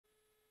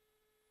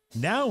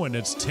Now in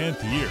its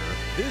 10th year,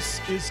 this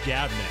is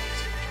Gabnet.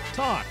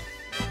 Talk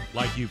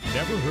like you've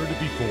never heard it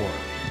before.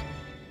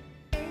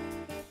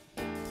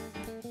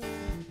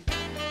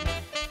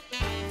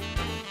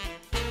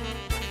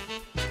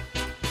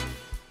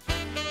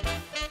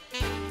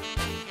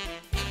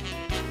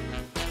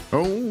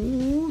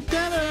 Oh,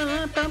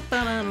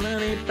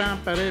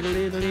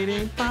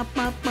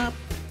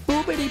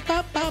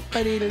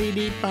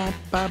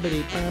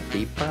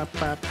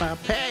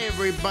 hey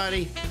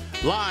everybody,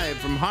 live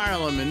from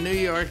Harlem in New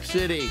York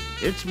City.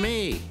 It's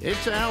me,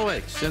 it's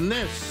Alex, and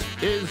this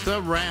is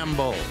the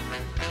Ramble.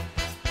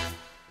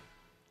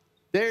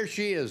 There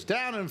she is,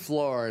 down in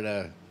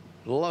Florida,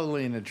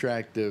 lovely and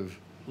attractive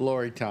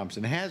Lori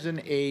Thompson.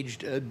 Hasn't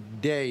aged a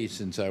day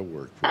since I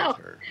worked with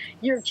her.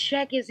 Your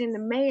check is in the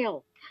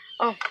mail.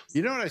 Oh,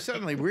 You know what I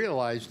suddenly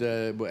realized,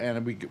 and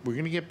we're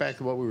going to get back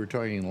to what we were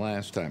talking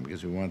last time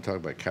because we want to talk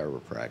about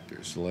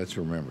chiropractors. So let's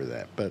remember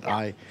that. But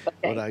yeah.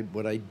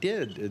 what I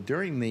did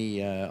during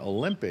the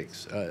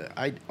Olympics,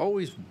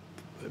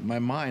 my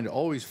mind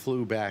always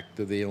flew back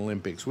to the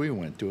Olympics we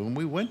went to, and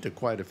we went to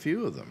quite a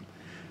few of them.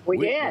 We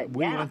did.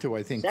 We went to,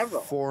 I think,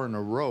 several. 4 in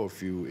a row,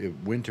 if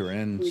winter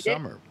and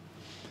summer.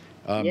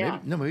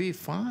 Maybe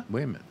 5.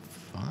 Wait a minute,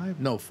 5?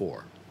 No,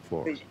 4.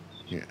 4.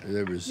 Yeah,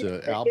 there was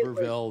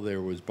Albertville,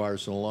 there was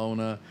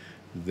Barcelona,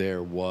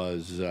 there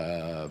was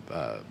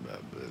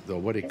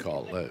what do you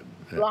call it?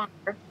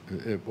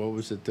 What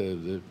was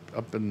it?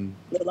 Up in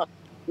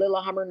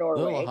Lillehammer,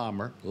 Norway.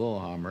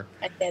 Lillehammer.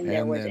 And then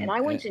and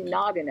I went to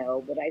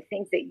Nagano, but I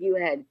think that you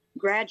had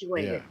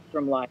graduated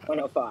from Live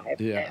 105.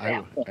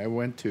 Yeah, I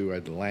went to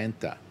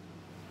Atlanta.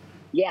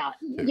 Yeah,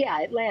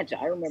 Atlanta.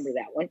 I remember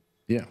that one.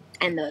 Yeah.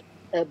 And the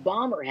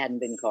bomber hadn't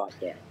been caught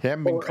yet.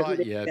 Hadn't been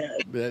caught yet.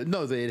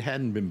 No, they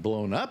hadn't been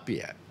blown up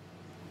yet.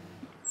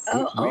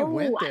 We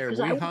went there.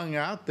 We hung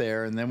out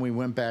there, and then we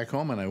went back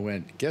home. And I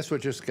went, guess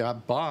what just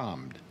got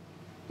bombed?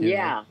 You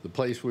know, the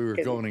place we were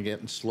going and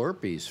getting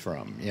Slurpees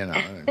from. You know.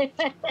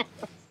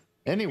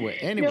 Anyway.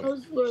 No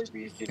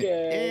Slurpees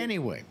today.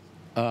 Anyway.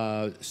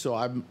 So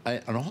and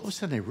all of a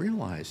sudden I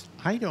realized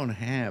I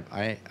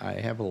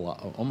have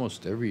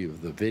almost every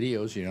of the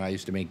videos. You know, I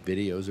used to make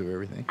videos of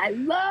everything. I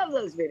love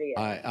those videos.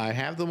 I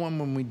have the one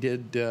when we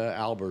did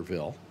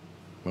Albertville,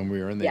 when we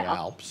were in the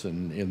Alps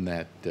and in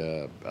that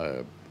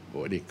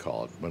what do you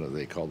call it? What do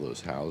they call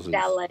those houses?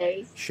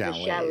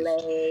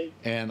 Chalets.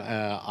 And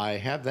I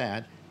have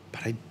that,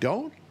 but I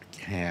don't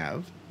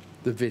have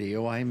the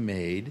video I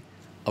made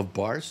of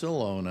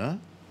Barcelona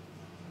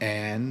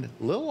and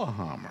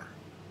Lillehammer.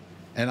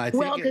 And I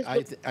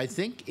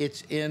think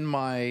it's in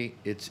my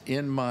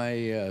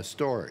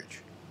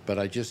storage, but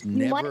I just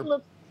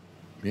never.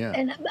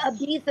 And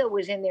Ibiza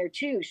was in there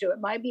too, so it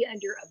might be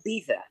under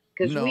Ibiza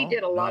because we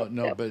did a lot.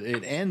 No, but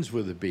it ends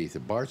with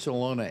Ibiza.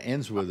 Barcelona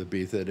ends with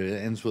Ibiza. It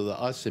ends with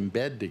us in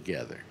bed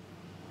together.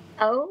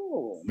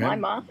 Oh,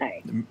 my.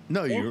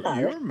 No, you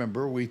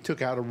remember we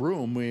took out a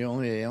room. We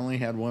only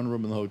had one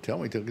room in the hotel.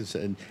 We took it and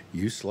said,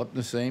 "You slept in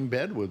the same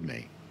bed with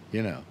me."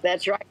 You know.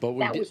 That's right. But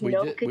we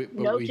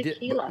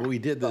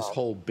did this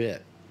whole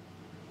bit,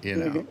 you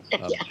know,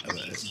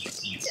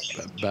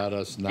 about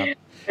us not.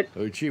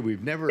 Oh, gee,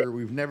 we've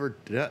never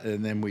done,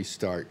 and then we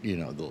start, you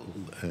know,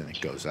 and it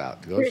goes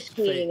out,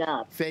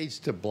 fades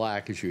to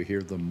black as you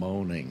hear the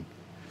moaning.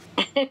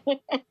 But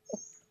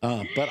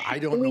I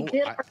don't know. We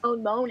did our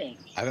own moaning.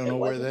 I don't know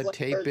where that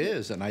tape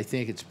is, and I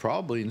think it's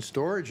probably in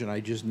storage, and I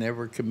just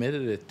never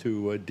committed it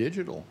to a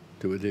digital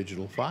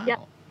file. Yeah.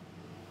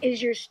 Is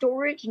your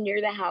storage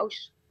near the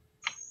house?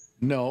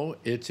 No,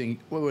 it's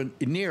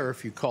near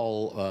if you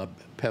call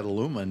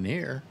Petaluma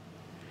near.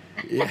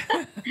 Yeah.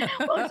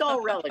 Well, it's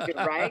all relative,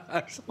 right?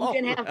 You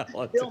can have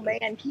Bill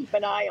Mann keep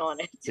an eye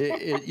on it.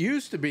 It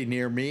used to be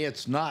near me.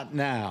 It's not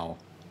now.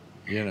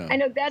 You know. I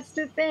know that's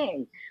the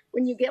thing.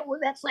 When you get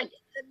that's like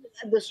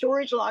the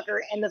storage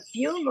locker, and the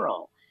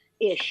funeral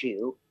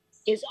issue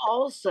is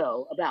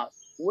also about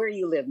where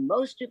you live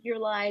most of your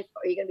life.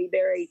 Are you going to be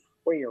buried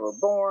where you were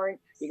born?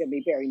 You're going to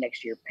be buried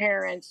next to your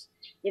parents.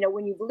 You know,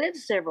 when you've lived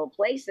several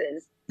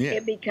places,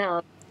 it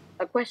becomes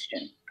a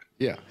question.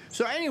 Yeah.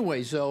 So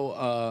anyway,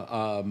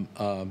 I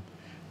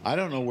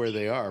don't know where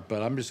they are,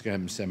 but I'm just going to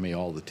have them send me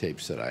all the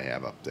tapes that I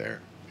have up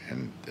there.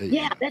 And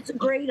that's a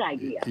great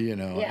idea. You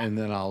know, and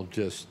then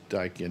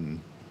I can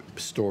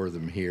store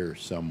them here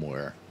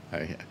somewhere.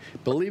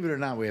 Believe it or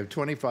not, we have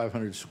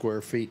 2,500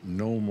 square feet,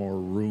 no more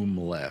room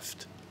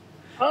left.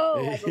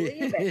 Oh, I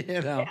believe it.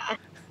 You know.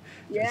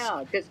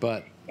 Yeah, because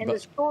the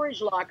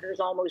storage lockers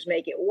almost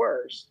make it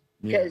worse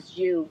because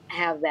you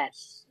have that,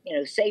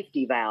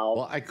 safety valve.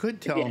 Well, I could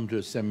tell them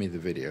to send me the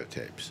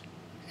videotapes,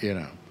 you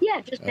know.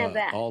 Yeah, just have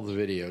that. All the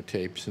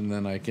videotapes, and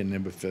then I can,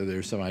 if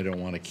there's some I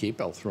don't want to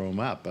keep, I'll throw them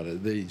out.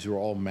 But these are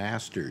all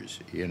masters,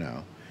 you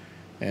know.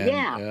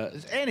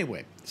 And,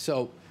 anyway,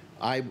 so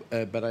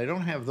but I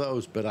don't have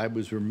those, but I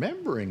was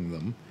remembering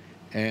them,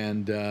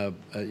 and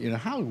you know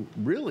how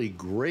really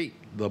great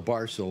the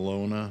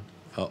Barcelona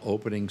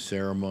opening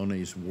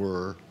ceremonies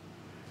were.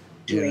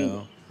 You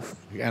know,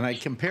 And I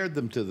compared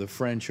them to the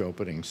French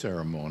opening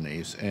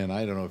ceremonies, and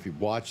I don't know if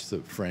you've watched the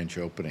French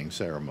opening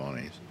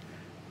ceremonies,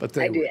 but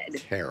they were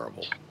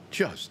terrible,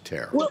 just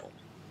terrible.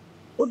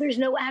 Well, there's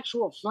no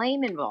actual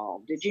flame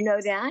involved. Did you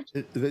know that?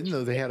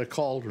 No, they had a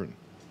cauldron.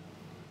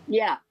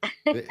 Yeah.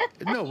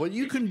 No, well,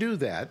 you can do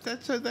that.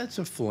 That's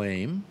a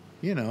flame,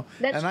 you know.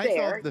 That's and I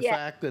fair, thought the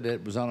fact that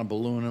it was on a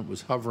balloon, it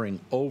was hovering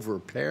over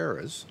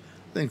Paris,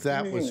 I think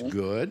that was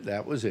good.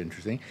 That was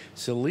interesting.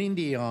 Celine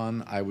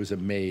Dion, I was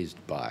amazed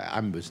by. I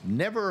was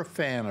never a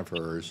fan of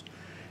hers,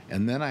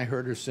 and then I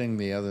heard her sing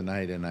the other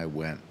night, and I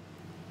went,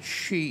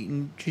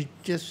 she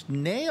just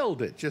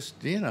nailed it.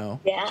 Just, you know.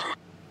 Yeah.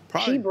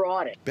 Probably she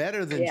brought it.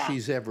 Better than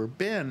she's ever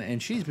been,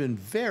 and she's been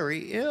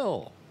very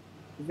ill.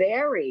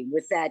 Very,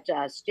 with that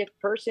stiff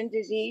person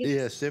disease.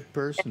 Yeah, stiff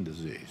person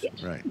disease,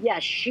 right. Yeah,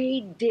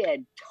 she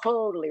did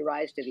totally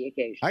rise to the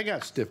occasion. I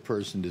got stiff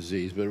person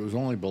disease, but it was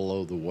only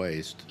below the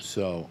waist,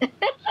 so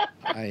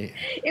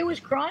It was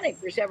chronic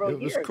for several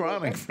years. It was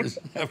chronic for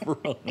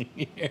several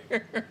years.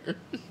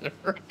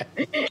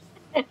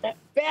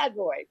 Bad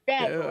boy.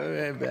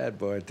 Bad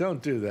boy.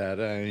 Don't do that.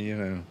 You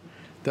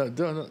know,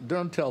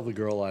 don't tell the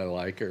girl I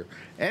like her.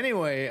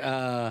 Anyway,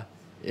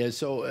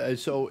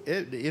 so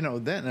it, you know,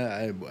 then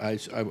I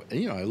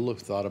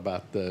thought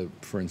about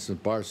for instance,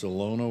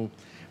 Barcelona.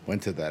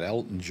 Went to that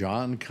Elton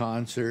John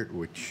concert,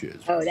 which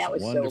is that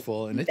was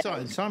wonderful, and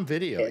it's on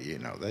video. You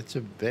know, that's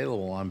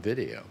available on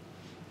video.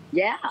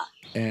 Yeah.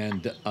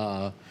 And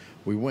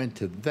we went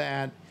to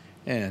that,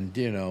 and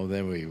you know,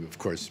 then we of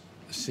course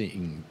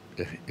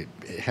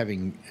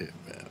having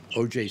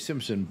O.J.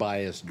 Simpson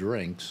buy us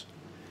drinks.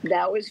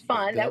 That was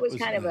fun. That was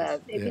kind nice.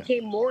 It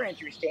became more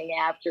interesting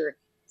after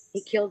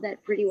he killed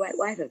that pretty white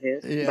wife of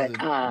his.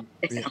 Yeah.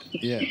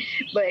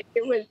 But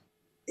it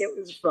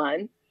was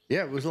fun.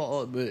 Yeah, it was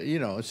all, you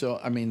know, so,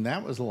 I mean,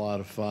 that was a lot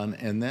of fun.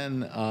 And then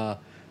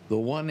the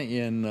one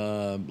in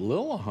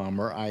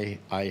Lillehammer, I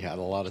had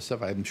a lot of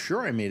stuff. I'm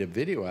sure I made a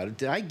video out of it.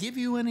 Did I give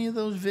you any of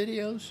those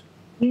videos?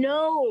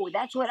 No,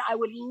 that's what I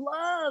would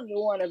love,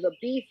 one of the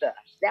Ibiza.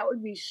 That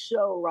would be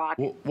so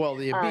rocking. Well,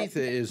 the Ibiza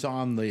is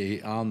on the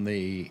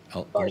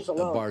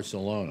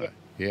Barcelona.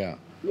 Yeah.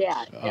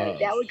 Yeah,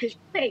 that would, because you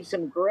made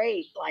some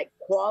great, like,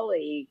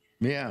 quality.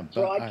 Yeah,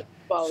 but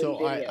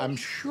I'm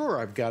sure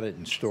I've got it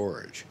in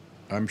storage.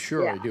 I'm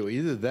sure I do.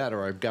 Either that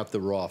or I've got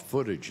the raw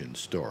footage in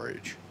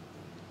storage.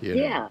 You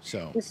know,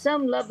 so. And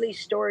some lovely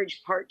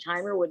storage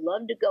part-timer would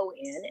love to go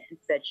in and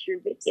fetch your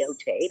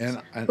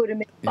videotapes, and put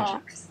them in a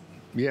box.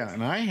 Yeah,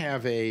 and I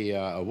have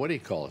what do you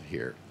call it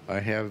here? I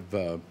have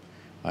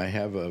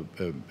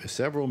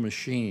several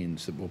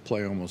machines that will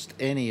play almost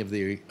any of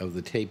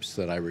the tapes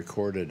that I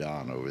recorded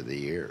on over the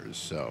years.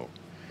 So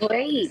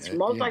great,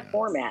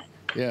 multi-format.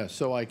 Yeah,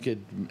 so I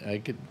could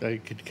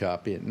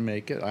copy it and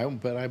make it.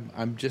 But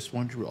I'm just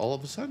wondering. All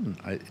of a sudden,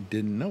 I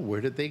didn't know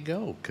where did they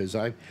go, because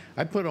I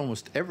put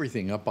almost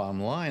everything up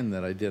online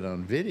that I did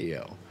on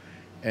video,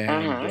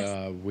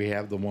 and we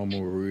have the one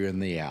where we were in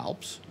the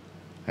Alps.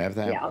 I have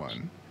that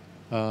one,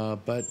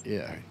 but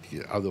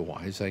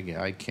otherwise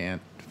I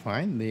can't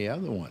find the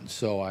other ones.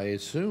 So I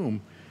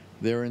assume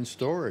they're in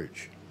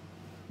storage.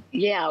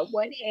 Yeah,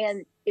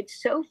 and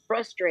it's so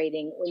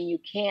frustrating when you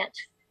can't.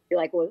 You're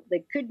like, well,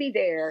 they could be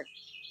there,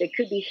 they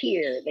could be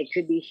here, they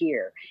could be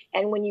here.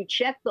 And when you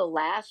check the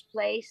last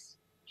place,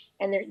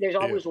 and there's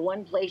always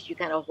one place you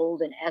kind of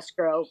hold an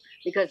escrow,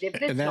 because if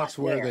it's and that's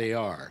not where there, they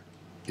are.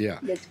 Yeah.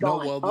 It's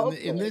gone. No, well,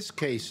 in this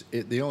case,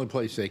 the only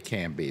place they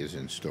can be is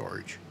in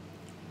storage.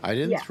 I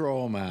didn't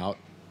throw them out,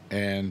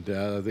 and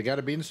they got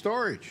to be in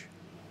storage.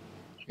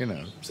 You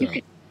know, so. You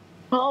can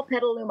call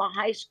Petaluma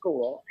High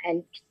School,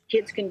 and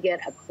kids can get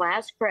a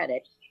class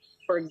credit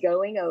for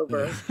going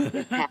over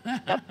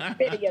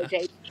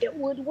videotape. It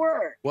would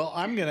work. Well,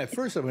 I'm gonna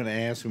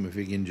ask him if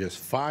he can just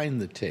find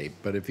the tape.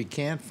 But if he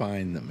can't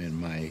find them in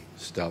my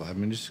stuff,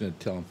 I'm just gonna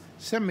tell him,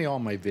 send me all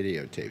my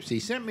videotapes. He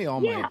sent me all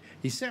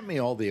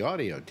the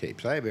audio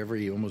tapes. I have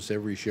almost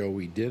every show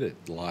we did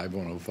at Live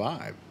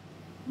 105.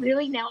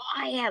 Really? Now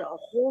I had a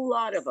whole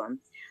lot of them.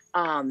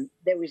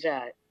 There was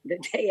the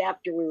day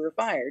after we were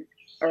fired,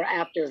 or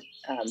after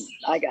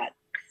I got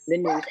the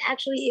news.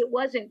 Actually, it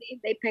wasn't.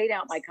 They paid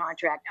out my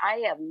contract. I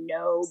have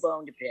no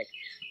bone to pick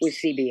with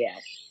CBS.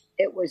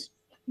 It was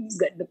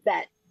good.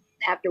 That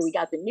after we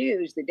got the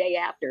news, the day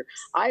after,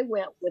 I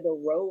went with a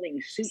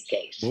rolling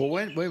suitcase. Well,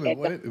 wait a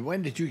minute.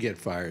 When did you get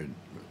fired?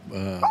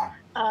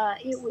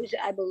 It was,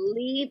 I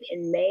believe,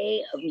 in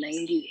May of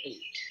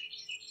 '98.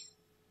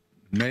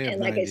 May of '98.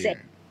 And like I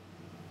said,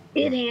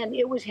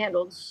 it was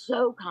handled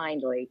so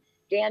kindly.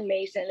 Dan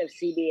Mason of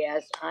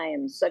CBS, I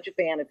am such a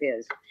fan of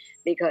his,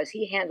 because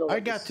he handled it. I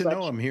got to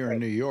know him here in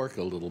New York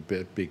a little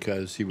bit,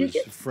 because he was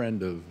a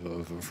friend of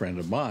a friend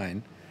of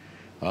mine.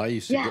 I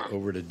used to go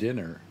over to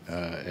dinner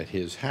at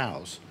his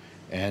house,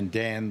 and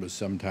Dan was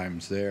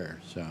sometimes there.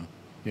 So,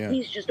 yeah.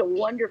 He's just a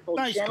wonderful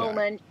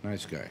gentleman.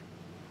 Nice guy.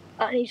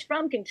 And he's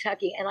from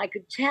Kentucky, and I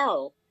could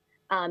tell,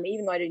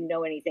 even though I didn't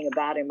know anything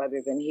about him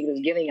other than he was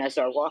giving us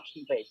our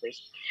walking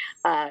papers,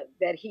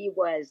 that he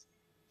was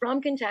from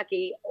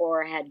Kentucky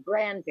or had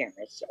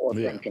grandparents or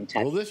from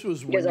Kentucky. Well, this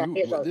was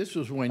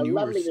when you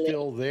were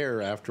still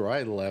there after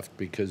I left,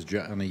 because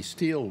Johnny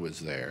Steele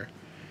was there.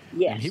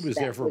 Yes, and he was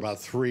there for about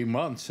 3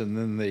 months, and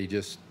then they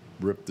just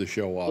ripped the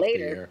show off the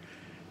air,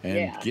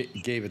 and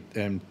gave it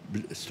and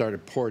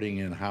started porting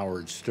in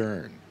Howard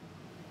Stern.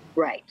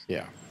 Right.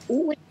 Yeah.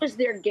 Which was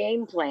their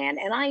game plan,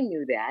 and I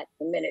knew that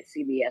the minute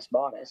CBS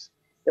bought us,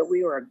 that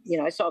we were,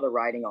 I saw the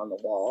writing on the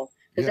wall,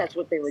 because that's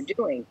what they were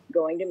doing,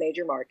 going to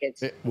major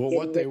markets. Well,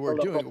 what they were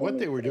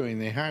doing,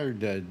 they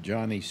hired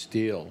Johnny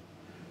Steele,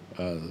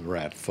 the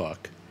rat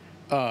fuck.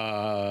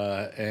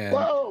 And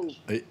whoa!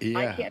 Yeah.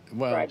 I can't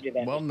describe to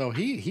that. Well, no,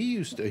 he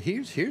used to.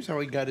 Here's how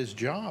he got his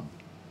job.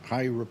 How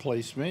he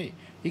replaced me.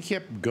 He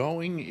kept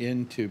going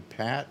into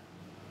Pat.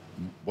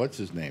 What's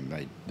his name?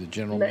 The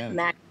general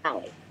manager.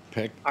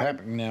 Pat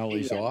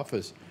McNally's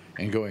office,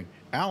 and going,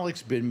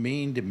 Alex been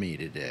mean to me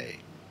today.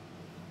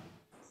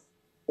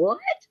 What?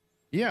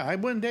 Yeah,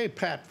 one day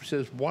Pat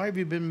says, why have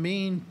you been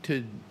mean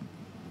to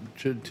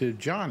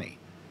Johnny?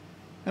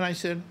 And I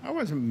said, I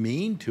wasn't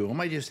mean to him.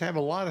 I just have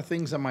a lot of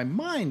things on my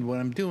mind when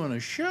I'm doing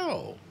a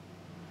show.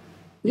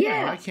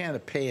 Yeah. I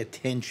can't pay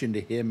attention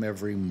to him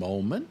every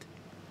moment.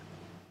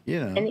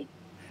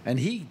 And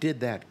he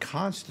did that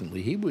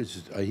constantly. He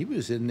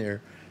was in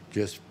there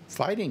just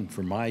fighting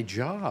for my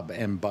job,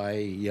 and by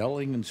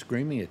yelling and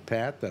screaming at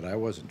Pat that I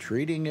wasn't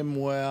treating him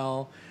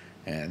well,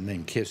 and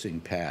then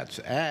kissing Pat's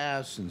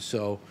ass. And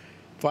so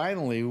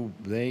finally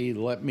they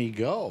let me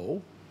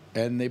go,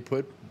 and they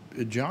put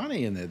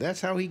Johnny in there.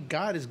 That's how he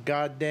got his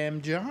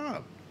goddamn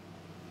job.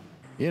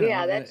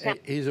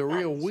 He's a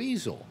real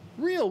weasel.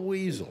 Real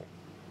weasel.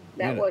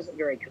 That wasn't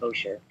very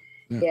kosher.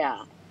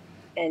 Yeah.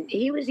 And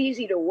he was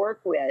easy to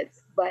work with,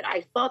 but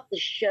I thought the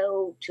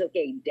show took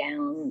a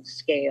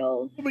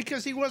downscale. Well,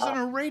 because he wasn't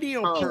a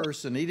radio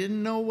person. He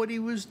didn't know what he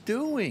was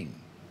doing.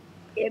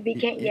 It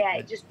became,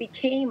 it just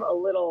became a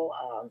little...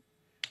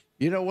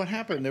 You know what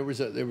happened? There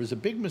was a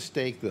big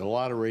mistake that a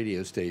lot of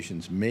radio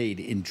stations made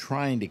in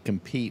trying to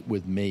compete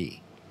with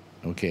me,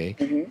 okay?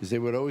 Because they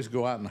would always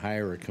go out and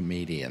hire a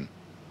comedian.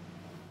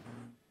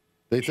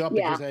 They thought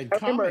because I had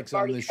comics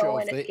on the show,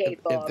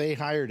 if they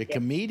hired a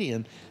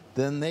comedian,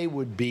 then they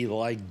would be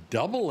like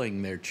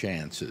doubling their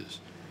chances.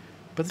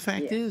 But the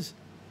fact is,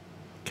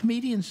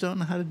 comedians don't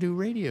know how to do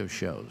radio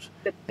shows.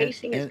 The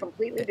pacing is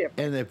completely different.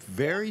 And a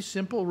very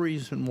simple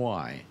reason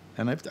why,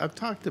 and I've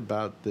talked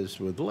about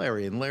this with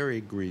Larry, and Larry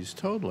agrees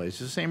totally. It's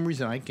the same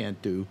reason I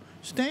can't do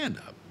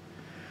stand-up.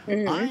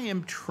 I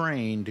am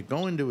trained to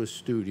go into a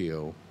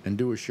studio and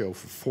do a show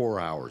for 4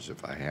 hours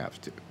if I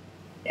have to.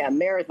 Yeah,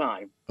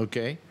 marathon.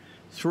 Okay?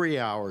 3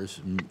 hours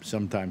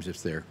sometimes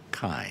if they're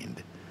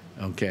kind.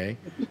 Okay?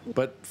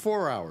 But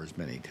 4 hours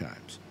many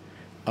times.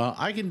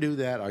 I can do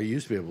that. I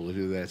used to be able to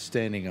do that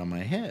standing on my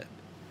head,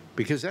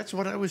 because that's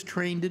what I was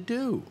trained to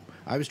do.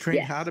 I was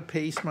trained how to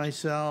pace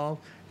myself,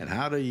 and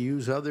how to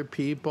use other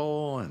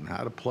people, and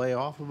how to play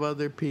off of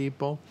other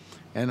people,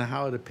 and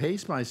how to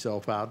pace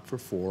myself out for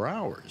 4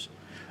 hours.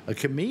 A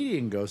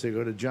comedian they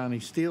go to Johnny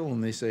Steele,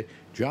 and they say,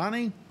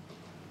 Johnny,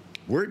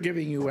 we're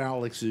giving you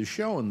Alex's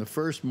show, and the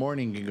first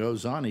morning he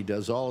goes on, he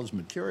does all his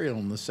material,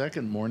 and the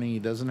second morning he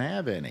doesn't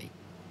have any.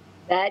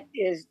 That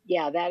is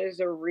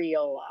a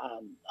real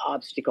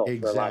obstacle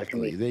for a lot of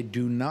comedians. They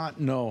do not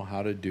know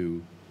how to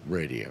do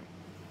radio.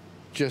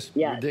 Just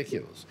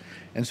ridiculous.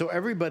 And so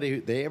everybody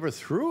they ever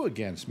threw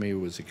against me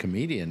who was a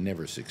comedian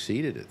never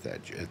succeeded at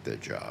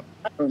that job.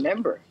 I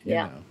remember.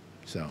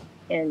 So.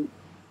 And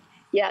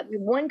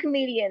one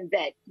comedian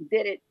that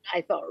did it,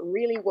 I thought,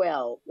 really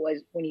well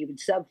was when he would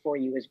sub for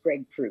you, was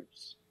Greg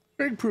Proops.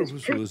 Greg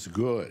Proops was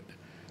good.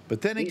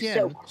 But then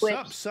again,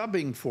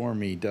 subbing for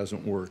me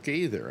doesn't work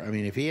either. I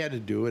mean, if he had to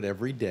do it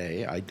every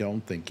day, I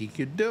don't think he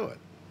could do it.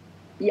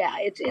 Yeah,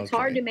 it's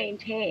hard to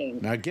maintain.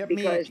 Now get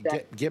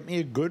me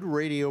a good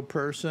radio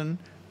person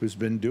who's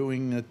been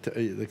doing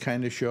the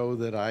kind of show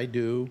that I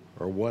do,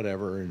 or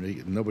whatever.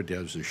 And nobody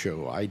does the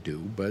show I do,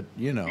 but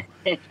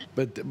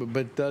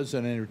but does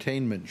an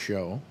entertainment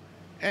show,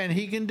 and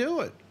he can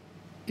do it.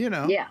 He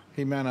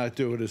may not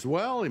do it as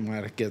well. He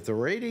might not get the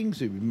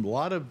ratings. A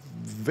lot of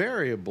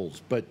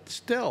variables, but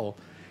still,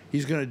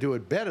 he's going to do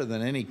it better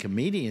than any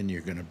comedian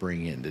you're going to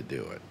bring in to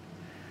do it.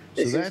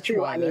 This is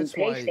true.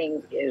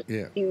 Pacing is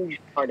a huge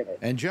part of it.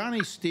 And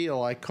Johnny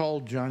Steele, I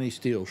called Johnny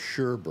Steele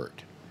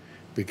sherbet,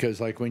 because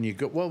like when you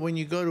go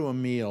to a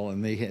meal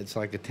and it's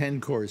like a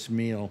 10-course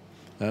meal,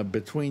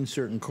 between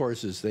certain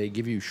courses they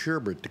give you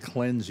sherbet to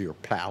cleanse your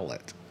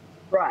palate.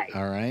 Right.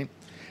 All right.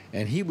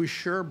 And he was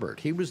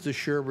sherbet. He was the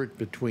sherbet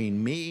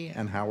between me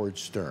and Howard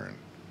Stern.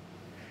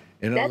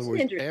 In other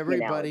words,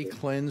 everybody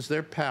cleansed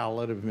their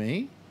palate of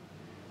me.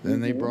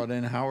 Then they brought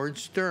in Howard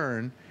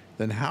Stern.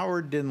 Then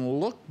Howard didn't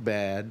look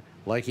bad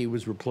like he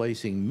was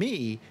replacing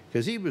me,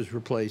 because he was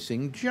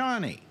replacing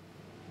Johnny.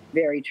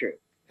 Very true.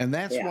 And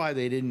that's why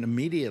they didn't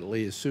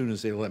immediately, as soon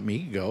as they let me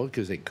go,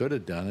 because they could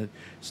have done it,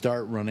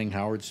 start running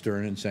Howard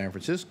Stern in San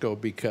Francisco,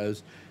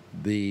 because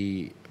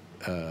it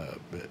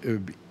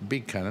would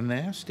be kind of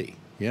nasty.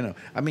 You know,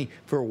 I mean,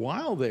 for a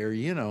while there,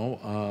 you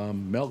know,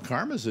 Mel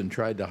Karmazin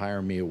tried to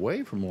hire me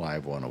away from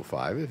Live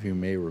 105, if you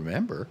may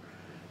remember.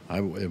 I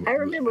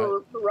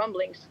remember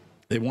rumblings.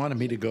 They wanted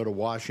me to go to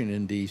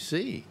Washington,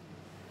 D.C.,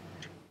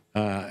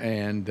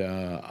 and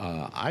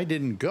I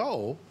didn't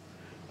go.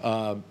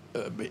 I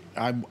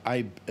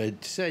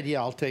said, yeah,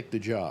 I'll take the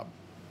job,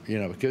 you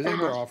know, because they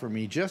were offering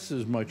me just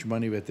as much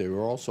money, but they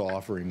were also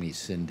offering me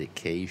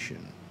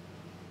syndication.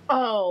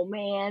 Oh,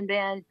 man,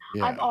 Ben,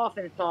 yeah. I've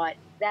often thought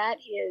that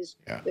is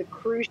the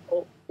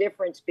crucial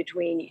difference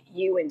between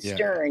you and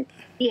Stern.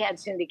 He had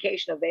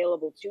syndication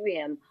available to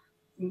him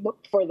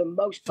for the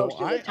most of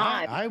the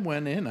time. I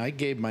went in, I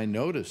gave my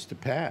notice to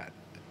Pat,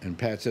 and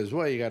Pat says,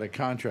 well, you got a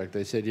contract.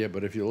 I said, yeah,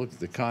 but if you look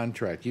at the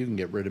contract, you can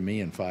get rid of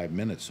me in 5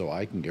 minutes, so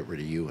I can get rid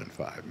of you in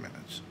 5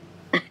 minutes.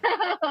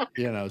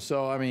 You know,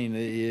 so, I mean,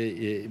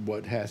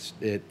 there has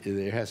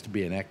to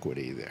be an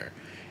equity there.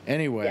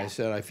 Anyway, I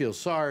said, I feel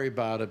sorry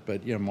about it,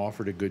 but, you know, I'm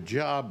offered a good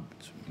job.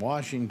 It's in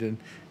Washington.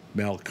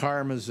 Mel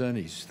Karmazin,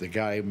 he's the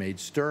guy who made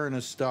Stern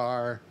a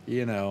star,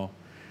 you know,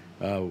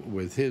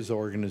 with his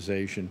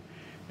organization.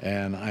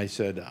 And I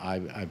said,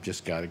 I've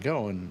just got to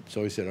go. And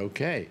so he said,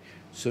 okay.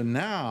 So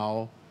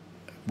now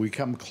we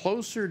come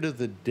closer to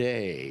the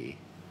day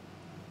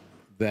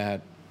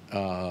that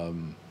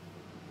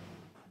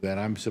that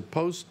I'm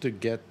supposed to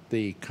get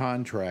the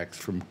contracts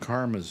from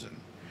Karmazin.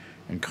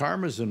 And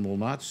Karmazin will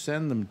not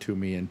send them to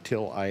me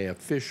until I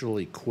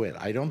officially quit.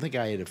 I don't think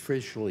I had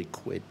officially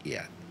quit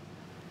yet.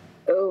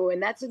 Oh,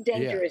 and that's a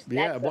dangerous...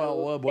 Yeah,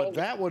 well, what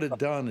that would have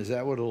done is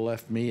that would have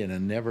left me in a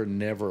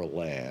never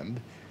land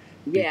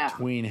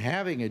between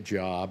having a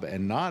job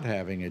and not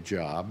having a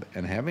job,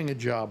 and having a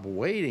job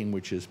waiting,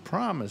 which is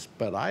promised,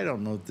 but I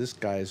don't know if this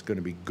guy is going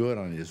to be good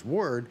on his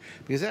word,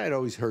 because I had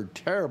always heard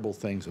terrible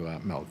things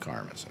about Mel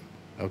Karmazin,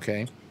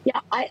 okay? Yeah,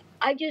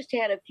 I just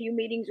had a few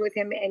meetings with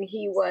him, and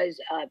he was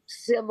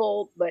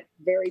civil but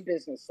very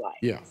businesslike.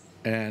 Yeah,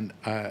 and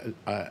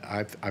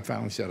I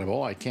finally said,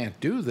 oh, I can't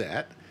do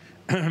that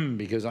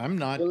because I'm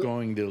not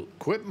going to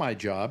quit my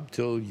job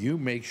till you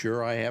make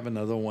sure I have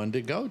another one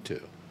to go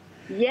to.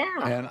 Yeah.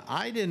 And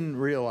I didn't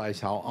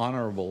realize how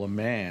honorable a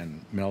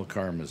man Mel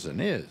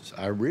Karmazin is.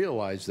 I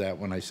realized that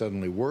when I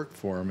suddenly worked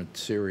for him at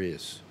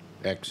Sirius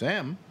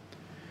XM,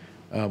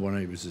 when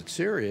he was at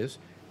Sirius,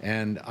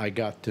 and I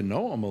got to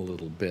know him a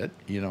little bit.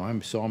 You know, I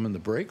saw him in the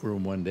break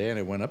room one day, and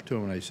I went up to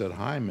him and I said,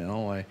 hi,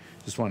 Mel, I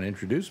just want to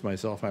introduce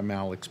myself. I'm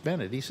Alex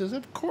Bennett. He says,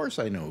 of course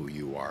I know who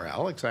you are,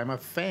 Alex. I'm a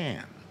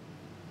fan.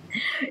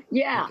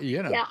 Yeah,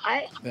 you know, yeah.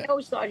 I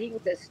always thought he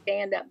was a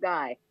stand-up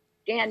guy.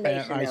 Dan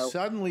Mason. And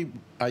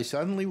I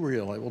suddenly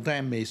realized. Well,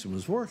 Dan Mason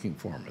was working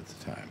for him at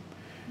the time.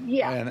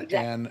 Yeah, exactly.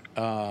 And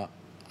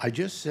I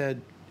just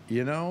said,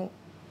 you know,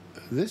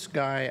 this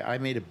guy, I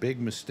made a big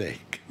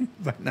mistake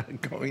by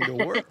not going to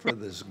work for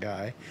this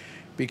guy,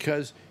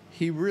 because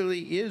he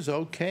really is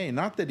okay.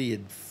 Not that he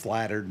had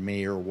flattered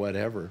me or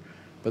whatever,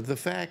 but the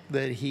fact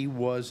that he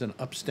was an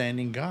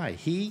upstanding guy.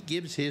 He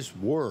gives his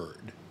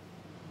word,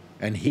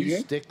 and he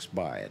sticks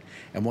by it.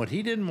 And what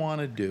he didn't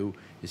want to do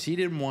is he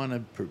didn't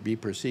want to be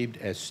perceived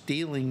as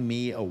stealing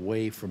me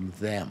away from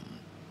them.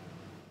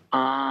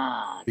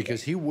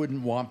 Because he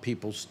wouldn't want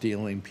people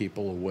stealing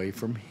people away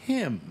from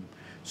him.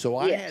 So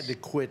I had to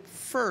quit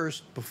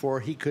first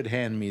before he could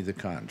hand me the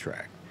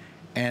contract.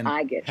 And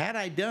had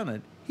I done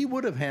it, he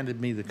would have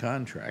handed me the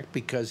contract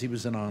because he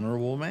was an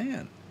honorable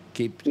man.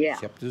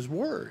 Kept his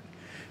word.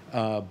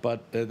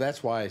 But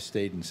that's why I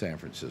stayed in San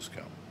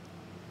Francisco.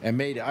 And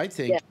made, I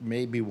think,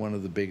 maybe one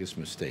of the biggest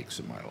mistakes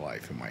in my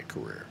life, in my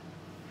career.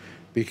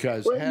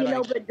 Because but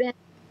then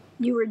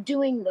you were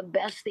doing the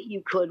best that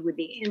you could with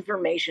the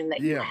information that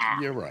you had.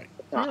 You're right.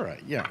 You're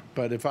right, yeah.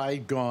 But if I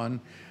had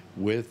gone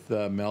with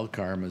Mel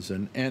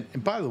Karmazin,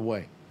 and by the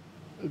way,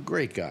 a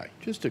great guy,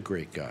 just a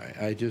great guy.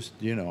 I just,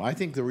 you know, I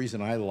think the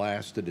reason I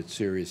lasted at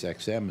Sirius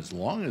XM as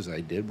long as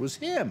I did was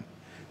him.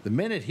 The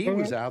minute he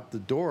was out the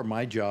door,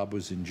 my job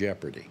was in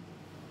jeopardy.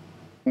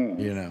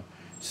 You know?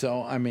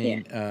 So, I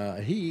mean,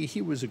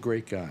 he was a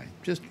great guy,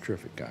 just a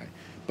terrific guy.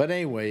 But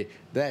anyway,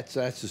 that's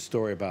the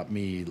story about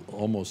me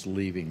almost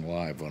leaving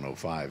Live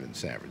 105 in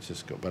San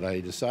Francisco. But I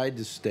decided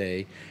to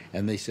stay,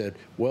 and they said,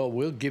 well,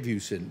 we'll get you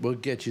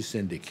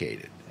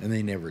syndicated. And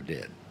they never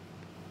did.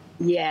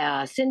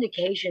 Yeah,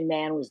 syndication,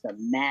 man, was the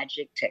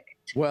magic ticket.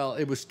 Well,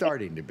 it was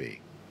starting to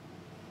be,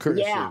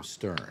 courtesy of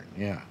Stern,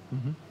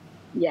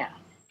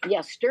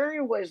 Yeah,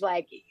 Stern was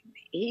like,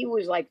 he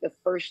was like the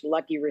first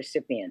lucky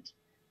recipient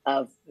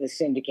of the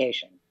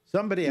syndication.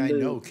 Somebody I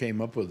know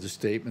came up with a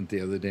statement the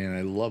other day, and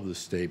I love the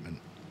statement.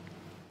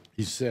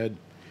 He said,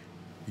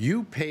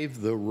 you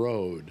paved the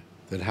road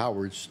that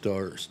Howard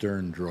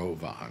Stern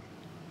drove on.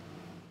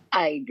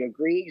 I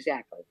agree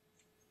exactly.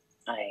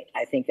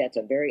 I think that's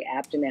a very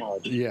apt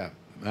analogy. Yeah,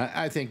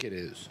 I think it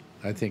is.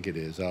 I think it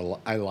is.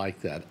 I like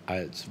that.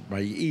 My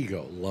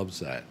ego loves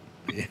that.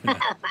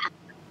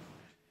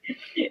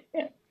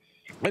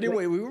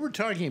 Anyway, we were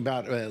talking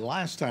about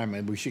last time,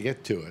 and we should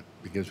get to it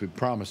because we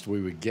promised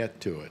we would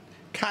get to it.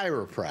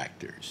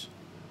 Chiropractors.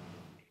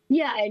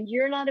 Yeah, and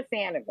you're not a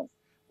fan of them.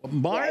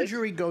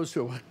 Marjorie goes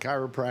to a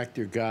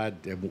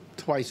chiropractor,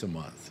 twice a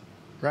month,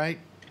 right?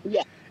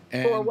 Yeah.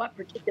 And for what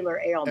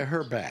particular ailment?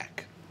 Her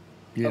back.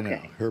 You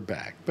know, her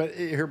back. But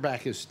her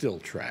back is still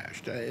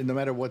trashed. No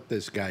matter what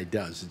this guy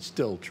does, it's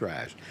still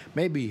trashed.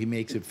 Maybe he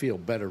makes it feel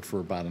better for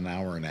about an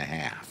hour and a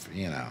half,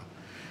 you know.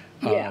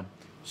 Yeah.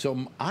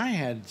 So I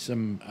had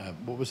some,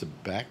 what was a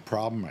back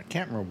problem? I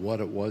can't remember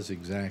what it was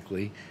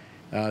exactly.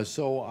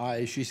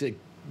 She said,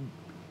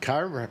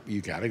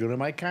 you got to go to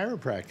my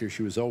chiropractor.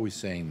 She was always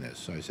saying this.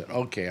 So I said,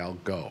 okay, I'll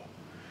go.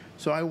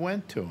 So I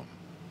went to him.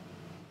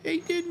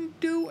 He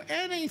didn't do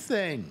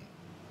anything.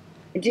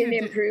 It didn't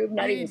improve,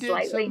 not even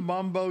slightly? He did some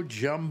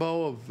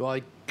mumbo-jumbo of,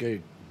 like,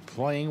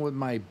 playing with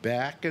my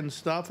back and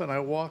stuff, and I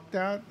walked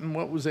out, and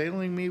what was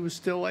ailing me was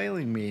still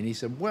ailing me. And he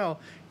said,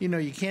 well, you know,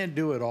 you can't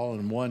do it all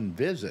in one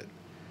visit.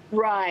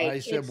 Right. I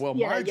said, well,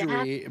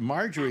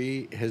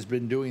 Marjorie has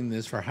been doing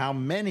this for how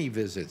many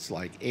visits?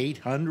 Like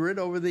 800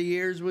 over the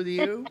years with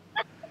you?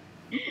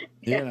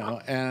 You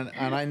know, and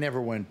I never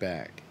went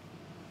back.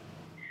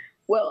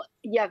 Well,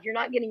 yeah, if you're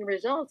not getting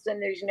results,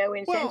 then there's no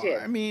incentive.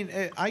 Well, I mean,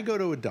 I go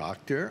to a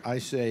doctor. I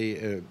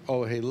say,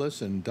 oh, hey,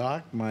 listen,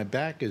 doc, my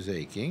back is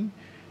aching.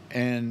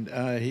 And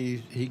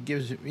he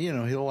gives, you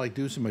know, he'll like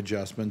do some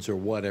adjustments or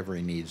whatever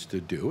he needs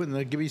to do. And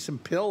they'll give me some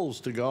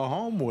pills to go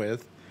home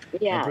with.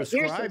 Yeah, here's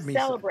some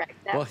Celebrex.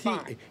 That's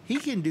fine. He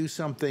can do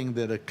something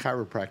that a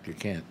chiropractor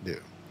can't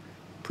do.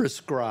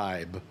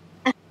 Prescribe.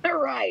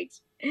 Right.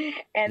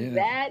 And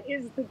that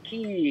is the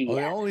key. Well,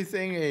 the only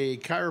thing a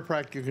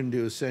chiropractor can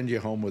do is send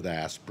you home with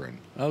aspirin.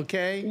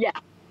 Okay? Yeah.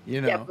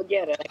 You know. Yeah,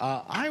 forget it.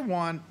 I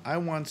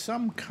want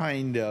some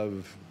kind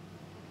of,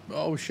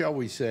 shall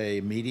we say,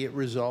 immediate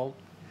result.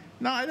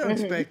 No, I don't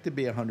expect to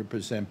be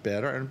 100%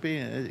 better.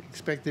 I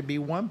expect to be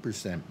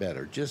 1%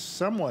 better, just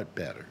somewhat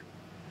better.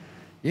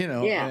 You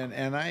know,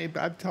 and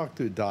I've talked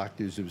to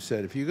doctors who've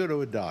said if you go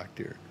to a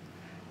doctor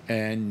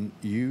and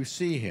you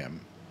see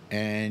him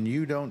and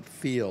you don't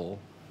feel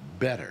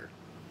better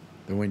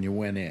than when you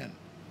went in,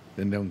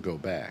 then don't go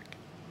back.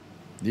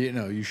 You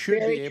know, you should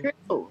be able.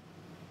 True.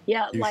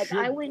 Yeah,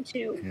 I went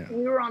to,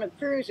 we were on a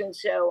cruise, and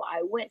so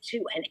I went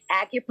to an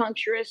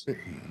acupuncturist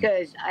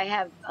because I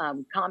have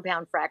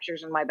compound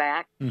fractures in my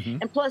back.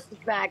 And plus the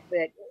fact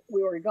that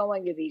we were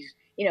going to these,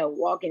 you know,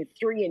 walking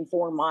 3 and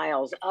 4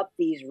 miles up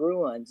these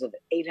ruins of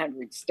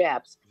 800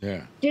 steps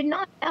did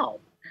not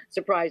help,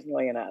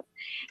 surprisingly enough.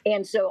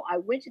 And so I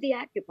went to the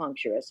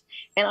acupuncturist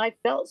and I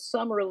felt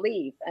some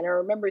relief. And I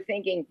remember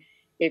thinking,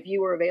 if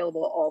you were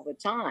available all the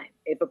time,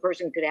 if a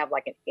person could have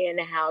like an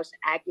in-house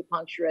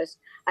acupuncturist,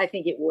 I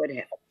think it would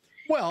help.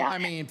 Well, I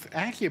mean,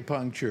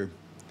 acupuncture,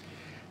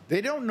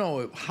 they don't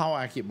know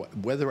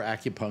whether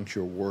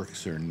acupuncture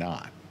works or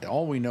not.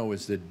 All we know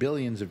is that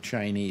billions of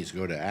Chinese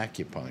go to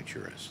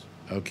acupuncturists,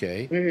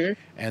 okay?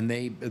 And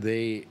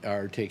they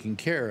are taken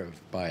care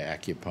of by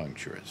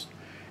acupuncturists.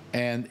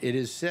 And it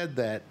is said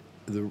that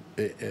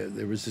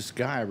there was this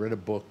guy, I read a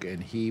book,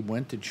 and he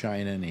went to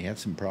China and he had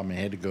some problem.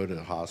 He had to go to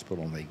the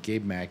hospital and they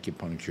gave him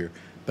acupuncture,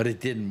 but it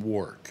didn't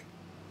work.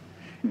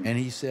 And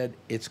he said,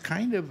 it's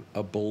kind of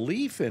a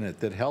belief in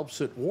it that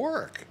helps it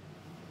work.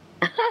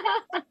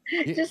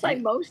 Just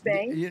like most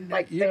things.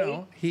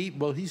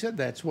 He said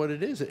that's what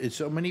it is. It's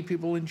so many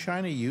people in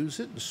China use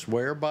it and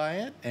swear by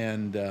it,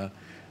 and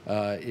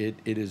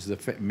it is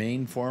the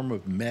main form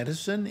of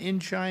medicine in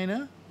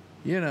China,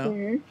 you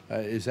know,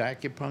 is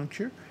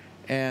acupuncture.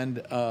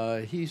 And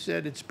he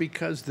said it's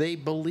because they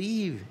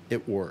believe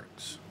it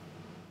works.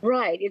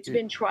 Right. It's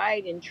been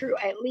tried and true,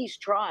 at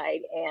least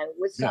tried, and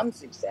with some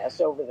success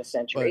over the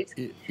centuries.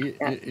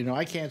 But, you know,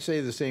 I can't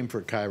say the same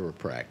for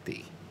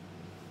chiropractic.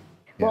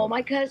 Well,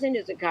 my cousin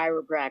is a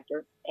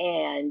chiropractor,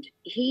 and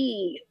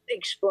he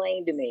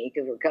explained to me,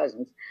 because we're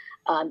cousins,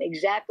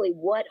 exactly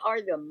what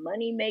are the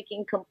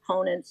money-making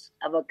components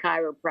of a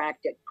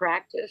chiropractic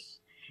practice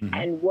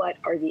and what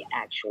are the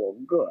actual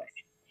good.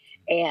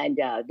 And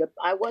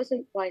I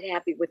wasn't quite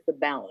happy with the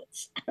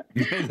balance.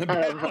 The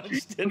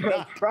balance did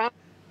not.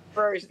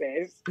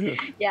 Versus,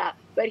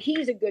 but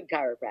he's a good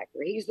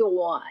chiropractor. He's the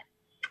one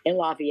in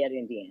Lafayette,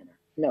 Indiana.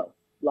 No,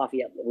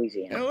 Lafayette,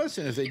 Louisiana. Now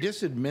listen, if they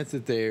just admit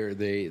that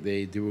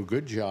they do a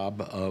good job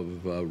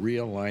of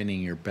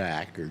realigning your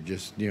back, or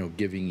just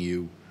giving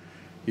you,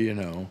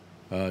 giving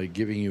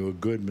you a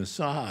good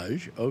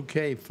massage,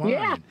 okay, fine.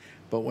 Yeah.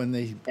 But when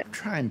they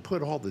try and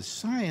put all the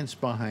science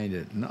behind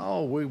it,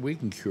 no, we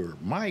can cure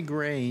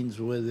migraines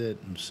with it,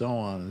 and so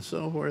on and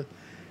so forth.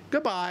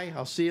 Goodbye.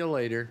 I'll see you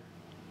later.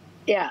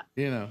 Yeah.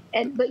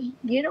 But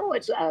you know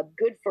what's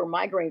good for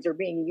migraines, are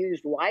being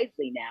used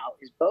widely now,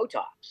 is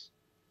Botox.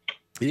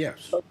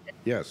 Yes.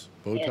 Yes.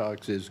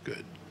 Botox is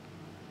good.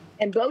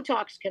 And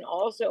Botox can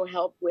also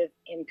help with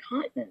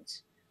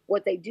incontinence.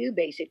 What they do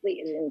basically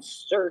is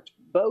insert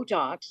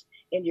Botox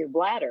into your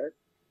bladder,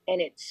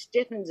 and it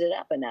stiffens it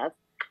up enough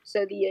so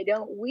that you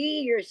don't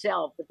wee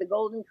yourself at the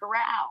Golden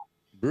Corral.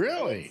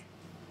 Really?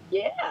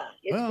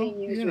 It's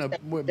being used.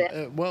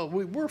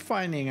 We're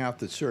finding out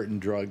that certain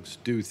drugs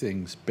do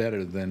things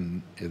better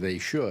than they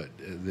should,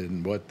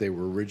 than what they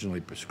were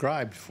originally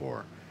prescribed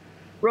for.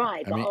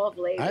 Right, I the mean, olive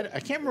I lady.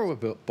 can't remember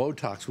what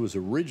Botox was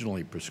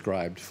originally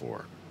prescribed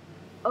for.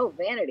 Oh,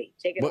 vanity,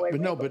 taking away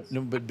wrinkles.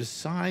 But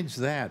besides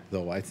that,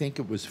 though, I think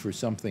it was for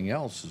something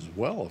else as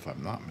well, if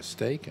I'm not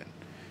mistaken,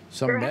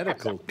 some Perhaps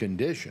medical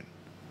condition.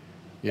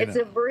 it's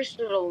a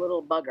versatile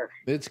little bugger.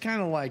 It's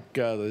kind of like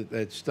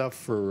that stuff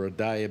for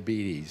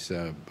diabetes.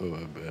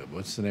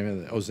 What's the name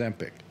of it?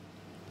 Ozempic.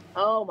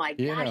 Oh my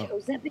gosh,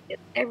 Ozempic is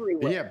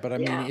everywhere. Yeah, but I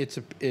mean,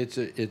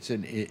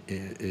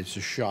 it's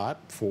a shot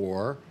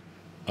for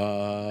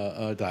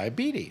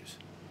diabetes,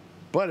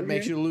 but it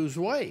makes you lose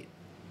weight.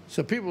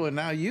 So people are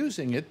now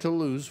using it to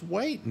lose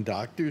weight, and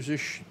doctors are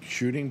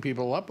shooting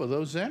people up with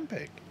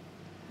Ozempic.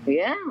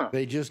 Yeah.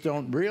 They just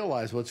don't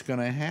realize what's going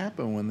to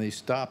happen when they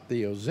stop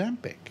the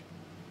Ozempic.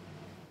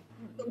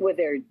 With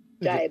their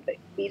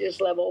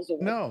diabetes levels?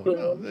 No,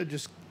 they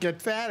just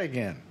get fat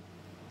again.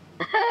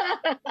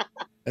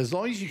 As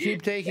long as you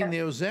keep taking the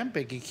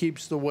Ozempic, it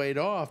keeps the weight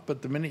off.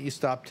 But the minute you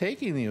stop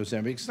taking the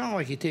Ozempic, it's not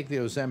like you take the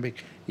Ozempic,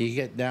 you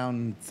get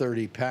down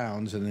 30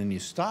 pounds, and then you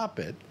stop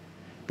it.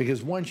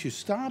 Because once you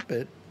stop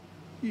it,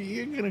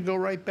 you're going to go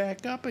right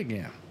back up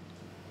again.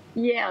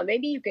 Yeah,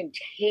 maybe you can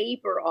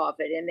taper off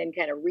it and then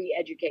kind of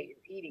re-educate your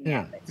eating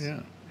habits.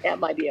 Yeah. That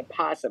might be a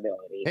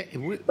possibility. Hey,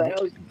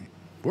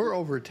 we're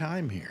over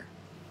time here.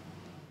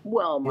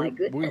 Well, my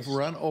goodness. We've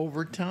run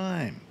over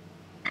time.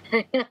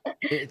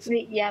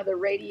 Yeah, the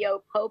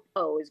radio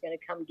popo is going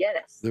to come get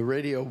us. The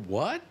radio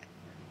what?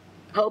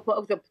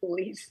 Popo, the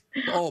police.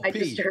 Oh,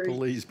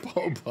 police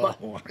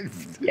popo.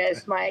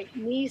 Yes, my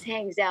niece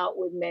hangs out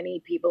with many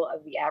people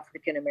of the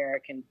African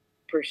American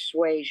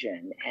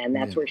persuasion, and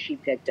that's where she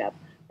picked up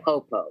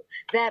popo.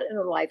 That and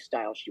the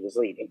lifestyle she was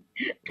leading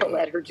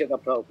led her to the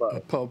popo.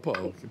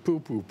 Popo,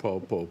 poo-poo,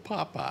 popo,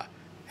 papa.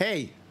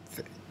 Hey,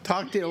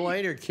 talk to you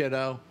later,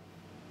 kiddo.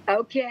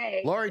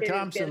 Okay. Laurie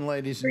Thompson,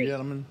 ladies and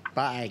gentlemen.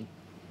 Bye.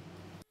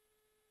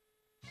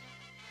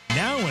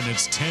 Now in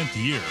its 10th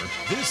year,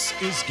 this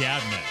is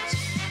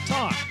GabNet.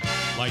 Talk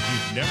like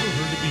you've never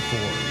heard it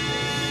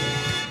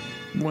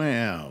before.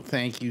 Well,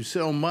 thank you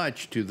so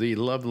much to the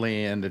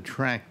lovely and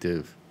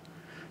attractive,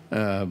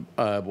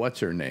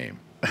 what's her name?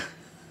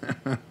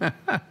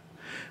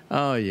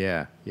 Oh,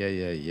 yeah.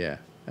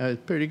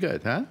 Pretty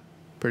good, huh?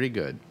 Pretty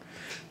good.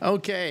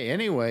 Okay,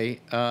 anyway,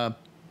 let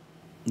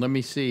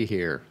me see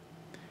here.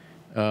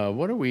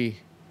 What are we...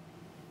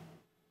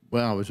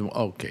 Well,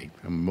 okay.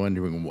 I'm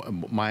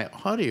wondering, my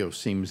audio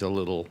seems a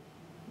little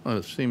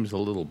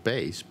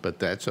bass, but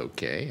that's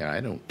okay.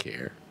 I don't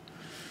care.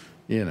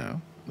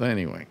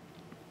 Anyway,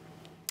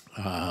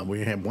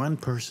 we have one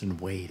person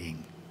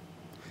waiting.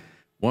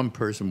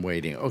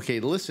 Okay,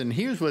 listen,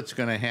 here's what's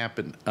going to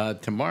happen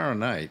tomorrow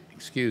night.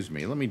 Excuse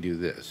me. Let me do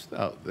this.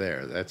 Oh,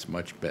 there. That's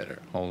much better.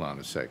 Hold on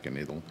a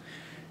second.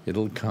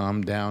 It'll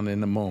calm down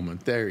in a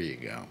moment. There you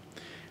go.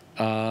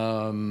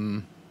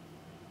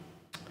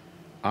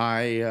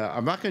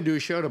 I'm not going to do a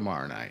show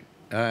tomorrow night.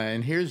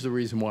 And here's the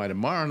reason why.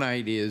 Tomorrow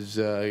night is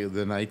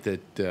the night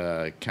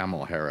that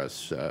Kamala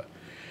Harris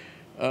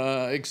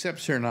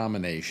accepts her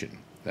nomination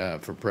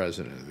for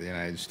President of the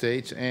United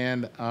States.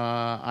 And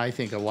I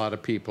think a lot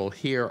of people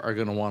here are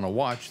going to want to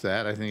watch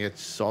that. I think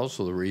it's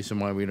also the reason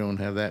why we don't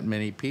have that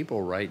many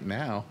people right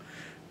now,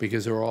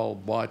 because they're all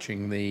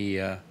watching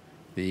the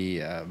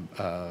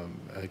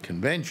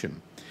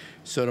convention.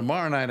 So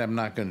tomorrow night, I'm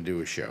not going to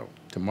do a show.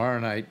 Tomorrow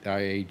night,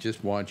 I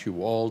just want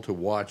you all to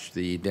watch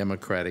the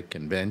Democratic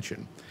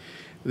convention.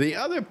 The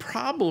other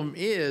problem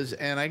is,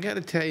 and I got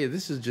to tell you,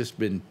 this has just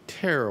been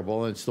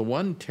terrible. It's the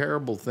one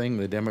terrible thing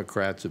the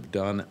Democrats have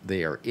done.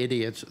 They are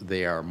idiots.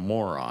 They are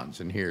morons.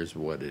 And here's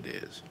what it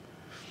is.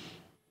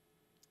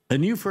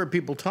 And you've heard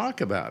people talk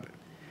about it.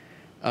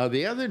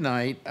 The other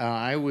night,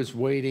 I was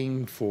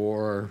waiting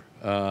for,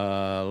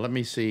 let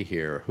me see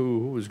here,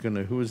 who was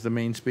the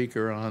main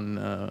speaker on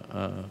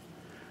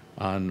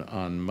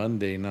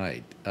Monday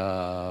night?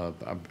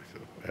 I'm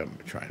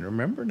trying to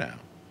remember now.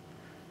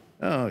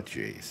 Oh,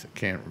 geez, I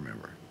can't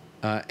remember.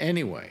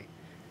 Anyway,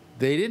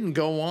 they didn't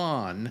go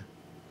on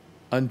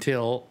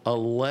until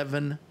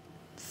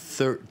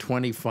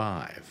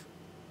 11:25.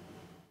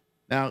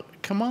 Now,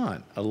 come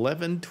on,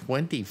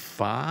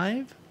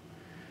 11:25?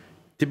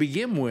 To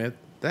begin with,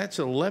 that's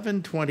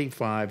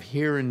 11:25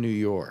 here in New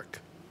York.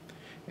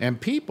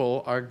 And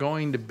people are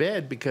going to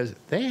bed because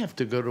they have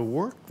to go to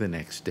work the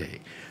next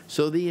day.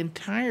 So the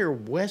entire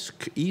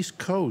East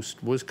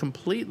Coast was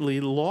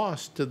completely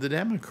lost to the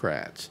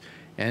Democrats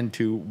and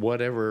to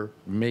whatever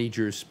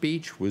major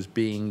speech was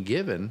being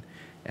given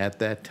at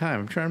that time.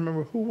 I'm trying to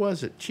remember, who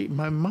was it? Gee,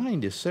 my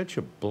mind is such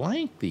a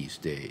blank these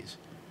days.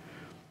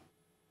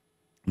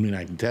 I mean,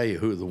 I can tell you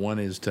who the one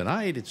is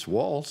tonight. It's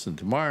Waltz, and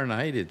tomorrow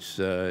night it's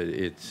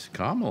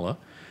Kamala.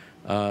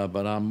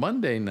 But on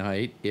Monday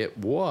night, it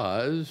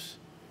was...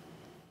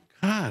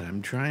 God,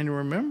 I'm trying to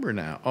remember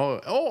now.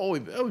 Oh,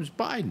 it was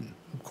Biden.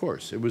 Of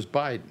course, it was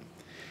Biden.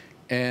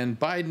 And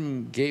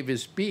Biden gave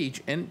his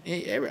speech, and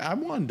I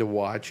wanted to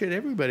watch it.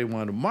 Everybody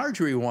wanted.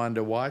 Marjorie wanted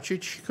to watch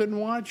it. She couldn't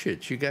watch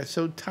it. She got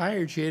so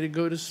tired she had to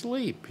go to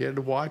sleep. She had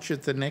to watch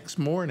it the next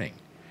morning.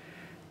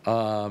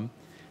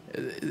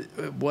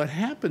 what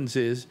happens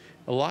is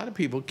a lot of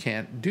people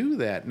can't do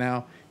that.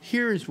 Now,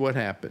 here's what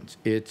happens.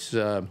 It's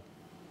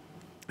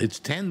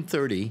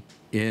 10:30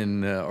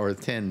 in or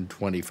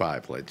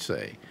 10:25, let's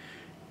say,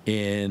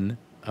 in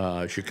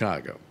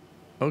Chicago.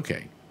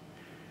 Okay.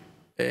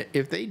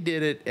 If they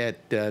did it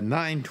at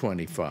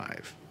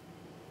 9:25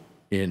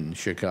 in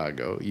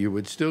Chicago, you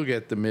would still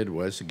get the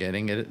Midwest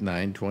getting it at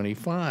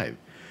 9:25.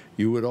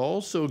 You would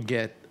also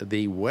get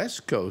the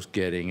West Coast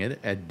getting it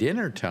at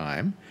dinner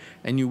time,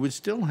 and you would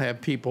still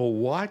have people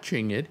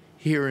watching it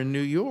here in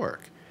New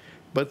York.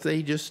 But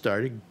they just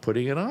started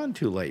putting it on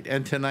too late.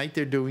 And tonight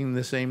they're doing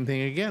the same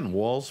thing again.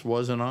 Waltz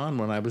wasn't on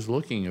when I was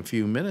looking a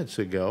few minutes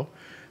ago.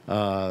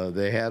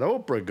 They had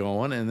Oprah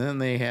going, and then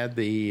they had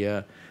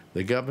the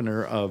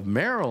governor of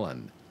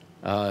Maryland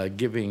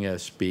giving a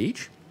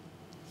speech.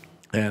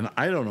 And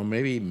I don't know,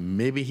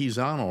 maybe he's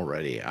on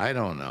already. I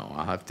don't know.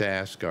 I'll have to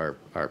ask our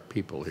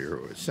people here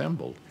who are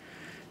assembled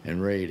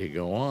and ready to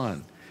go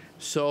on.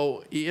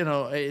 So, you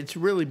know, it's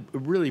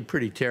really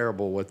pretty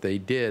terrible what they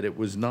did. It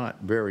was not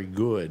very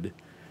good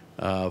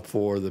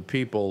for the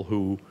people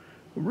who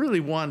really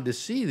wanted to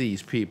see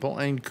these people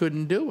and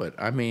couldn't do it.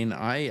 I mean,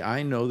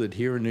 I know that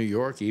here in New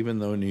York, even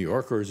though New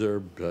Yorkers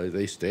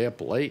they stay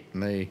up late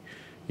and they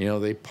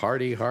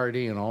party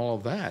hardy and all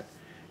of that,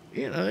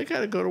 you know, they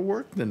got to go to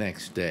work the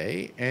next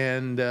day,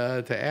 and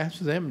to ask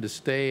them to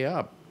stay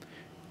up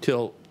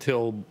till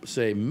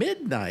say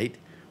midnight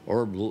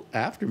or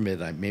after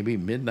midnight, maybe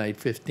midnight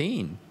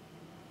 15,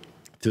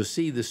 to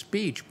see the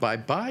speech by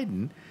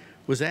Biden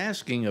was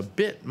asking a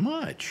bit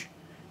much,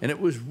 and it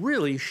was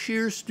really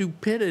sheer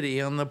stupidity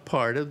on the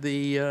part of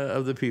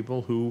the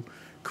people who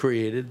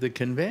created the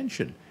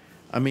convention.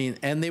 I mean,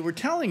 and they were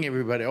telling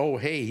everybody, "Oh,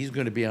 hey, he's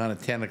going to be on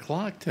at 10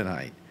 o'clock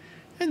tonight."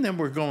 And then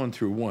we're going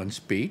through one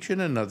speech and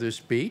another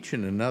speech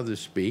and another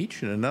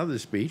speech and another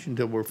speech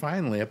until we're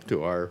finally up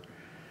to our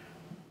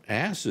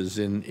asses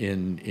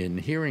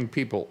in hearing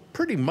people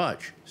pretty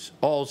much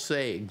all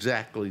say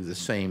exactly the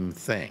same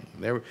thing.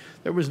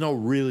 There was no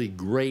really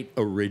great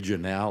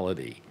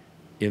originality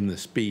in the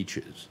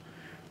speeches.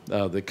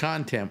 The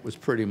content was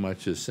pretty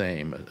much the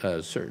same.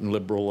 A certain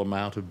liberal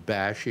amount of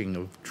bashing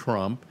of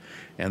Trump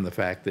and the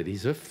fact that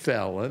he's a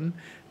felon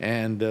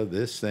and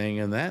this thing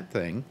and that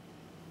thing.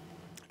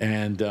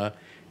 And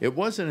it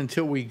wasn't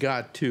until we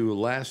got to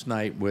last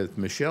night with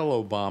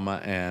Michelle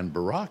Obama and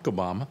Barack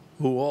Obama,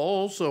 who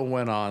also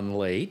went on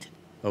late,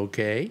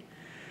 okay,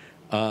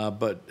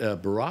 but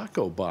Barack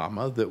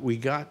Obama, that we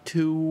got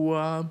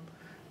to,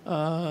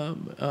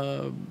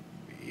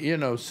 you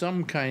know,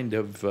 some kind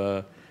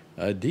of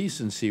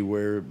decency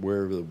where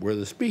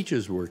the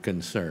speeches were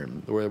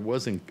concerned, where it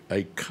wasn't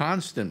a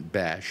constant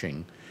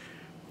bashing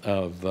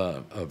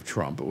of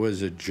Trump. It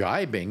was a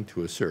jibing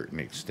to a certain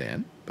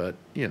extent, but,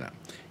 you know.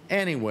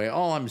 Anyway,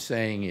 all I'm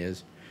saying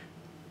is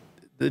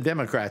the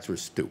Democrats were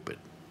stupid,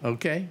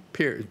 okay?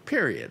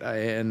 Period.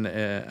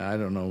 I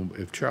don't know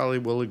if Charlie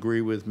will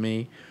agree with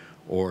me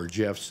or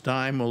Jeff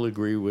Stein will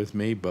agree with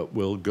me, but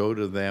we'll go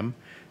to them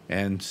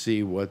and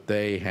see what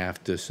they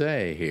have to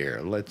say here.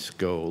 Let's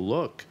go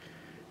look.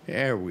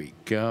 There we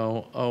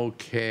go.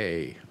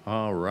 Okay.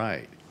 All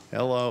right.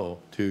 Hello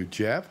to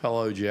Jeff.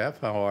 Hello,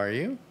 Jeff. How are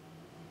you?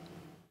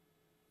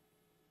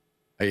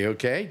 Are you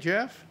okay,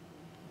 Jeff?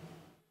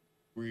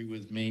 Agree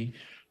with me,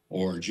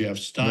 or Jeff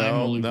Stein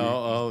will agree.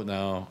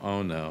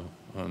 No.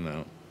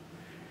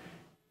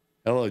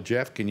 Hello,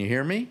 Jeff. Can you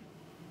hear me?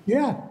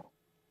 Yeah.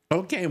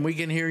 Okay, and we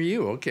can hear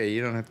you. Okay,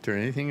 you don't have to turn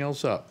anything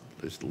else up.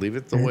 Just leave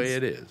it the way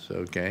it is,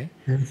 okay?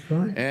 That's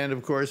fine. And,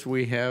 of course,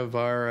 we have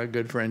our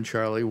good friend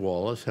Charlie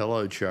Wallace.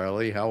 Hello,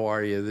 Charlie. How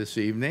are you this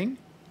evening?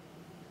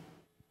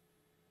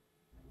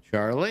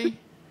 Charlie?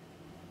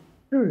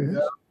 There he is. Yeah,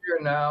 I'm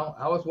here now.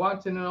 I was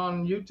watching it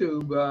on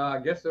YouTube.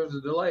 I guess there was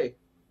a delay.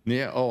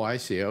 Yeah, oh, I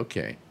see.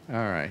 Okay. All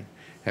right.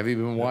 Have you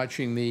been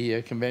watching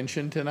the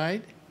convention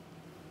tonight?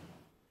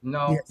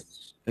 No.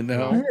 Yes.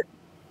 No?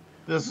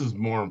 This is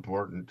more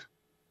important.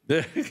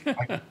 I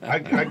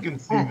can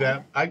see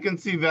that. I can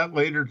see that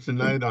later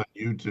tonight on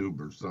YouTube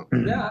or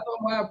something. Yeah, I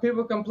don't mind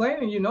people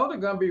complaining. You know, they're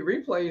going to be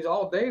replays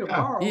all day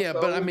tomorrow. Yeah,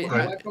 so but I mean,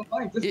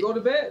 just go to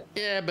bed.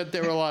 Yeah, but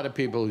there were a lot of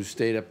people who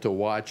stayed up to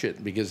watch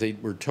it because they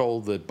were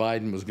told that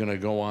Biden was going to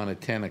go on at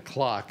 10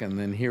 o'clock, and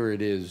then here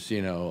it is,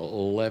 you know,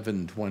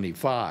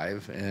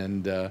 11:25,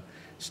 and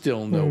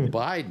still no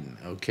Biden.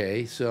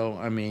 Okay, so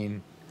I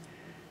mean,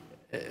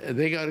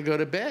 they got to go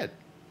to bed.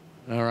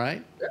 All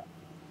right. Yeah.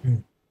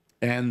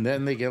 And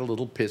then they get a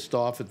little pissed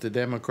off at the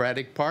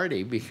Democratic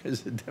Party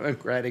because the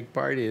Democratic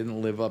Party didn't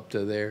live up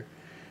to their,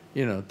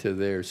 you know, to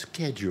their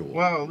schedule.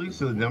 Well, at least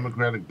the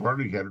Democratic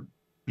Party had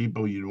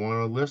people you'd want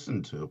to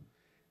listen to.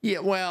 Yeah,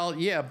 well,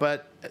 yeah,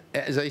 but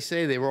as I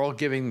say, they were all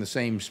giving the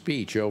same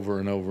speech over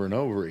and over and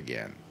over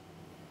again.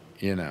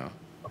 You know,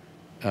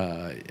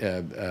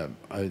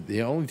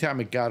 the only time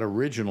it got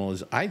original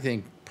is, I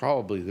think,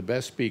 probably the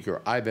best speaker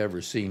I've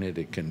ever seen at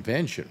a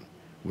convention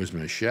was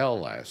Michelle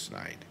last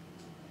night.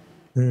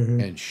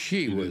 And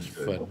she was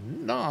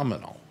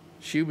phenomenal.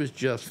 She was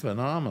just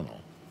phenomenal.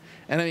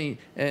 And I mean,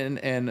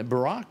 and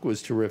Barack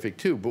was terrific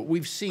too, but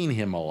we've seen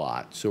him a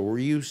lot, so we're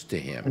used to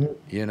him,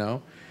 you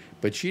know.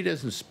 But she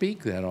doesn't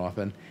speak that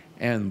often.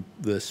 And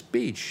the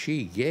speech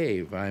she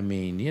gave, I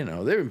mean, you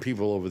know, there have been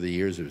people over the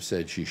years who have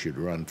said she should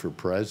run for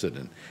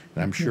president.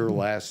 And I'm sure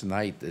last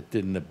night that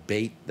didn't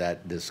abate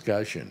that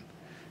discussion,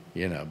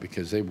 you know,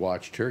 because they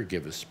watched her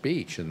give a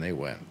speech and they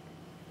went,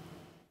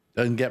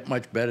 doesn't get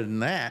much better than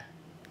that,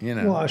 you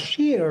know. Well,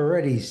 she had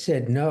already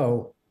said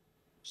no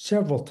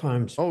several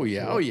times. Oh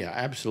yeah,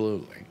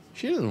 absolutely.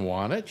 She didn't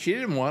want it. She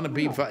didn't want to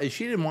be.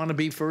 She didn't want to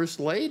be first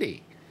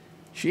lady.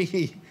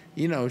 She,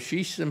 you know,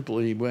 she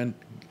simply went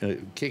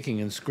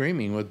kicking and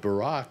screaming with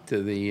Barack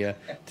to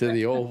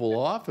the Oval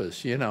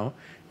Office, you know,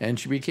 and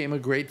she became a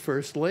great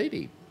first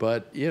lady.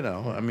 But you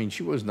know, I mean,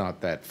 she was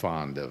not that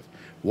fond of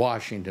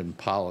Washington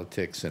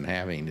politics and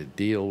having to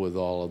deal with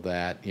all of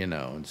that, you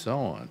know, and so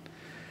on.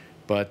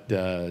 But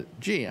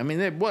gee, I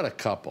mean, what a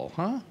couple,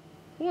 huh?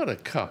 What a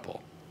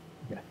couple.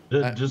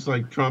 Just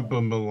like Trump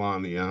and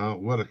Melania, huh?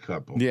 What a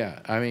couple. Yeah,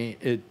 I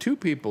mean, two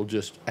people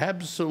just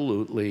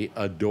absolutely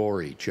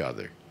adore each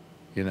other,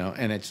 you know,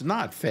 and it's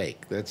not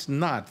fake. That's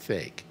not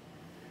fake.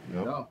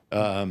 No.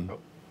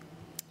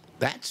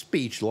 That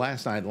speech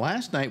last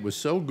night was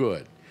so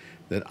good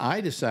that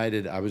I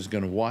decided I was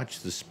going to watch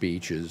the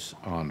speeches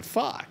on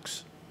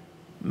Fox.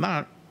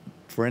 Not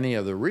for any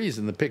other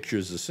reason. The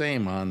picture's the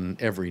same on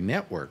every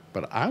network,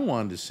 but I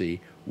wanted to see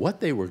what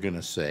they were going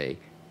to say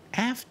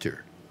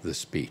after the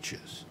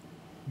speeches.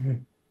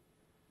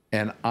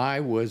 And I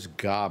was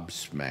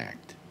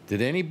gobsmacked.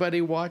 Did anybody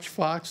watch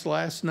Fox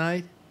last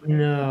night?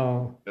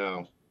 No.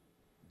 No.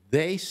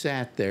 They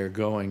sat there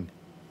going,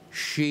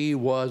 she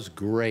was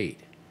great.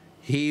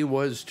 He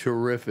was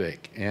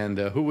terrific. And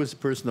who was the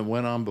person that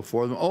went on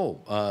before them? Oh,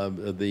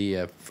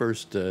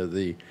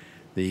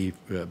 the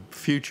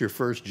future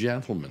first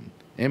gentleman,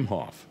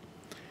 Imhoff.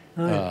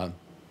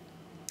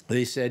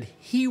 They said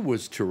he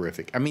was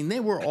terrific. I mean, they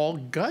were all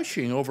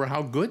gushing over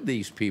how good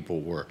these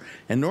people were.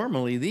 And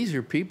normally these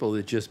are people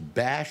that just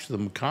bash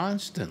them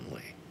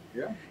constantly.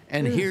 Yeah.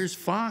 And here's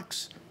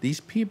Fox,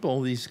 these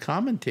people, these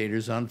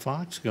commentators on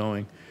Fox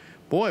going,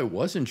 boy,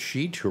 wasn't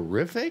she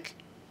terrific?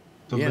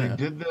 So they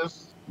did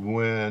this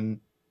when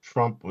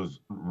Trump was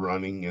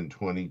running in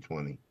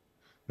 2020.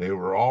 They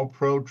were all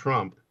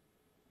pro-Trump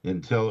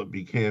until it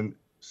became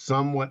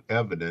somewhat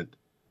evident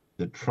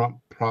that Trump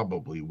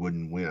probably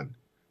wouldn't win.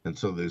 And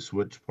so they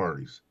switched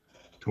parties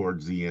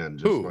towards the end,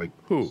 just like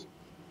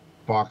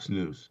Fox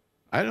News.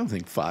 I don't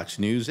think Fox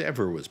News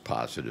ever was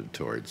positive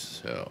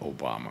towards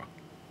Obama.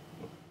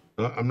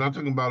 I'm not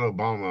talking about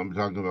Obama. I'm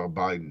talking about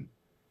Biden.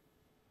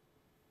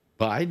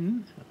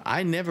 Biden?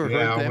 I never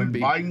heard them. When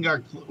Biden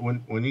got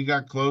when he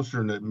got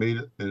closer, and it made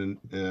it, and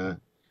the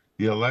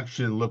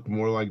election looked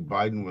more like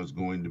Biden was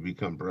going to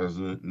become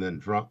president, and then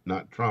Trump,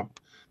 not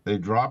Trump. They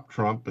dropped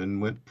Trump and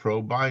went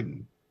pro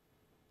Biden.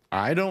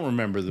 I don't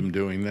remember them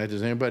doing that.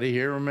 Does anybody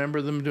here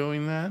remember them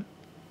doing that?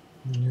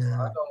 I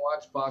don't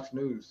watch Fox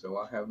News, so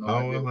I have no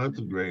idea. Oh, well, that's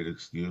a great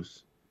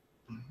excuse.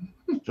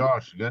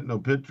 Josh, you got no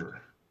picture.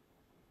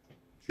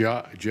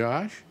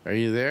 Josh, are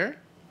you there?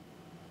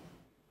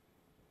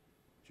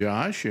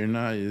 Josh, you're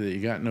not.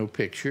 You got no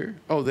picture.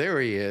 Oh, there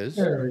he is.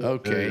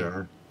 Okay.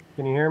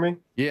 Can you hear me?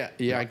 Yeah,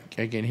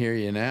 I can hear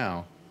you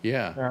now.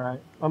 Yeah. All right.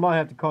 I might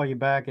have to call you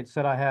back. It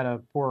said I had a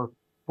poor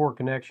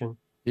connection.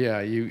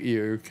 Yeah,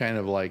 you're kind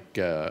of like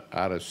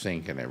out of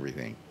sync and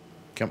everything.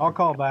 I'll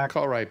call back.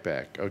 Call right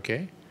back,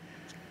 okay?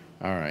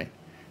 All right.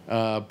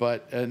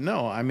 But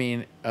no, I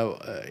mean,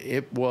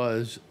 it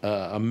was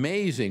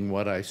amazing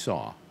what I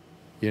saw,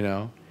 you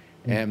know?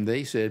 And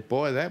they said,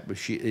 boy, that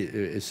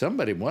was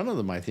somebody, one of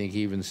them, I think,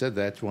 even said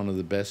that's one of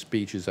the best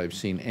speeches I've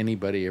seen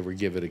anybody ever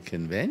give at a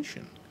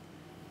convention.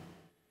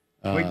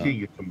 Wait till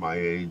you get to my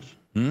age.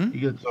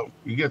 You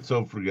get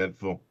so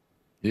forgetful.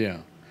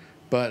 Yeah.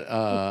 But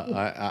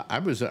I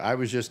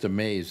was just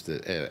amazed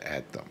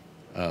at them,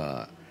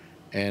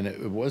 and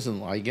it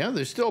wasn't like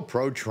they're still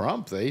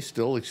pro-Trump. They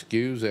still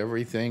excuse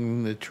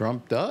everything that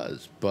Trump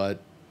does, but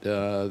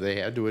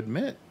they had to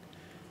admit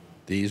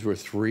these were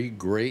three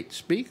great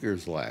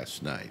speakers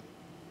last night,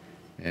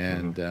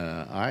 and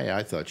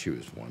I thought she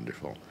was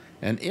wonderful,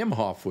 and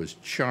Imhoff was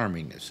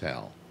charming as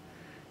hell.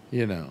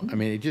 You know, I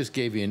mean, it just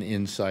gave you an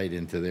insight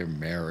into their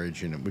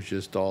marriage, and it was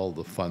just all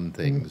the fun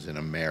things in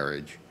a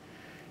marriage.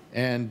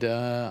 And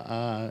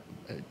the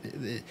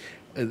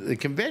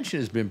convention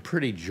has been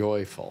pretty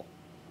joyful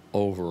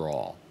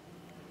overall.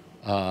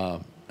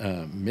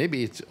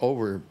 Maybe it's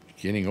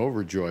getting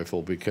over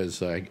joyful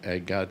because I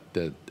got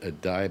a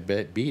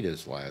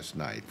diabetes last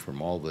night from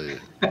all the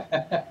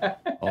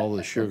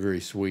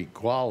sugary sweet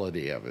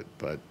quality of it.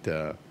 But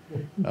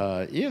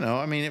you know,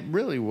 I mean, it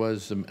really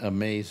was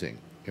amazing.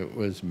 It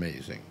was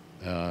amazing,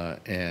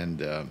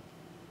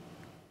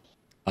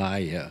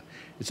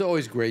 it's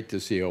always great to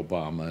see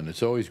Obama, and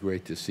it's always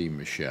great to see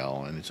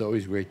Michelle, and it's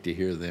always great to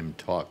hear them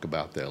talk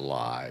about their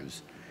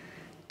lives.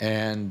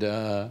 And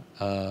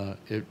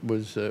it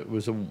was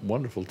a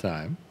wonderful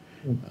time.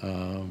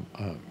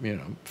 You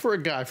know,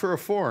 for a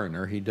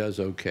foreigner, he does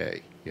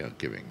okay, you know,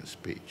 giving a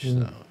speech.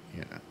 So,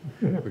 You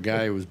know, a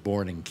guy who was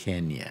born in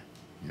Kenya.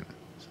 You know.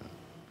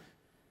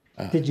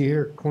 So. Did you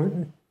hear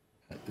Clinton?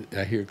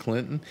 I hear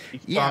Clinton.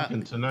 He's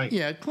talking tonight.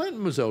 Yeah,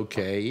 Clinton was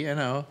okay. You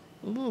know,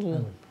 a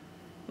little.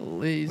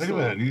 Wait a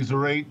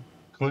minute.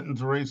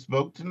 Clinton's already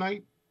spoke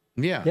tonight?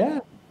 Yeah. Yeah.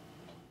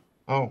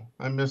 Oh,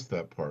 I missed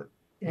that part.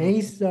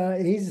 He's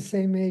the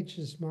same age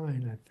as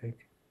mine, I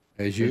think.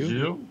 As you? As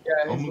you?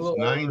 Yeah, he's almost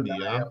 90,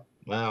 huh?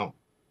 Wow.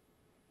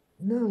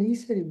 No, he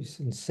said he was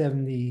in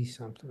 70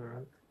 something or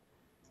other.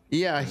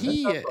 Yeah,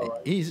 he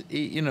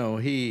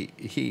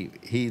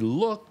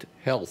looked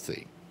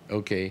healthy.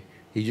 Okay,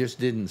 he just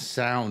didn't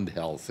sound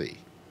healthy.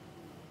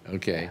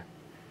 Okay,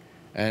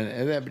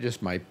 and that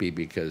just might be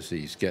because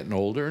he's getting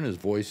older and his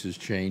voice is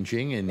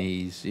changing and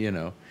he's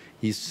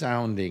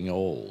sounding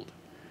old.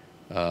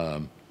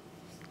 I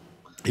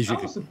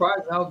was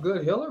surprised how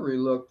good Hillary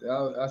looked.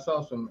 I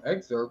saw some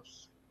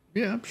excerpts.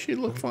 Yeah, she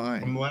looked fine.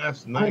 From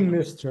last night. I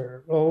missed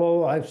her,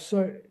 although I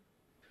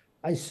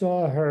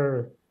saw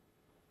her.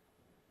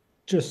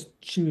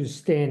 She was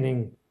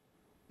standing,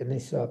 and they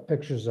saw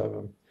pictures of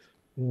him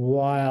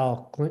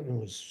while Clinton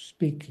was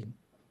speaking.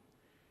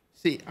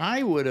 See,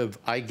 I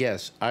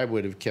guess I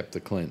would have kept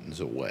the Clintons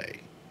away.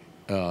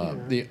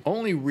 The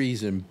only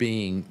reason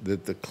being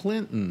that the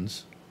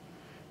Clintons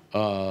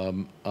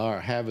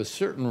have a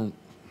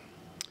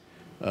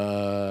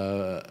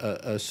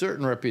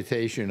certain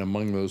reputation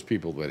among those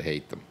people that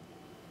hate them.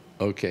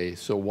 Okay,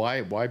 so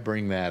why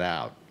bring that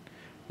out?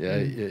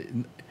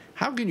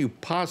 How can you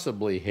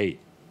possibly hate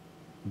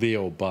the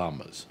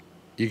Obamas?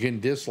 You can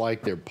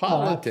dislike their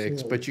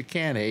politics, but you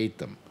can't hate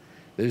them.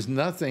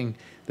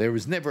 There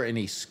was never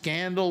any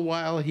scandal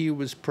while he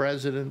was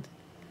president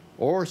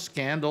or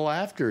scandal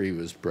after he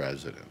was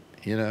president,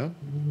 you know?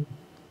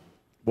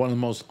 One of the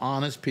most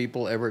honest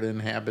people ever to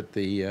inhabit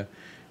the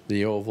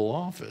Oval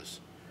Office.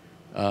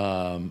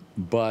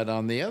 But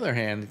on the other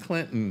hand,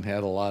 Clinton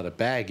had a lot of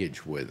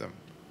baggage with him,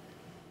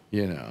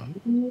 you know?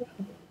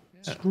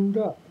 Screwed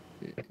up.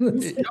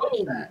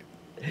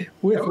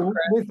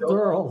 with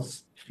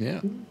girls.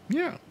 Yeah.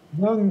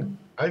 Young.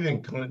 I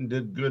think Clinton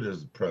did good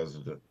as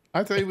president.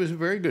 I thought he was a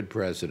very good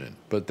president,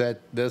 but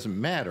that doesn't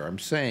matter. I'm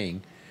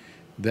saying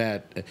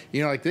that,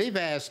 like they've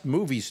asked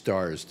movie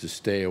stars to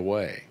stay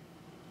away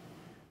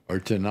or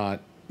to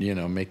not,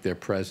 make their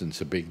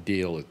presence a big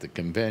deal at the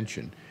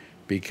convention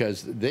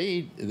because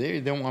they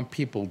don't want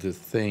people to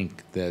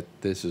think that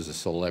this is a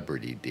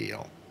celebrity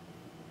deal,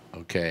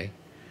 okay?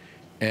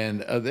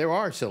 And there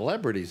are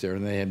celebrities there,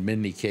 and they had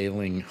Mindy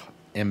Kaling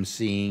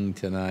emceeing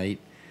tonight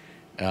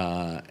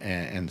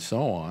and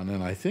so on.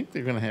 And I think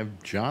they're going to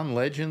have John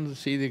Legend.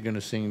 Is either going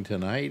to sing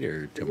tonight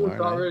or tomorrow night?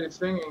 He was already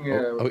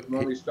singing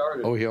when we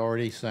started. Oh, he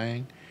already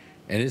sang?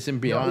 And isn't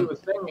Beyond... No, he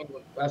was singing.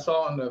 I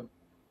saw in the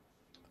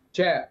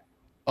chat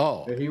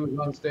that he was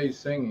on stage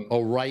singing.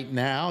 Oh, right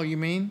now, you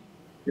mean?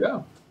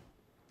 Yeah.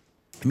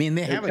 I mean,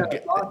 they haven't...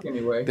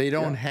 Anyway. They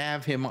don't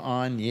have him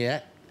on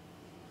yet.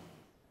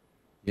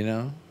 They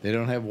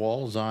don't have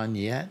Walls on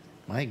yet.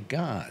 My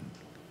God.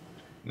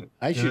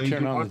 I should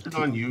turn on watch it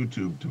on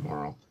YouTube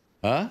tomorrow.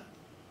 Huh?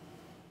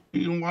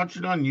 You can watch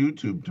it on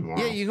YouTube tomorrow.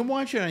 Yeah, you can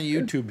watch it on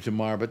YouTube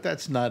tomorrow, but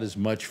that's not as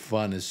much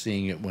fun as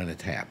seeing it when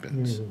it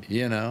happens.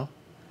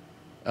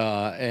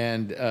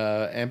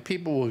 And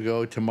people will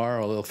go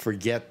tomorrow. They'll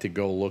forget to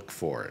go look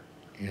for it.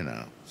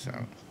 So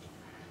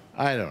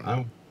I don't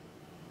know.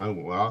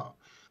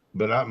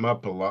 But I'm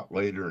up a lot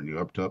later, and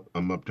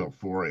I'm up till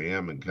 4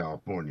 a.m. in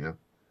California,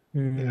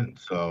 and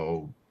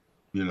so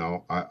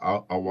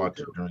I'll watch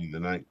it during the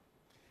night.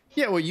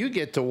 Yeah, well, you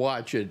get to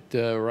watch it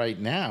right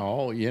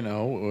now,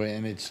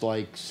 and it's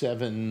like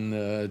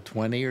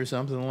 7:20 or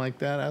something like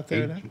that out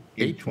there.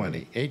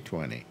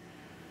 8:20.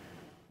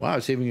 Wow,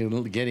 it's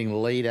even getting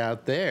late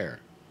out there.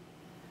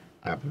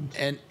 Happens.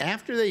 And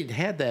after they'd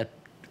had that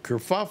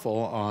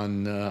kerfuffle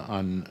on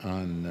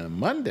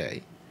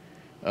Monday,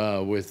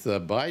 with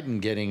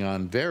Biden getting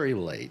on very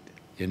late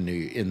on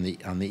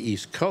the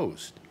East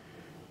Coast,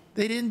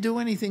 they didn't do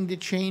anything to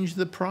change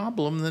the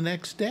problem the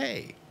next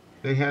day.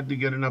 They had to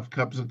get enough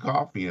cups of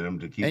coffee in them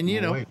to keep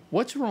them awake.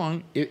 What's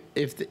wrong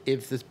if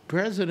the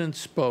president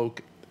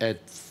spoke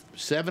at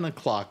 7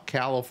 o'clock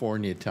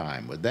California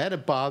time? Would that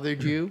have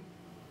bothered you?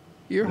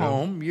 You're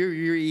home.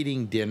 You're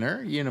eating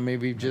dinner.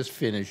 Maybe you've just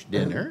finished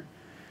dinner.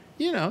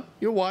 You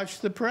watch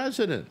the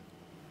president.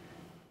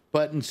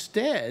 But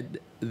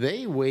instead,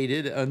 they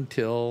waited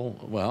until,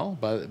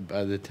 by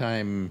the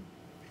time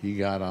he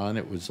got on,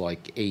 it was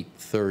like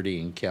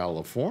 8:30 in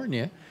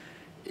California.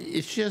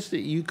 It's just that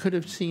you could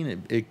have seen it.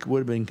 It would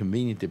have been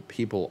convenient to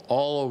people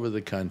all over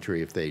the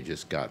country if they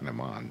just gotten him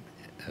on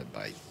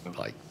by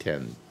like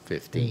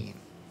 10:15,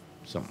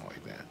 something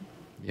like that,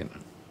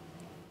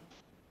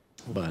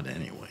 But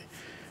anyway,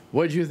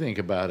 what did you think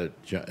about it,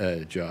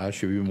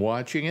 Josh? Have you been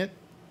watching it?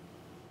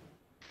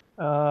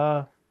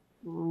 Not.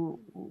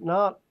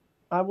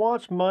 I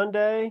watched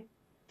Monday,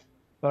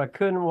 but I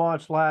couldn't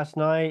watch last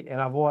night,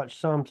 and I've watched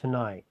some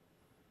tonight.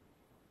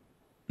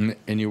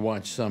 And you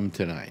watched some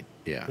tonight,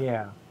 yeah.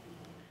 Yeah.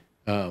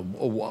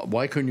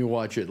 Why couldn't you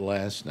watch it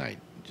last night?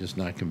 Just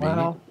not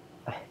convenient?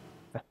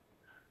 Well,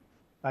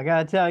 I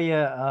gotta tell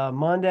you,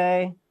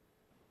 Monday,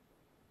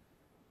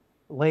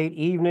 late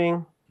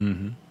evening,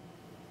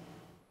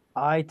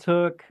 I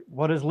took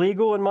what is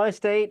legal in my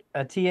state,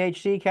 a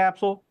THC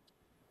capsule,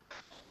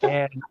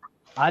 and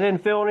I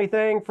didn't feel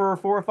anything for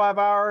 4 or 5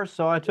 hours,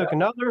 so I took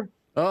another.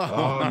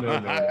 Oh, no.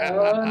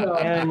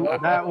 And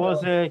that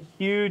was a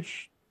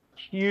huge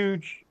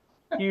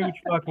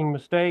fucking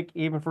mistake,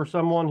 even for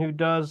someone who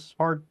does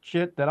hard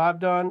shit that I've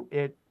done.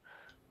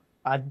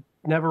 I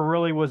never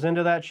really was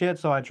into that shit,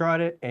 so I tried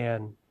it,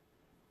 and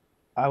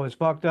I was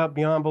fucked up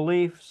beyond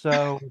belief.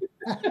 So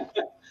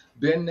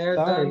been there,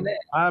 done that.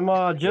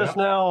 I'm just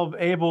now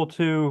able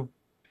to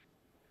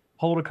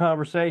hold a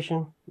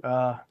conversation.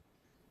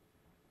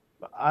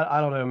 I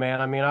don't know, man.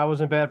 I mean, I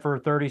was in bed for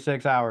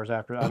 36 hours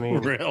after. I mean,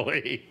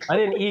 really? I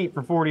didn't eat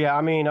for 40 hours.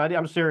 I mean,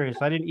 I'm serious.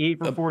 I didn't eat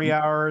for 40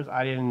 hours.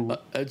 I didn't.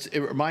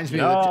 It reminds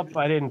me.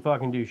 I didn't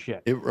fucking do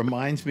shit. It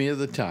reminds me of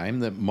the time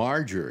that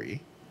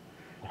Marjorie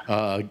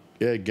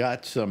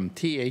got some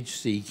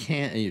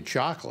THC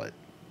chocolate,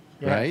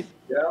 right?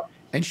 Yeah.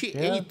 And she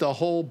ate the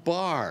whole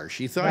bar.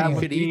 She thought you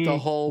could eat the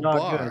whole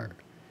bar, good.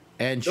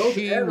 and Those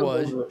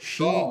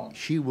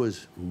she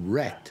was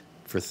wrecked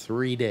for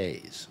 3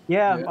 days.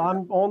 Yeah,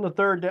 I'm on the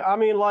third day. I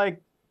mean, like,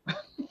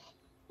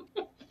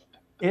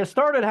 it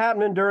started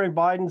happening during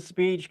Biden's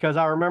speech because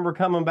I remember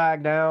coming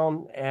back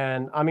down,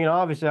 and I mean,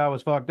 obviously I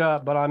was fucked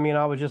up, but I mean,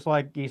 I was just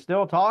like, he's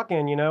still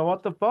talking, you know,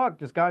 what the fuck?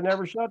 This guy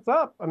never shuts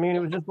up. I mean, it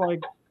was just like,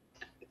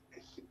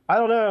 I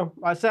don't know.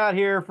 I sat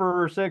here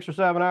for 6 or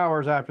 7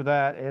 hours after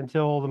that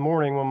until the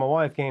morning when my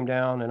wife came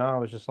down, and I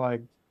was just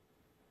like,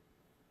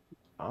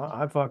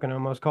 I fucking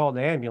almost called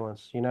the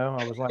ambulance, you know?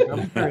 I was like,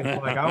 I'm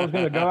serious. Like, I was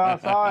going to go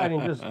outside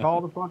and just call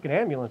the fucking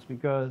ambulance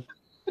because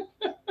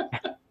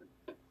the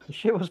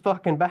shit was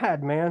fucking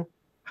bad, man.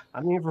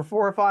 I mean, for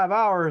 4 or 5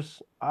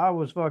 hours, I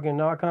was fucking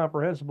not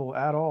comprehensible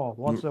at all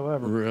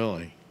whatsoever.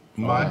 Really?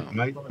 My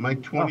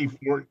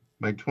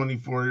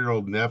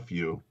 24-year-old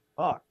nephew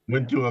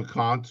went to a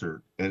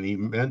concert, and he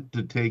meant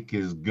to take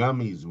his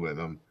gummies with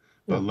him,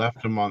 but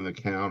left them on the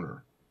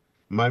counter.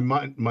 My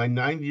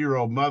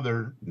 90-year-old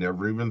mother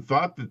never even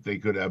thought that they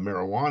could have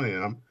marijuana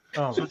in them,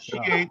 so she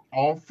ate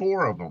all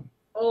 4 of them.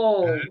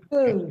 Oh, and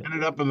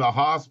ended up in the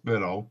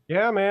hospital.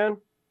 Yeah, man.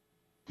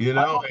 You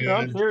know,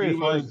 and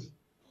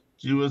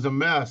she was a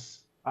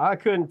mess. I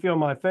couldn't feel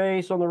my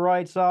face on the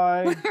right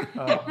side.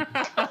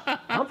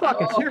 I'm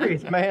fucking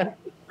serious, man.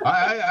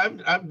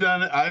 I've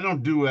done it. I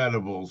don't do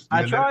edibles.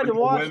 I tried to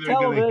watch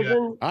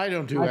television. I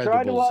don't do edibles. I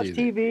tried to watch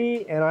either.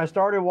 TV, and I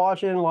started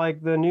watching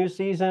like the new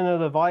season of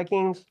the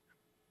Vikings,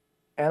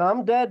 and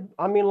I'm dead.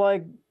 I mean,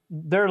 like,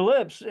 their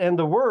lips and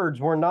the words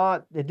were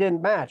not, it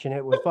didn't match, and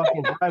it was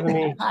fucking driving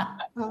me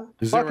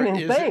fucking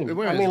insane.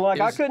 I mean,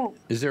 like, I couldn't.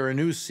 Is there a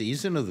new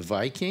season of the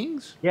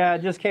Vikings? Yeah,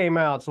 it just came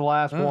out. It's the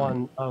last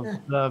one of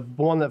the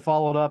one that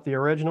followed up the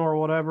original or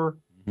whatever.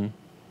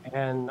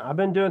 And I've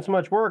been doing so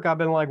much work, I've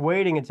been like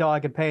waiting until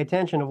I could pay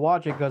attention to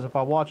watch it, because if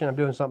I watch it, I'm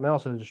doing something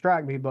else to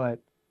distract me. But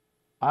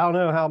I don't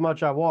know how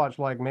much I watched,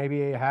 like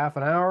maybe a half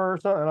an hour or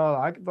something.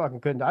 I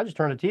fucking couldn't. I just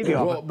turned the TV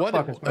off and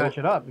fucking smash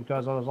it up,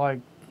 because I was like,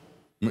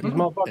 these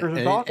motherfuckers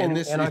are talking,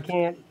 and I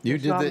can't. You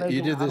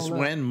did this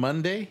when?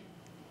 Monday?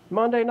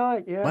 Monday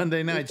night, yeah.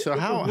 Monday night. So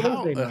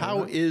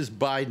how is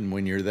Biden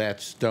when you're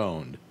that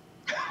stoned?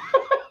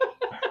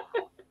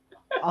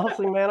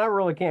 Honestly, man, I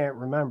really can't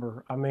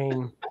remember. I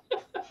mean,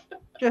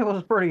 it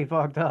was pretty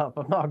fucked up.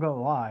 I'm not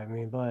gonna lie. I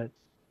mean, but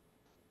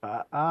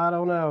I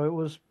don't know. It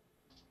was.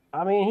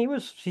 I mean,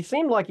 he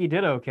seemed like he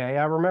did okay.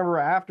 I remember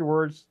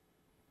afterwards,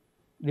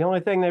 the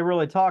only thing they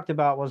really talked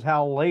about was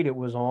how late it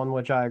was on,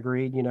 which I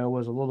agreed, you know,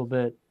 was a little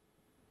bit,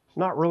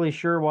 not really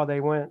sure why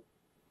they went.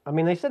 I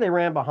mean, they said they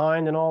ran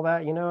behind and all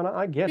that, you know, and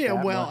I get that.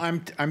 Yeah, well,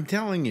 I'm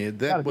telling you,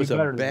 that was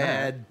a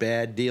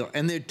bad deal.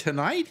 And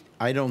tonight,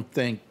 I don't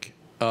think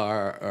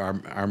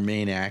our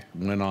main act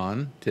went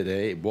on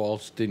today.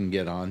 Waltz didn't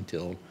get on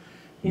till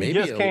maybe. He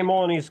just came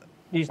on.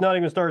 He's not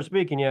even started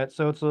speaking yet,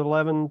 so it's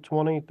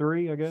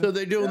 11:23, I guess. So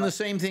they're doing the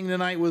same thing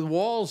tonight with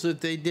Walls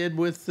that they did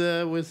with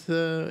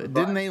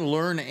didn't they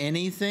learn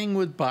anything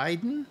with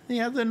Biden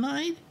the other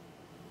night?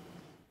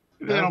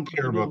 They don't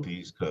care about the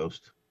East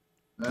Coast.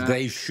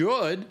 They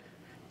should,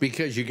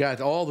 because you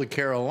got all the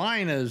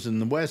Carolinas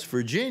and the West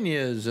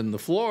Virginias and the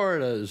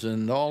Floridas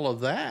and all of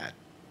that.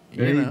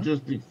 And he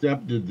just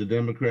accepted the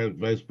Democratic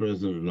vice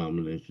president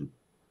nomination.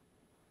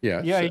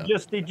 Yeah. Yeah,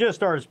 he just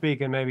started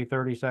speaking maybe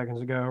 30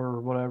 seconds ago or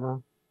whatever.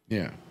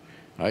 Yeah,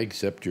 I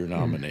accept your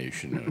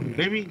nomination.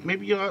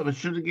 Maybe you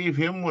should have gave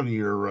him one of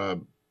your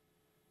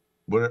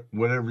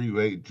whatever you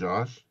ate,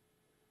 Josh.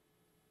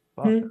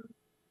 Throwing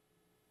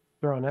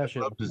that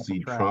shit. I'd love to see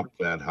Trump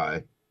that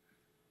high.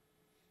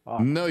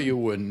 No, you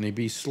wouldn't. He'd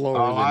be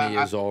slower than he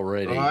is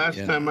already. The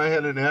last time I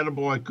had an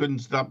edible, I couldn't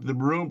stop the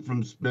room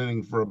from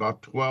spinning for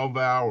about 12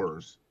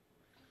 hours.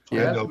 I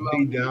had to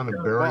lay down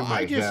and bury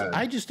my head.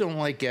 I just don't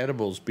like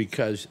edibles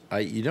because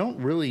you don't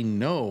really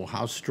know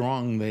how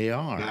strong they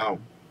are. No.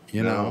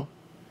 You know?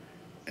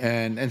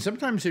 And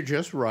sometimes they're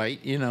just right,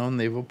 you know, and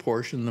they've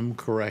apportioned them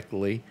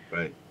correctly.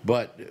 Right.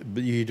 But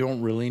you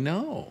don't really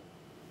know.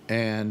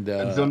 And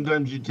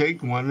sometimes you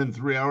take one, and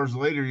 3 hours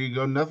later you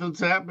go, "Nothing's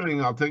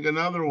happening. I'll take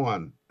another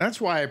one."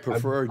 That's why I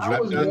prefer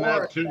I've done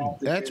that too.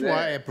 That's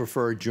why I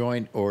prefer a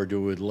joint, or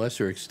to a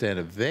lesser extent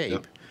a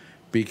vape,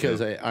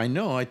 because I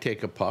know I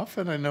take a puff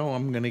and I know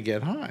I'm going to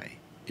get high.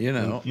 You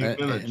know,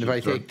 and if I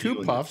take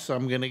 2 puffs,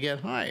 I'm going to get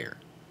higher.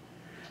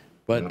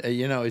 But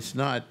you know, it's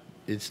not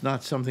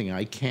something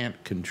I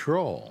can't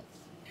control.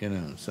 You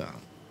know, so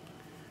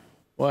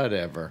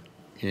whatever.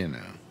 You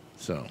know,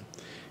 so.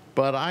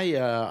 But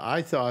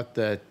I thought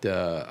that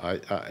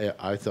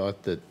I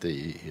thought that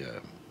the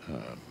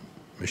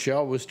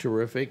Michelle was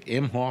terrific.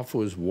 Imhoff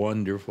was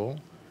wonderful.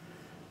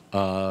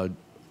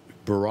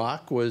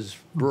 Barack was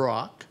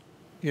Barack.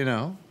 You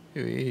know,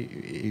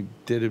 he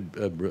did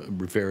a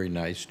very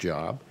nice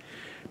job.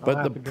 But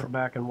I'll have to go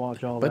back and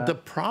watch all that. But the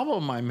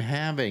problem I'm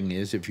having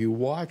is, if you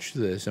watch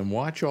this and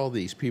watch all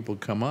these people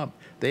come up,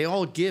 they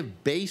all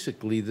give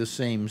basically the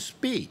same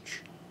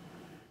speech.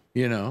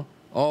 You know,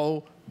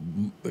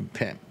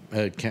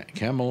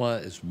 Kamala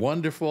is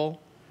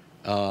wonderful,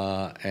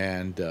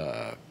 and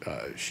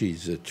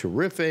she's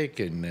terrific,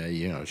 and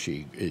you know,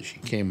 she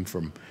came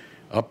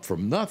up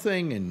from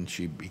nothing, and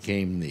she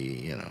became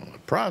the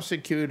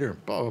prosecutor,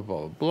 blah blah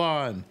blah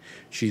blah, and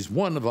she's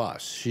one of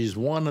us. She's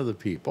one of the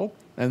people.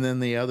 And then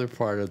the other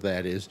part of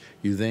that is,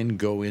 you then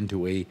go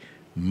into a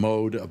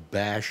mode of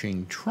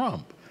bashing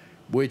Trump,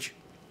 which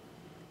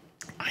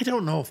I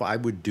don't know if I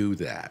would do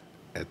that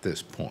at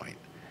this point.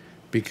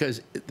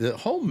 Because the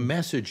whole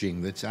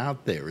messaging that's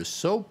out there is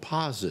so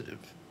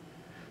positive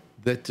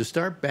that to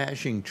start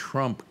bashing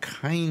Trump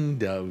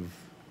kind of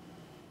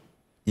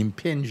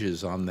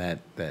impinges on that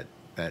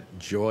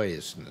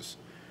joyousness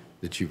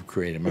that you've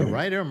created. Am I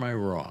right or am I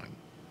wrong?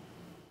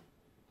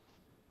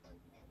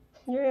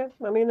 Yeah,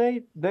 I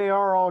mean, they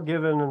are all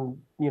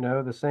given, you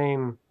know, the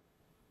same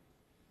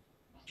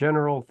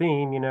general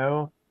theme, you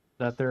know,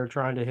 that they're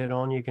trying to hit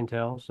on. You can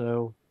tell.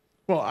 So,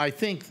 well, I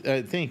think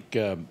that's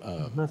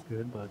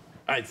good, but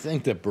I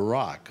think that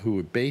Barack,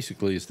 who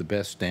basically is the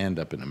best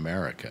stand-up in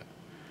America,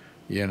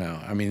 you know,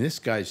 I mean, this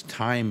guy's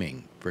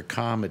timing for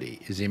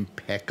comedy is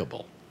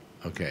impeccable.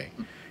 Okay.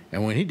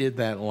 And when he did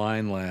that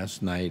line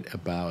last night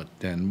about,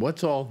 and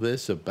what's all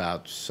this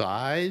about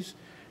size?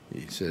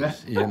 He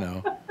says, you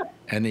know,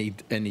 and he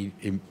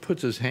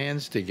puts his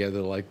hands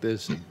together like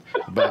this, and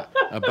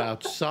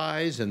about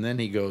size, and then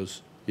he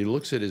goes, he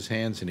looks at his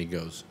hands and he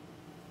goes,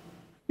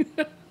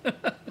 and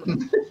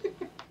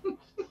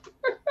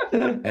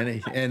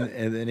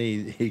then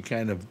he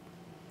kind of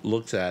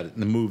looks at it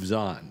and moves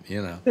on.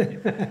 You know,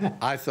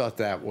 I thought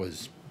that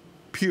was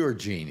pure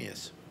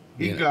genius.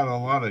 He got a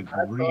lot of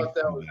grief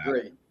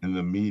in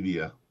the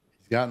media.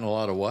 He's gotten a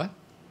lot of what?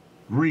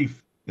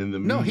 Grief in the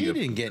media. No, he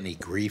didn't get any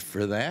grief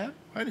for that.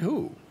 What?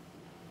 Who?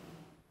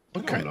 I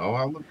don't know.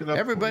 I'll look it up.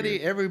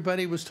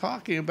 Everybody was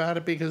talking about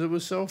it because it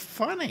was so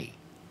funny.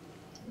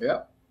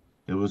 Yeah,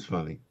 it was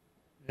funny.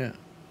 Yeah,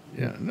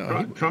 yeah.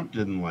 No, Trump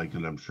didn't like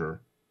it, I'm sure.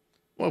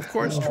 Well, of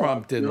course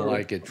Trump didn't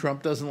like it.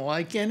 Trump doesn't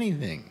like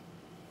anything.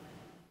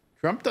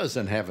 Trump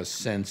doesn't have a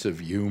sense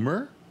of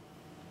humor.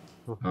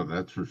 Oh,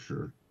 that's for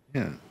sure.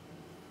 Yeah.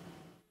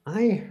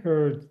 I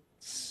heard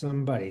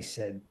somebody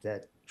said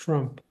that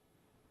Trump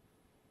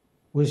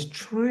was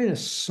trying to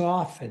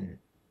soften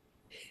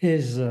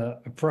his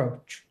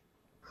approach.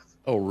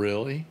 Oh,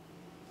 really?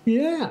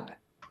 Yeah.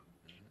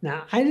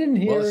 Now, I didn't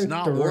hear it's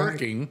not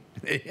working,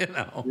 you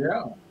know.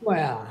 Yeah.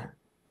 Well,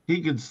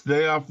 he could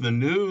stay off the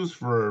news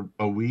for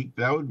a week.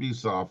 That would be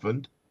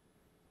softened.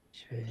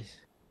 Jeez.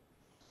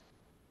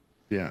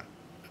 Yeah.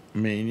 I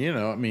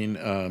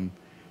mean,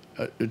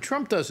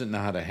 Trump doesn't know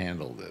how to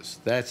handle this.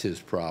 That's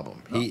his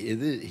problem. No.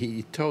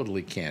 He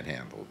totally can't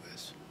handle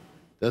this.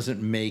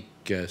 Doesn't make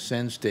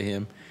sense to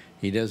him.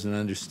 He doesn't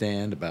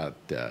understand about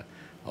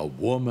a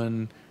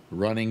woman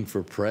running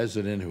for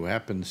president who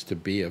happens to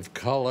be of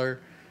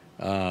color,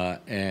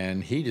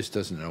 and he just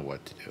doesn't know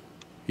what to do.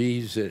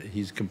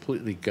 He's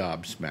completely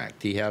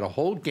gobsmacked. He had a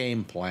whole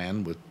game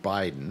plan with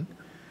Biden,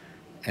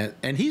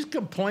 and he's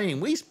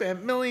complaining. We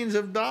spent millions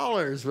of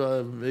dollars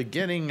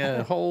getting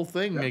a whole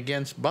thing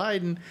against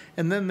Biden,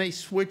 and then they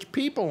switch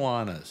people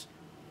on us.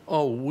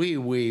 Oh, we.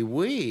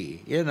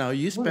 You know,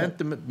 you spent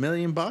the $1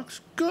 million.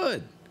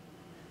 Good.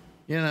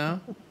 You know,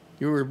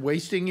 you were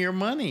wasting your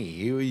money.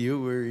 You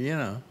were, you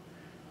know.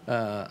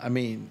 I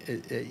mean,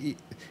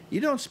 you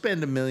don't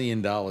spend $1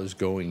 million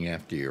going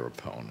after your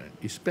opponent.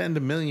 You spend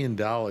 $1 million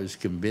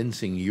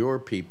convincing your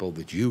people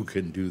that you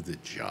can do the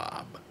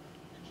job.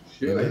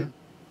 Sure. You know?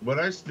 What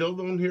I still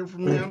don't hear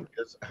from him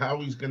is how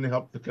he's going to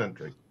help the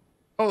country.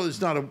 Oh, there's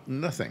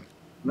nothing.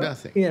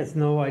 Nothing. He has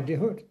no idea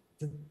what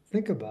to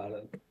think about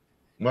it.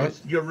 Let's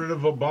get rid of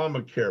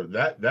Obamacare.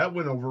 That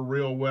went over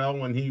real well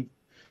when he,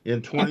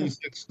 in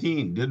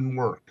 2016, didn't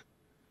work.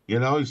 You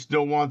know, he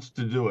still wants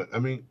to do it. I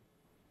mean,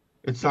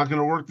 it's not going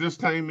to work this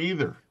time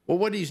either. Well,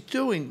 what he's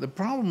doing, the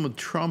problem with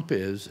Trump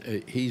is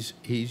he's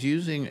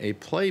using a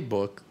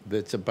playbook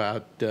that's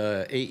about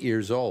 8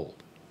 years old.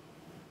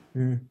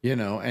 You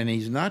know, and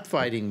he's not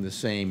fighting the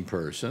same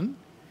person,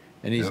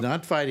 and he's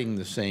not fighting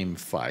the same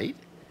fight,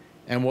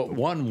 And what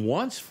won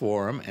once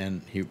for him,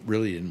 and he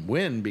really didn't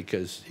win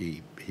because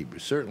he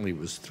certainly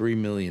was 3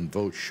 million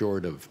votes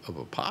short of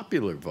a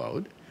popular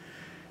vote.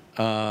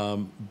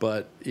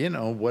 But, you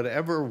know,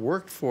 whatever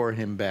worked for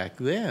him back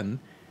then,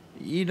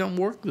 you don't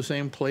work the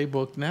same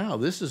playbook now.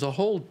 This is a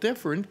whole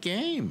different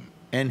game,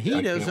 and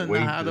he doesn't know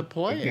how to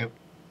play it.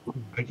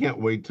 I can't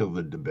wait till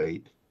the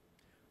debate.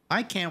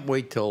 I can't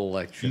wait till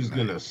election He's night.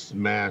 going to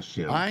smash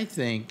him. I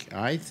think,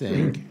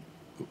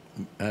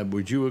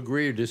 would you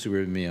agree or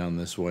disagree with me on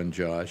this one,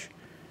 Josh?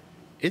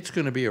 It's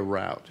going to be a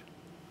rout.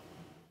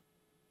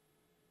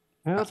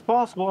 Yeah, that's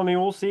possible. I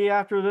mean, we'll see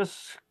after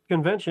this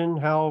convention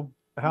how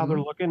they're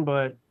looking,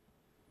 but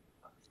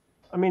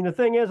I mean, the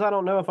thing is, I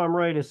don't know if I'm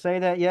ready to say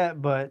that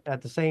yet, but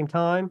at the same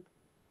time,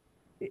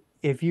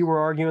 if you were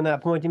arguing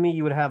that point to me,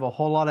 you would have a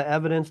whole lot of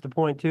evidence to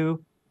point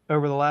to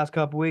over the last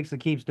couple of weeks that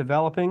keeps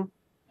developing,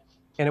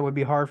 and it would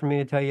be hard for me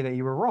to tell you that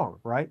you were wrong,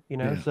 right? You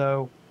know,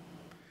 so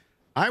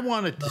I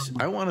want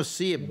to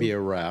see it be a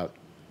rout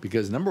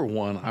because number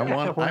one, I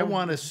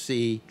want to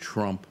see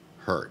Trump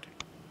hurt.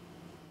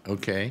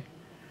 Okay,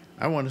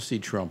 I want to see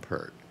Trump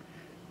hurt,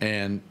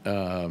 and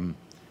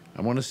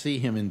I want to see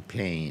him in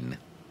pain.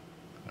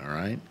 All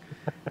right,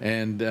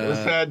 and it's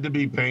sad to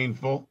be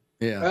painful.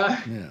 Yeah.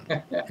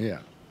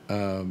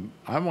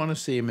 I want to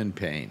see him in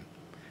pain,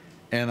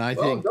 and I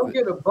think they'll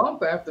get a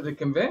bump after the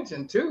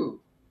convention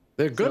too.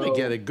 They're going to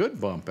get a good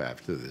bump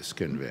after this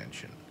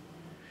convention.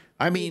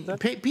 I mean,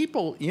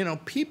 people, you know,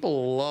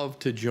 people love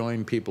to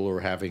join people who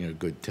are having a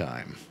good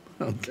time.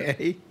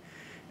 Okay,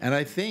 and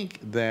I think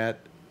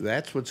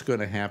that's what's going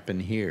to happen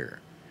here.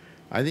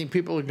 I think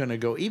people are going to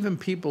go. Even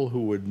people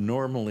who would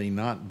normally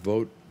not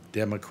vote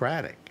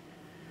Democratic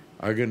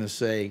are going to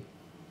say,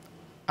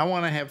 I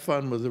want to have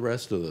fun with the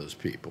rest of those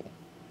people,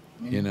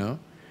 you know?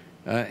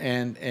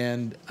 And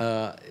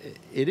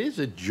it is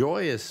a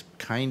joyous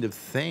kind of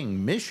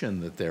mission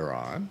that they're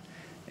on,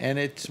 and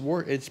it's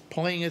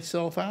playing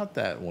itself out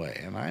that way.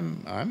 And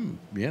I'm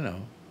you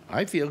know,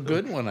 I feel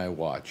good when I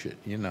watch it,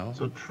 you know?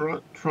 So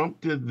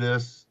Trump did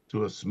this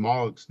to a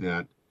small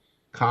extent.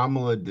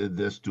 Kamala did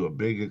this to a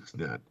big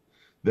extent.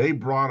 They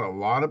brought a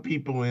lot of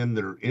people in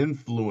that are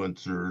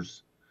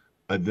influencers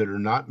that are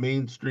not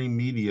mainstream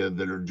media,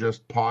 that are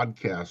just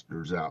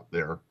podcasters out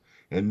there,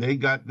 and they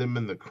got them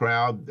in the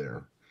crowd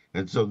there.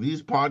 And so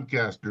these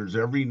podcasters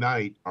every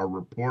night are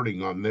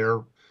reporting on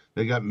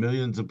they got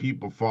millions of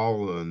people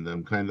following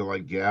them, kind of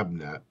like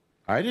Gabnet.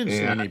 I didn't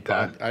see any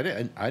I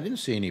didn't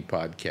see any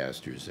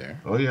podcasters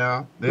there. Oh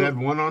yeah, they had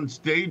one on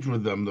stage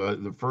with them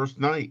the first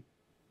night.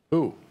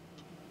 Who?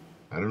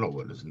 I don't know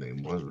what his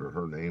name was or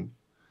her name.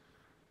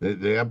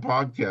 They have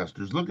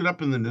podcasters. Look it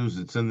up in the news.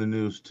 It's in the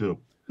news too.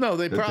 No,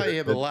 they probably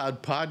have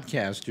allowed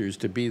podcasters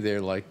to be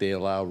there like they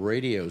allow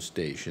radio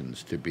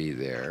stations to be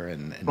there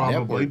and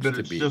probably, networks but to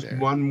it's be just there.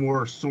 One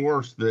more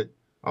source that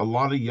a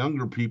lot of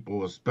younger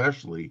people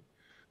especially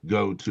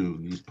go to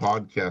these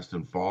podcasts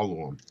and follow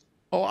them.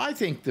 Oh, I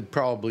think that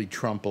probably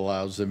Trump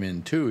allows them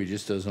in too. He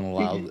just doesn't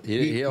allow.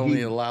 He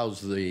only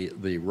allows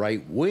the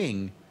right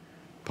wing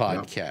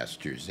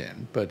podcasters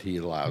in, but he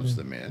allows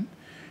them in.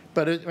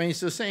 But I mean, it's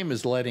the same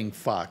as letting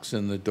Fox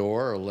in the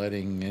door or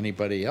letting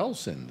anybody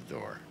else in the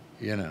door.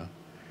 You know,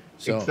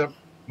 so except,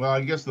 well,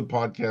 I guess the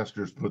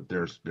podcasters put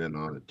their spin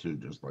on it too,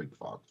 just like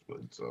Fox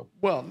would. So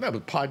well, no,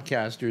 but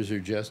podcasters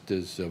are just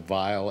as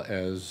vile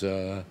as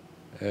the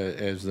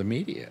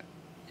media.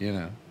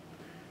 You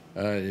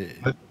know,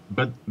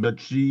 but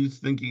she's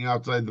thinking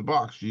outside the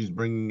box. She's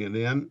bringing it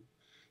in.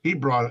 He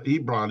brought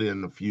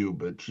in a few,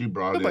 but she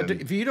brought in. But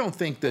if you don't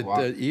think that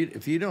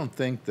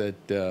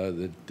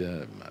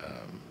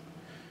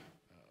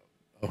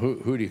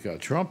who do you call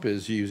Trump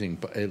is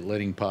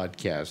letting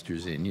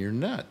podcasters in, you're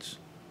nuts.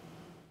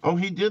 Oh,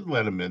 he did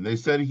let him in. They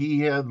said he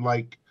had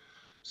like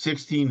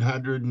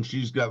 1,600 and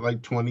she's got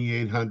like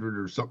 2,800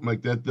 or something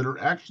like that are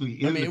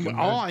actually in the convention.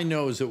 All I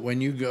know is that when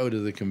you go to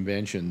the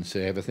conventions,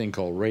 they have a thing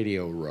called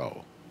Radio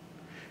Row.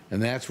 And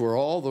that's where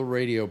all the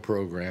radio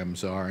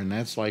programs are, and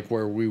that's like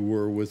where we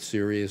were with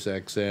Sirius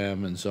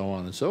XM and so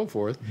on and so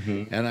forth.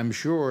 And I'm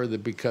sure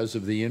that because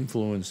of the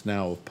influence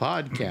now of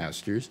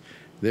podcasters,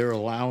 they're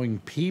allowing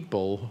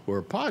people who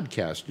are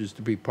podcasters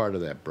to be part of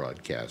that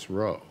broadcast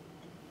row.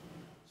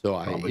 So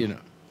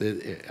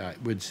it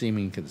would seem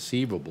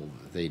inconceivable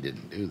that they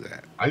didn't do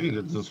that. I think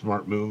it's a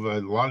smart move. A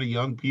lot of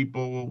young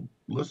people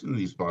listen to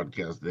these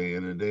podcasts day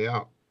in and day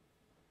out.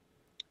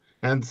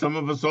 And some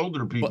of us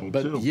older people, too.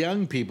 But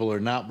young people are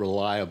not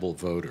reliable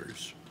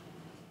voters.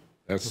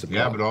 That's the problem.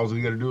 Yeah, but all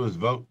you got to do is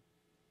vote.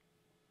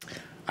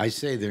 I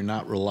say they're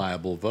not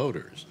reliable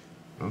voters.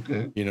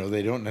 Okay. You know,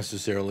 they don't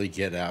necessarily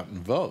get out and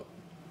vote.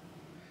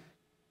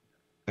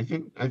 I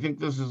think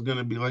this is going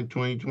to be like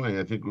 2020.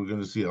 I think we're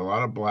going to see a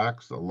lot of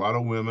blacks, a lot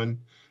of women,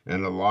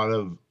 and a lot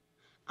of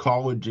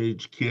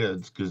college-age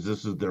kids, because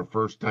this is their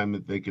first time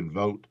that they can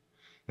vote.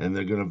 And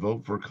they're going to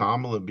vote for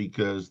Kamala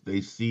because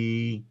they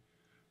see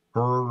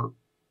her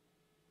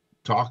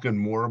talking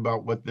more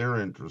about what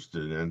they're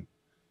interested in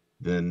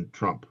than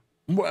Trump.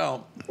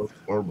 Well,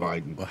 or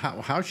Biden. Well,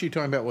 how's she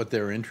talking about what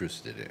they're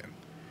interested in?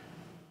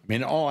 I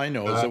mean, all I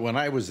know is that when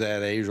I was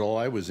that age, all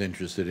I was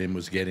interested in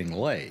was getting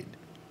laid.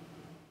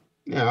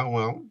 Yeah,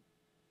 well,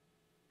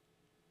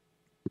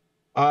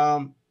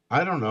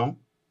 I don't know.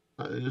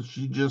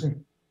 She just,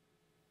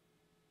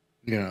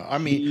 I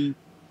mean,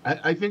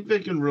 I think they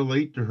can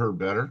relate to her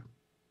better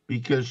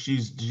because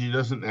she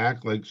doesn't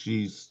act like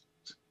she's,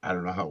 I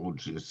don't know how old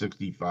she is,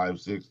 65,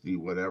 60,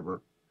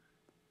 whatever.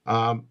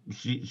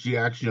 She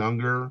acts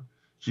younger.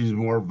 She's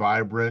more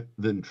vibrant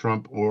than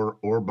Trump or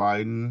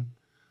Biden.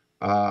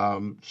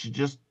 She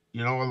just,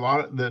 a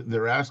lot of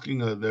they're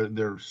asking,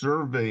 they're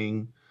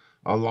surveying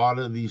a lot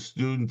of these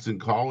students in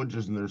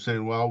colleges, and they're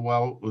saying,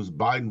 well, it was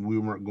Biden, we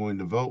weren't going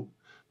to vote,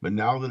 but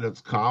now that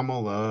it's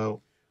Kamala.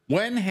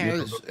 When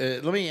has,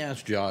 let me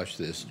ask Josh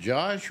this.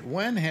 Josh,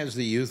 when has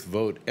the youth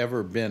vote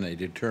ever been a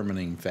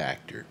determining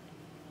factor?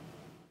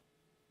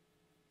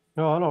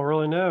 No, I don't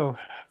really know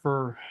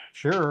for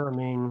sure. I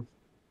mean,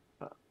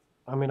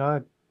 I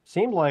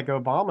seemed like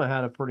Obama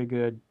had a pretty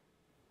good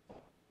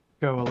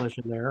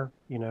coalition there,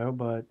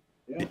 but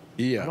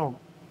yeah,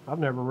 I've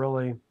never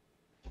really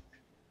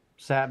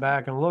sat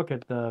back and looked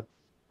at the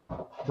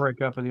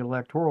breakup of the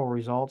electoral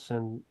results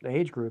and the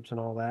age groups and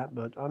all that.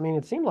 But I mean,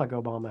 it seemed like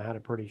Obama had a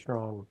pretty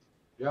strong,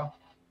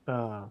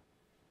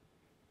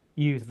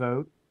 youth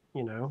vote.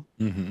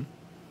 Mm-hmm.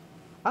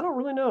 I don't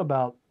really know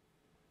about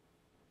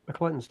the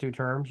Clintons' 2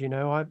 terms.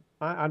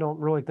 I don't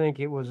really think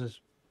it was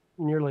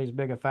nearly as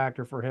big a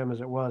factor for him as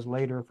it was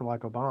later for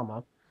like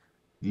Obama.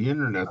 The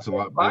internet's a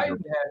lot bigger.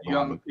 Biden had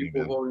young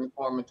people voting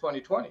for him in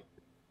 2020.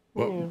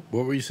 What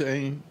were you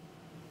saying?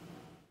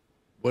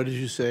 What did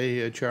you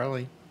say,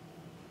 Charlie?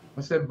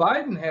 I said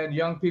Biden had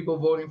young people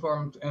voting for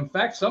him. In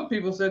fact, some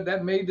people said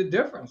that made the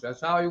difference.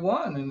 That's how he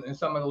won in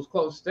some of those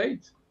close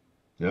states.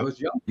 Yep. It was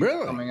young people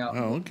Really? coming out.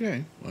 Oh,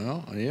 okay.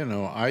 Well,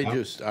 I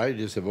just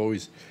have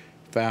always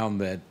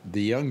found that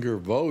the younger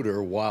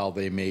voter, while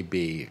they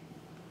may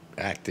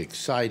act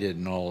excited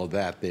and all of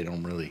that, they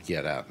don't really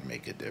get out and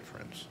make a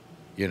difference.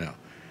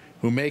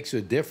 Who makes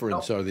a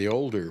difference are the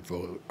older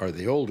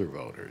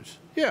voters.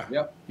 Yeah.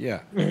 Yep. Yeah.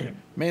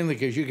 Mainly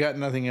because you got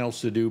nothing else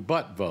to do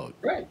but vote.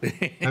 Right.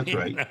 That's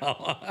right.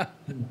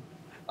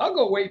 I'll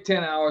go wait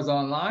 10 hours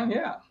online.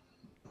 Yeah.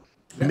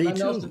 Me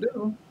too. Else to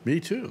do. Me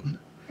too.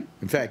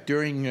 In fact,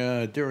 during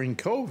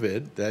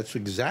COVID, that's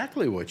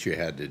exactly what you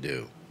had to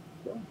do.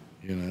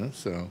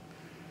 So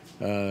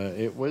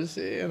it was,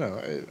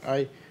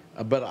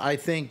 but I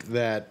think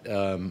that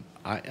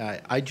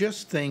I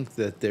just think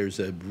that there's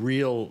a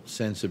real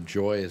sense of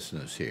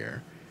joyousness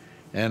here.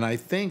 And I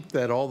think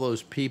that all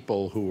those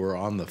people who were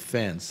on the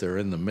fence, they're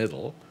in the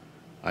middle,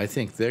 I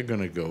think they're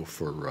going to go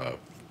for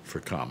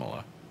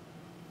Kamala.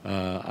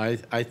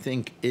 I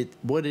think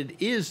what it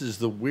is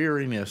the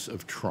weariness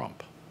of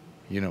Trump.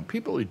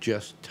 People are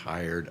just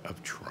tired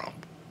of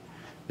Trump.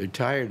 They're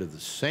tired of the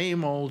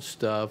same old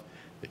stuff.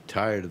 They're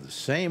tired of the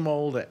same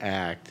old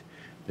act.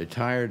 They're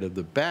tired of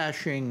the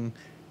bashing.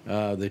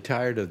 They're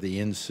tired of the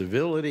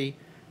incivility.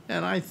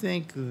 And I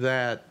think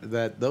that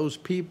those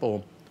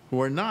people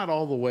who are not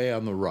all the way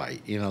on the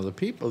right, the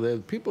people who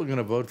are going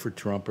to vote for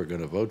Trump are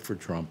going to vote for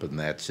Trump, and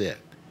that's it.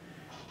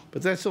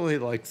 But that's only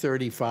like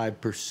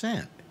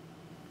 35%.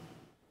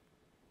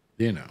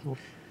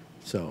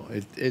 So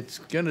it's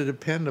going to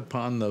depend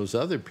upon those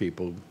other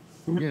people,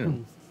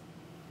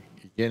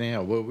 getting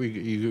out. What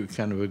you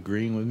kind of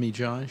agreeing with me,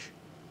 Josh?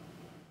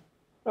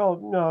 Oh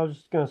no, I was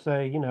just going to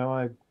say,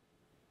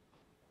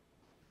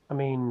 I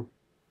mean,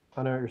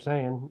 I know what you're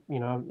saying.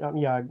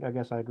 I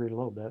guess I agreed a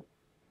little bit.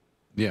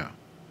 Yeah.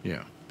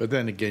 But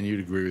then again,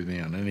 you'd agree with me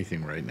on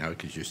anything right now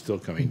because you're still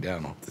coming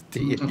down off the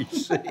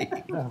THC.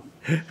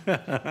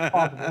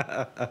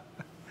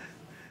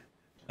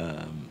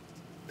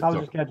 I was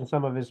just catching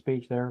some of his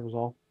speech there, was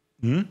all.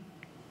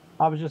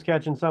 I was just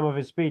catching some of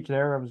his speech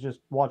there. I was just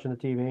watching the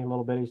TV a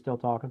little bit. He's still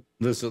talking.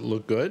 Does it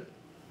look good?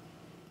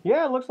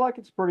 Yeah, it looks like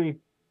it's pretty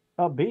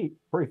upbeat,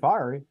 pretty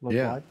fiery. Looks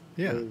like.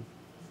 Yeah.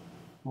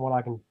 From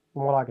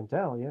what I can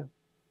tell, yeah,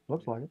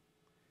 looks like it.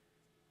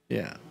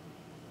 Yeah,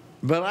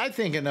 but I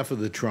think enough of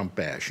the Trump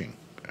bashing.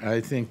 I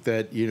think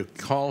that you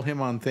call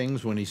him on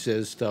things when he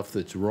says stuff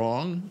that's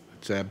wrong.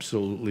 It's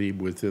absolutely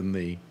within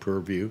the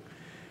purview.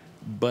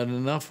 But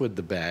enough with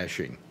the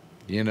bashing.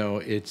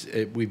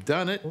 We've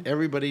done it.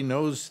 Everybody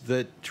knows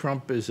that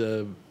Trump is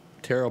a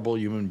terrible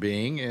human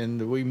being,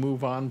 and we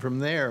move on from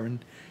there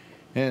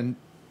and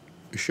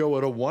show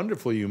what a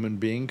wonderful human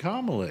being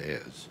Kamala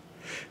is.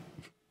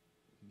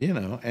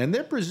 And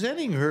they're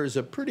presenting her as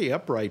a pretty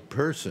upright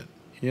person,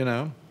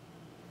 And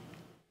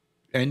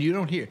you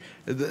don't hear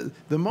the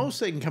most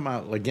they can come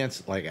out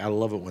against. Like, I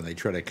love it when they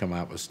try to come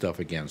out with stuff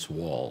against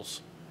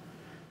walls,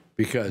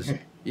 because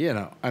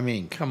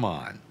come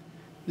on,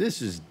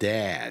 this is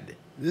Dad,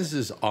 this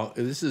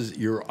is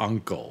your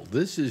uncle,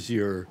 this is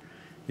your,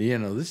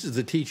 this is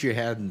the teacher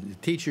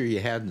you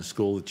had in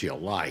school that you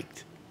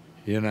liked,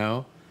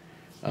 and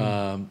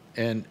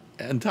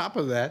on top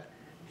of that,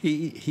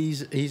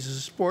 he's a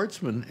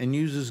sportsman and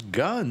uses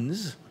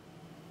guns,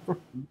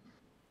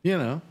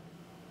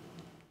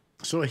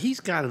 So he's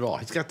got it all.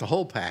 He's got the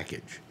whole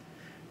package.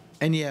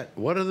 And yet,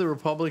 what are the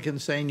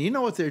Republicans saying? You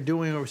know what they're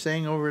doing or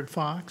saying over at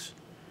Fox?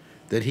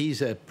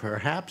 That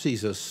perhaps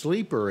he's a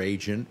sleeper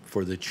agent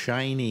for the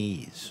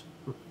Chinese.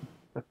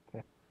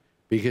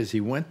 Because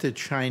he went to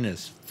China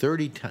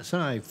 30 times,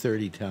 something like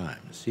 30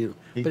 times. He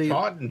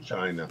taught in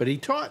China. But he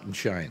taught in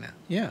China,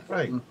 yeah.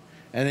 Right.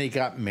 And he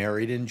got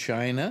married in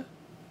China,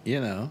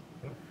 you know.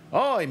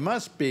 Oh, he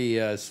must be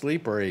a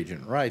sleeper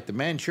agent. Right, the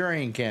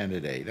Manchurian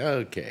Candidate.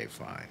 Okay,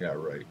 fine. Yeah,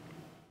 right.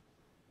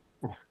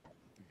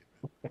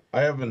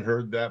 I haven't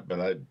heard that,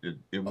 but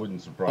it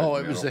wouldn't surprise me. Oh,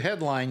 it was the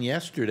headline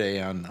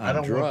yesterday on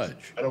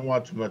Drudge. I don't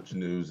watch much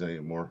news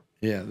anymore.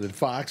 Yeah, that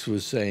Fox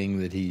was saying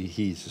that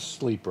he's a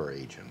sleeper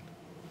agent.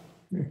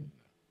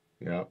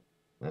 Yeah,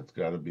 that's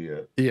got to be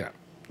it. Yeah,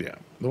 yeah.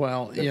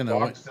 Well, if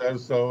Fox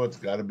says so, it's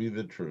got to be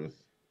the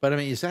truth. But I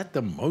mean, is that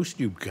the most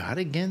you got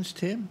against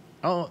him?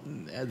 Oh,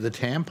 the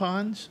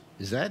tampons?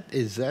 Is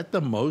that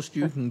the most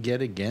you can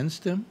get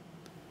against him?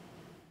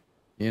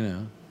 You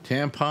know,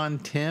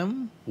 Tampon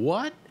Tim?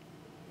 What?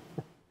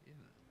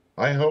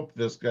 I hope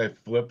this guy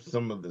flips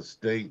some of the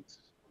states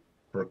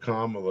for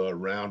Kamala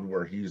around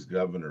where he's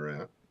governor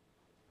at.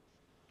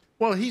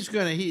 Well,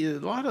 a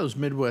lot of those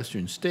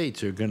Midwestern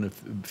states are gonna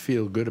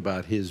feel good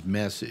about his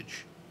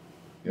message.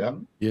 Yeah.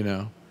 You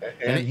know,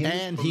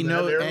 and he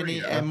knows,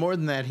 and more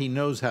than that, he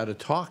knows how to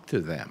talk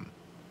to them.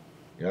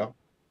 Yeah.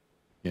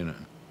 You know,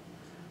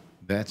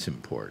 that's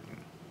important.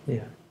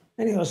 Yeah,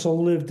 and he also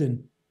lived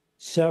in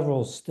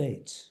several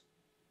states.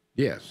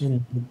 Yes.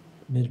 In the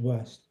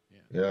Midwest.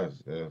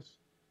 Yes, yes.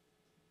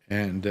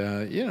 And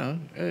you know,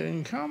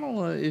 and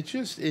Kamala, it's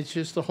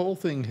just the whole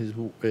thing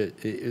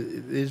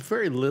is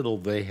very little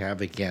they have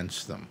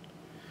against them.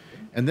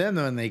 And then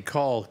when they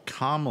call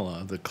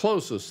Kamala the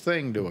closest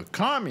thing to a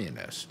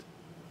communist,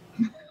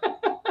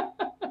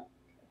 I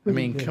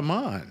mean, come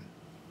on.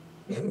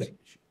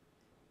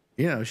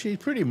 You know, she's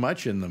pretty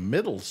much in the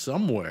middle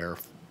somewhere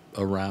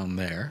around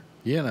there.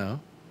 You know.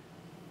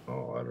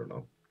 Oh, I don't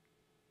know.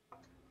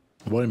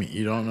 What do you mean?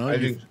 You don't know?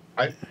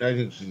 I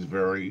think she's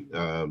very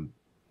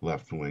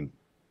left wing.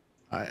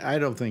 I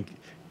don't think.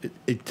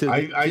 To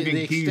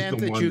the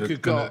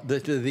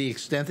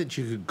extent that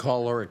you could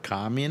call her a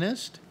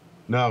communist.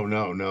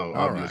 No,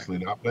 obviously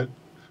not.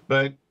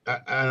 But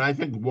and I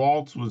think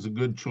Waltz was a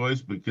good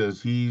choice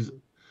because he's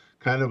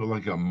kind of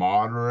like a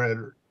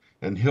moderator,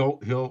 and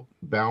he'll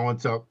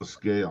balance out the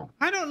scale.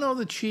 I don't know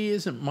that she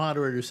isn't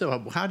moderate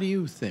herself. How do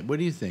you think? What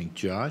do you think,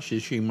 Josh?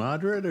 Is she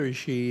moderate or is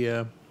she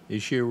a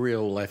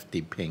real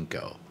lefty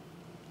pinko?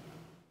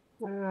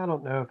 I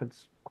don't know if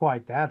it's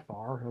quite that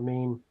far. I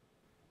mean,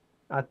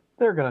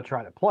 they're going to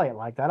try to play it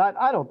like that.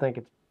 I don't think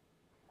it's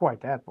quite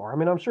that far. I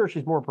mean, I'm sure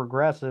she's more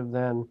progressive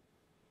than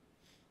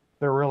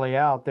they're really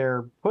out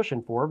there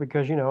pushing for,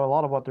 because, you know, a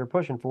lot of what they're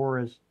pushing for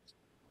is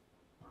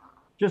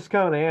just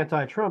kind of the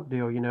anti-Trump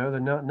deal, you know, the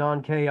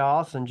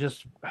non-chaos, and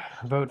just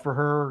vote for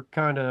her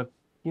kind of,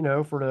 you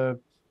know, for the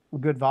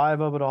good vibe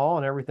of it all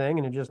and everything,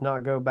 and to just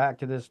not go back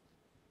to this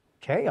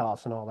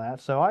chaos and all that.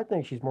 So I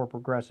think she's more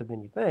progressive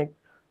than you think.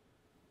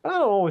 I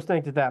don't always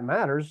think that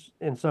matters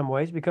in some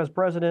ways, because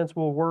presidents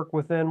will work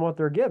within what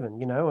they're given,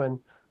 you know, and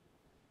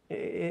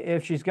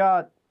if she's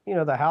got, you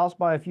know, the House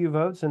by a few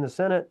votes and the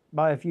Senate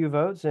by a few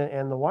votes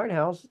and the White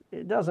House,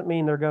 it doesn't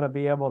mean they're going to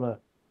be able to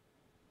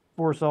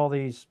force all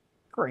these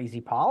crazy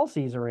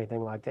policies or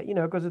anything like that, you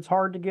know, because it's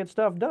hard to get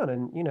stuff done.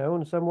 And, you know,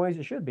 in some ways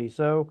it should be.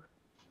 So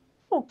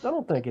I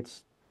don't think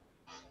it's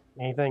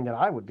anything that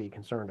I would be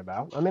concerned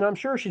about. I mean, I'm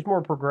sure she's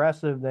more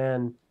progressive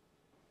than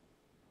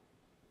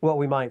what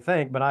we might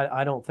think, but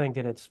I don't think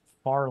that it's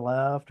far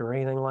left or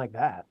anything like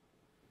that.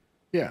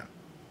 Yeah.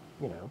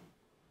 You know.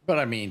 But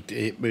I mean,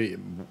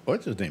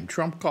 what's his name?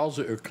 Trump calls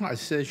her,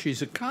 says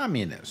she's a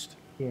communist.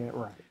 Yeah,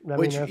 right.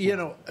 Which, you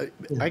know,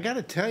 I got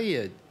to tell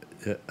you,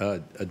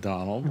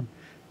 Donald,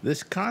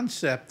 this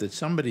concept that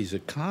somebody's a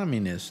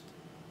communist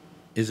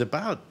is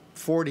about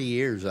 40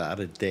 years out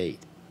of date.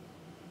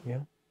 Yeah.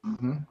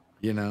 Mm-hmm.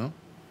 You know?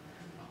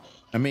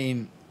 I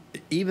mean,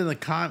 even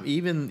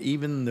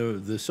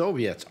the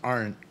Soviets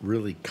aren't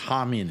really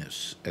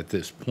communists at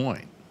this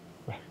point.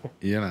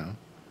 You know?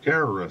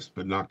 Terrorists,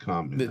 but not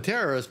communists. The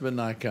terrorists, but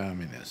not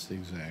communists,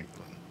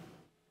 exactly.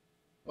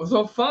 What's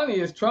so funny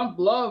is Trump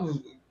loves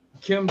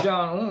Kim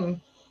Jong-un,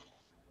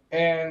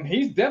 and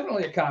he's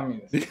definitely a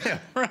communist. Yeah,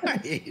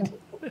 right.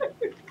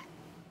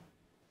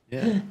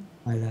 Yeah.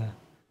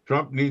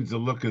 Trump needs to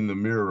look in the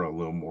mirror a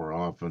little more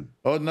often.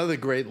 Oh, another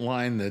great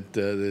line that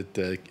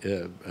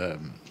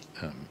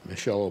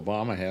Michelle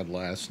Obama had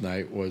last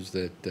night was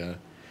that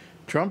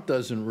Trump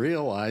doesn't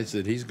realize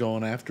that he's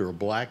going after a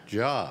black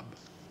job.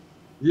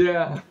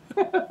 Yeah.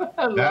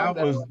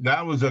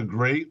 that was a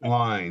great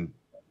line.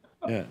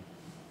 Yeah,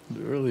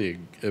 really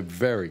a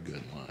very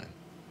good line.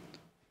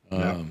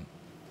 Yeah.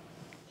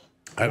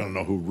 I don't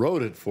know who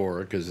wrote it for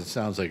her, because it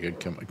sounds like a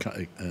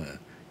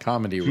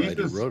comedy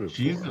writer wrote it for her.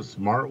 She's a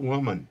smart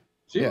woman.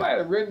 She might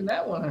have written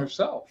that one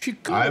herself. She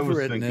could have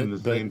written it, the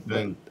same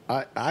thing.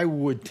 I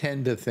would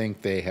tend to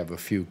think they have a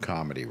few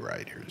comedy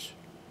writers,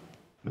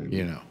 Maybe.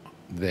 you know,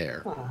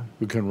 there,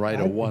 who can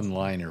write a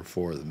one-liner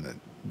for them that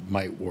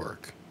might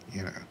work.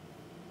 you know.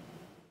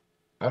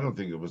 I don't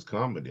think it was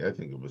comedy. I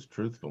think it was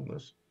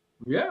truthfulness.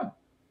 Yeah.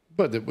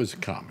 But it was a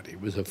comedy.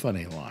 It was a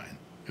funny line.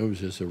 It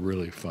was just a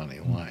really funny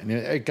line.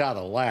 It got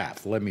a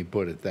laugh. Let me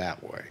put it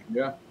that way.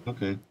 Yeah.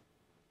 Okay.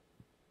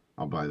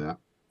 I'll buy that.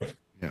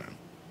 Yeah.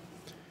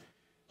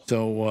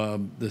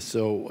 So,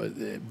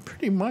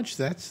 pretty much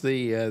that's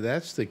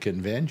the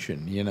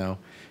convention. You know,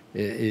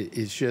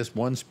 it's just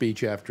one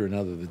speech after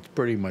another. That's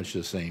pretty much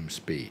the same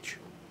speech.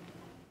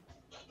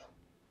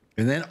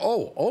 And then,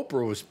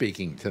 Oprah was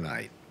speaking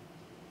tonight.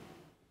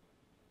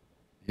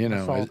 You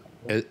know,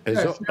 she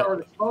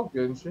already spoke,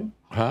 didn't she?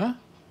 Huh?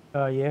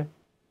 Yeah.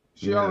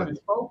 She already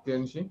spoke,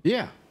 didn't she?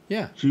 Yeah.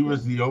 She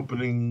was the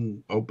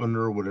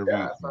opener, whatever.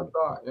 Yeah, I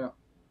thought. Yeah.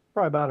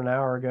 Probably about an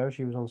hour ago,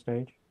 she was on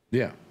stage.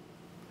 Yeah.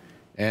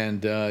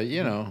 And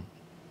you know,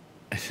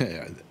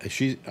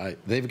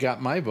 they've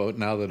got my vote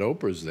now that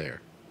Oprah's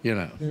there. You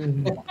know.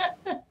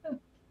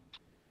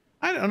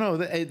 I don't know.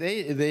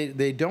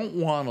 They don't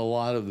want a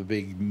lot of the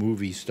big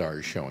movie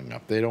stars showing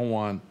up. They don't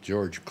want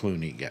George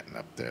Clooney getting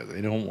up there.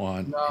 They don't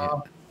want.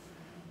 No.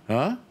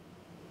 Huh?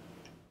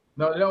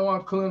 No, they don't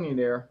want Clooney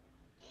there.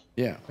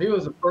 Yeah. He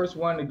was the first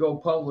one to go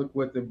public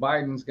with the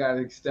Biden's got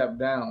to step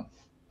down.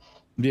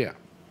 Yeah.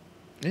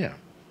 Yeah.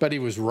 But he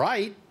was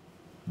right.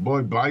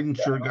 Boy, Biden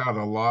sure got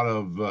a lot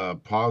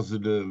of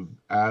positive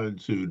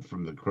attitude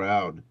from the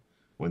crowd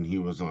when he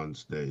was on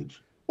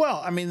stage.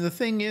 Well, I mean, the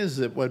thing is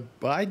that what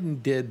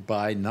Biden did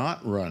by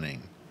not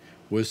running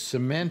was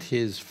cement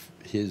his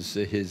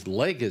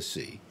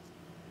legacy.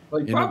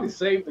 Well, he probably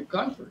saved the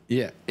country.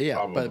 Yeah,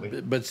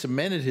 Probably. but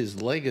cemented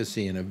his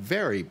legacy in a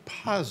very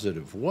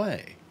positive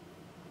way.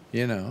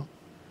 You know,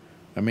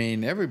 I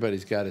mean,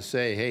 everybody's got to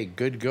say, "Hey,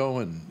 good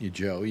going, you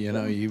Joe. You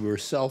know, you were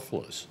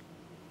selfless."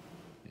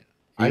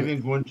 I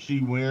think when she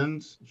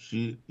wins,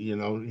 he'll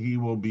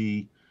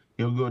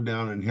go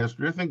down in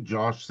history. I think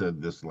Josh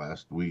said this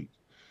last week.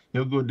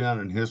 He'll go down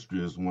in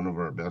history as one of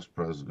our best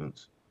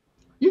presidents.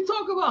 You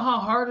talk about how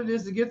hard it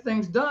is to get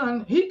things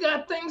done. He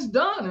got things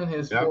done in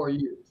his 4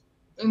 years,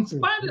 in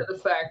spite of the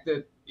fact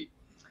that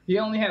he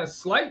only had a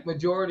slight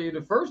majority of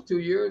the first 2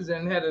 years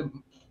and lost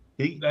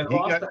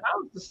the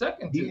House the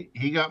second two.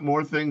 He got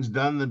more things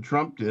done than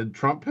Trump did.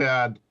 Trump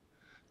had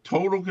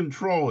total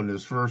control in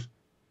his first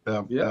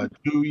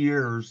 2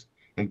 years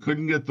and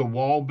couldn't get the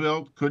wall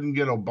built, couldn't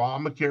get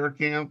Obamacare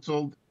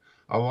canceled.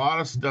 A lot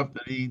of stuff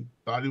that he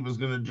thought he was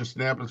going to just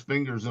snap his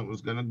fingers and it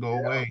was going to go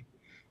away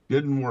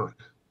didn't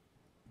work.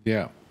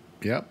 Yeah.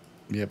 Yep.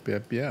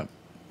 Yeah.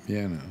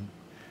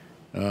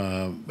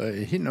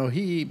 No.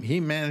 He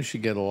managed to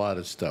get a lot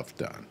of stuff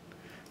done.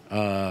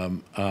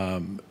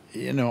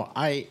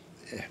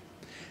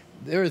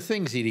 There are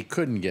things that he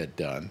couldn't get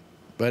done,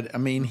 but I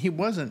mean, he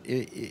wasn't.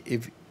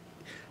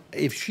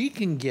 If she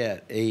can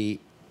get a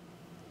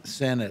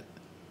Senate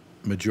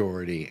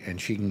majority and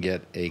she can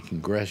get a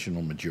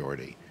congressional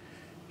majority,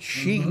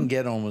 she can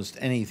get almost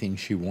anything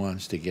she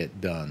wants to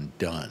get done.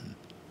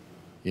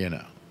 You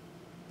know,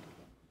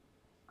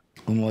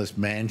 unless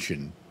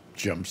Manchin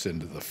jumps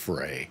into the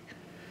fray.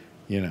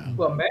 You know.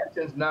 Well,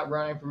 Manchin's not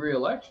running for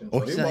re-election, so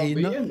he won't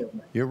be in there.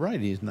 You're right.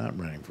 He's not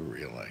running for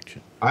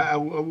re-election.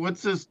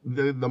 What's this?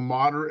 The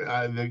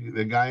moderate,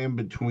 the guy in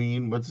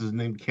between. What's his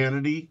name?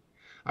 Kennedy.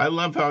 I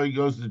love how he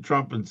goes to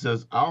Trump and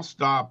says, "I'll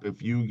stop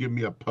if you give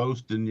me a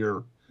post in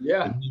your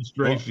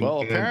administration."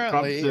 Well,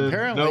 apparently,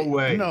 no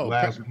way.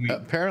 Last week,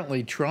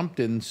 apparently, Trump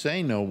didn't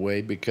say no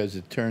way because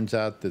it turns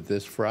out that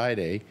this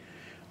Friday,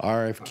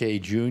 RFK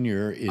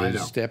Jr.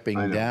 is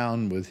stepping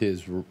down with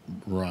his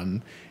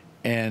run.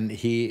 And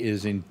he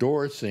is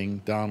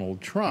endorsing Donald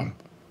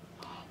Trump.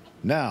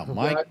 Now,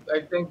 Mike,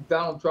 I think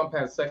Donald Trump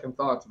has second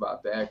thoughts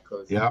about that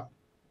because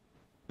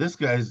this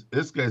guy's.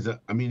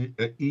 I mean,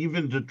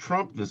 even to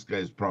Trump, this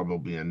guy's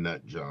probably a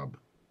nut job.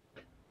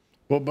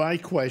 Well, my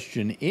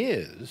question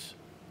is,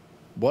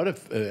 what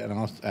if? And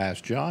I'll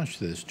ask Josh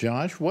this.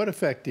 Josh, what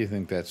effect do you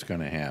think that's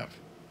going to have?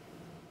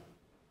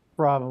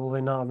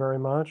 Probably not very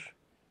much.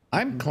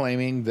 I'm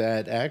claiming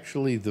that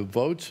actually the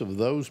votes of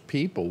those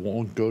people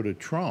won't go to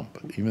Trump,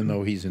 even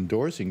though he's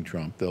endorsing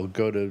Trump. They'll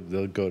go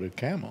to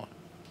Kamala.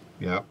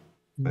 Yeah,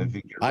 I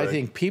think you're right. I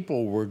think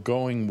people were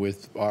going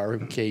with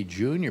RFK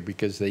Jr.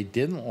 because they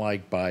didn't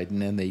like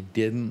Biden and they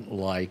didn't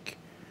like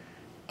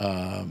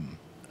Kamala.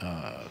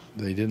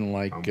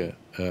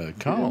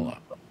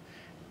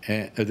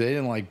 And they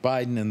didn't like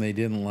Biden and they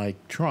didn't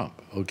like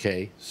Trump.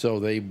 Okay,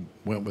 so they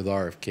went with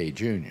RFK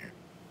Jr.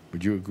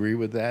 Would you agree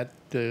with that?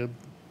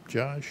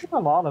 Josh? A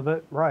lot of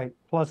it, right.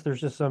 Plus, there's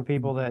just some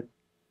people that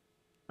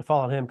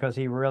followed him because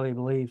he really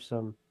believes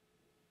some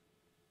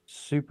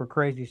super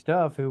crazy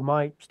stuff who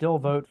might still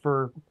vote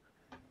for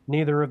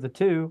neither of the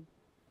two,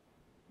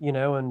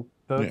 and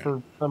vote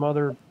for some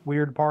other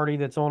weird party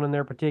that's on in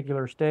their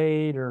particular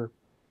state or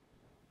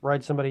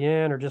write somebody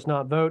in or just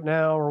not vote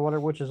now or whatever,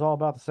 which is all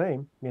about the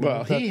same.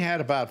 Well, he had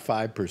about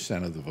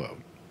 5% of the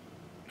vote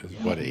is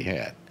what he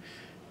had.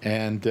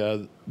 And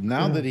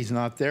now that he's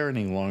not there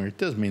any longer, it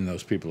doesn't mean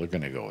those people are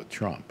going to go with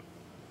Trump.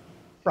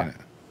 Right.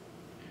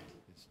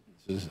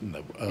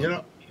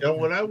 Yeah,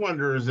 what I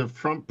wonder is if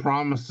Trump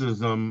promises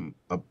them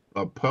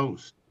a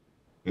post,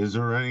 is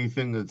there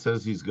anything that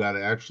says he's got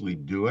to actually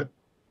do it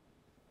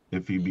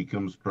if he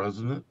becomes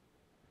president?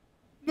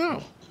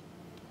 No.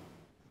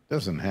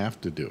 Doesn't have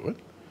to do it.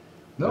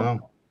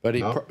 No. But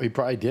he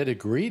probably did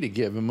agree to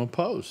give him a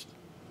post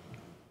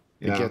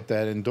to get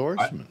that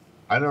endorsement.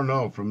 I don't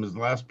know. From his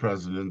last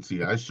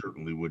presidency, I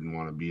certainly wouldn't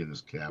want to be in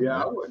his cabinet.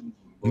 Yeah, I wouldn't.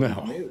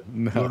 No.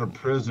 Go to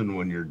prison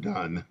when you're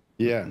done.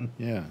 Yeah.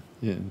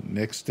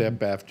 Next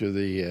step after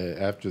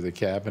the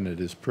cabinet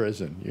is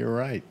prison. You're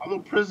right. Although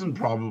prison,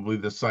 probably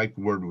the psych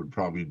ward would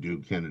probably do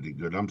Kennedy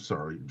good. I'm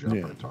sorry, Jeff.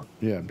 Yeah. I talked.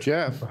 Yeah,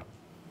 Jeff.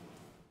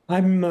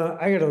 I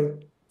gotta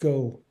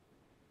go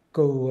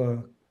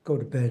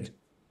to bed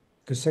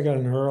because I got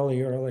an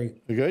early.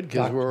 Good,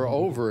 because we're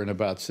over in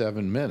about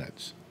 7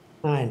 minutes.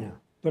 I know,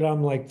 but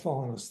I'm like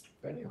falling asleep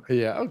anyway.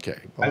 Yeah. Okay.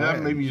 Well, I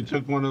thought maybe you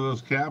took one of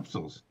those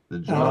capsules.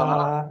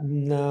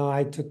 No,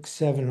 I took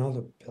 7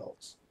 other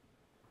pills.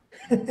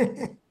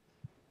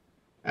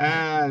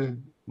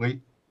 And wait,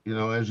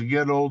 as you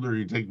get older,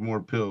 you take more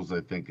pills,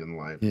 I think, in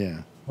life.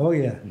 Yeah. Oh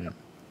yeah.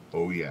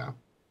 Oh yeah.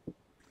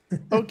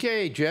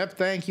 Okay, Jeff.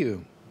 Thank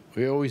you.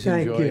 We always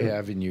enjoy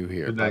having you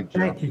here. Good night,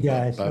 Jeff. Thank you,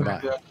 guys.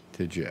 Bye-bye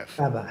to Jeff.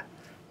 Bye-bye.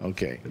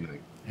 Okay. Good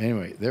night.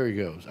 Anyway, there he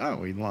goes.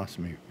 Oh, he lost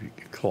me. He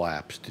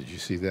collapsed. Did you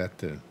see that?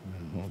 The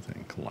whole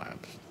thing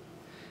collapsed.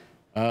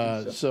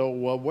 So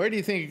where do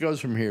you think it goes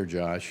from here,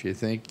 Josh? You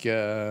think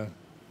that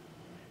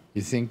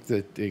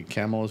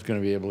Kamala's going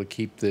to be able to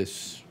keep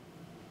this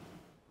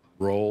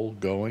roll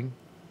going?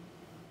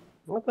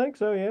 I think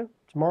so. Yeah,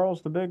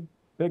 tomorrow's the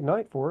big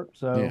night for it.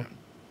 So,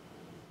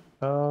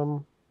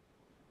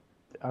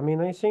 I mean,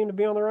 they seem to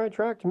be on the right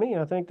track to me.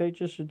 I think they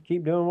just should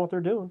keep doing what they're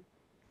doing.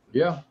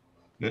 Yeah.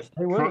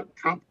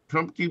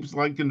 Trump keeps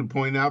liking to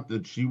point out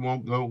that she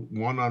won't go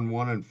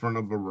one-on-one in front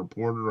of a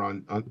reporter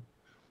on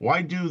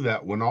why do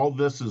that when all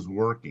this is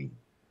working?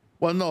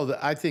 Well, no,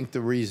 I think the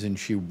reason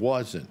she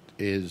wasn't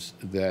is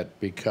that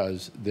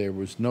because there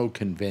was no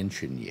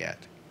convention yet.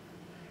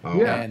 Oh.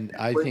 Yeah. And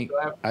I think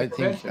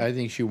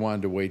she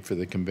wanted to wait for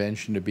the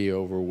convention to be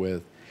over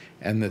with,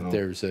 and that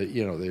there's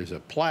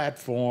a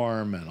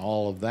platform and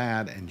all of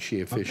that, and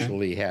she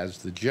officially has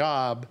the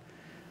job,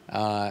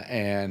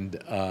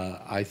 and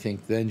I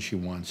think then she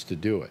wants to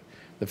do it.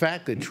 The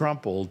fact that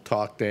Trump will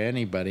talk to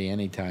anybody,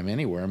 anytime,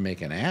 anywhere, and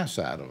make an ass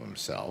out of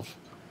himself,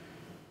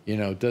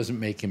 doesn't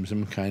make him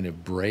some kind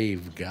of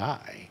brave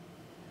guy.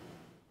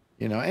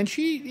 And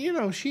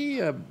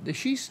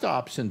she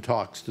stops and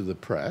talks to the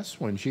press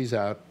when she's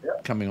out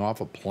coming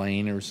off a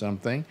plane or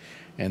something,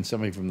 and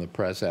somebody from the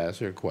press asks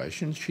her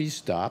questions. She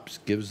stops,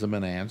 gives them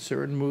an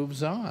answer, and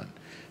moves on.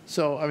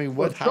 So, I mean,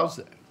 how's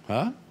that?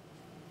 Huh?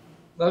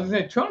 I was going to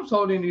say, Trump's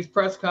holding these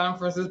press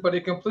conferences, but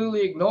he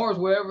completely ignores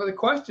whatever the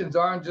questions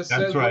are and just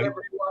says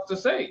whatever he wants to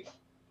say.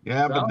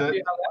 Yeah, so but I don't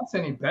see how that's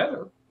any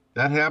better.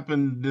 That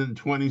happened in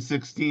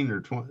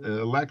 2016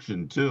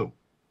 election too.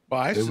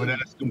 Well, they would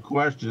ask him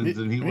questions,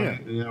 and he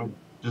would,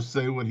 just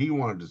say what he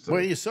wanted to say.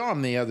 Well, you saw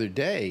him the other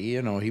day.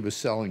 He was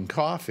selling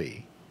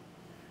coffee.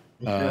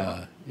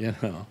 I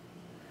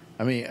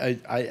mean,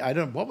 I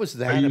don't. What was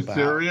that about? Are you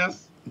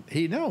serious?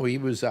 He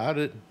was out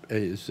at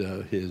his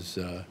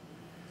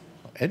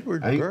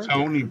Edward I think Burger.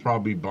 Tony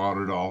probably bought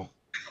it all.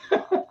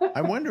 I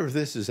wonder if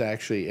this is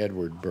actually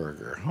Edward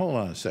Burger. Hold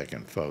on a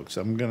second, folks.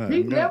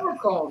 He never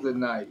calls at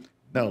night.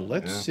 No,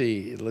 let's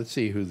see. Let's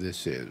see who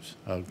this is.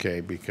 Okay,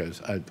 because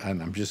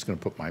I'm just going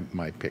to put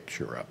my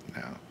picture up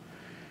now,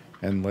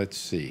 and let's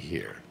see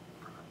here.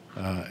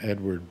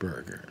 Edward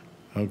Burger.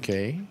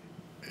 Okay,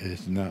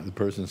 the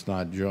person's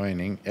not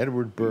joining.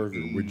 Edward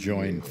Burger would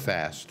join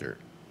faster.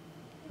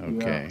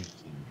 Okay.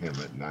 Him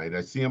at night.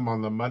 I see him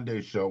on the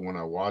Monday show when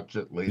I watch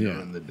it later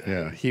in the day.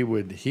 Yeah, he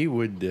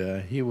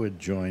would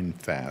join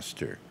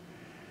faster.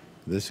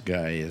 This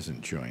guy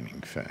isn't joining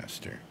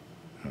faster.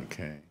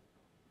 Okay.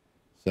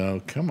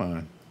 So come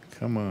on.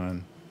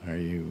 Are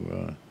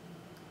you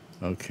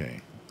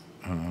okay?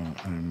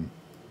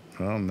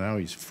 Well, now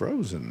he's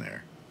frozen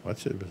there.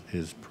 What's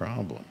his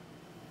problem?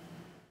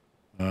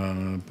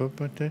 Okay,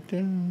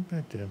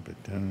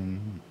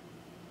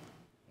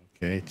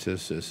 it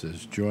says this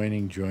is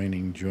joining.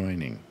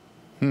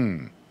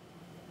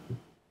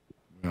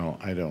 Well,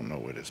 I don't know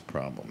what his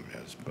problem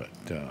is, but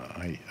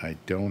I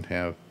don't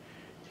have.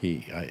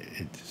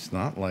 It's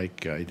not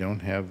like I don't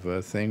have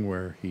a thing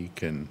where I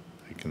can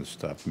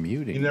stop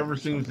muting. He never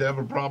seems to have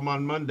a problem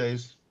on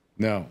Mondays.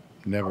 No,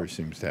 never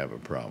seems to have a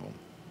problem.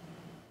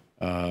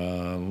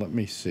 Let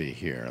me see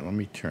here. Let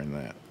me turn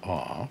that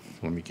off.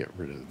 Let me get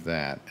rid of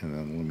that, and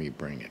then let me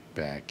bring it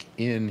back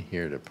in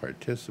here to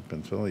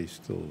participants. Well, he's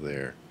still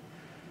there.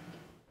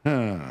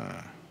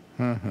 Let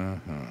me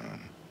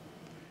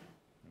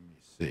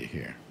see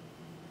here.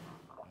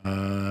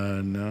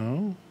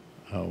 No.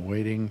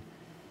 Waiting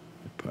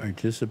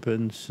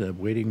participants,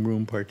 waiting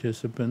room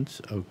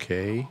participants.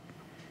 Okay.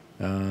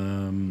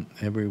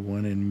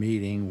 Everyone in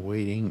meeting,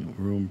 waiting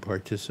room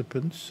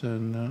participants.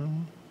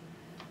 No.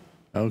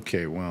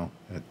 Okay, well,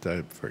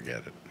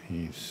 forget it.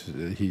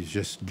 He's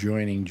just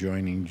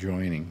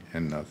joining,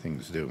 and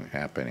nothing's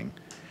happening.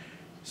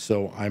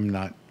 So I'm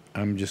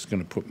just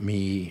going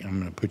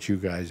to put you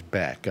guys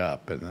back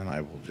up, and then I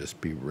will just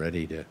be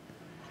ready to,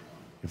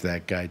 if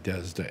that guy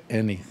does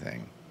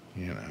anything,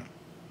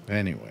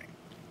 Anyway.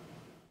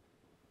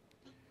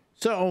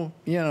 So,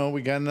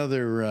 we got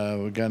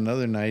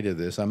another night of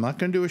this. I'm not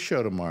going to do a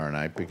show tomorrow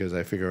night because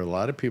I figure a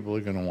lot of people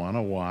are going to want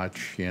to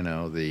watch,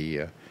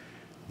 the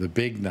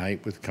big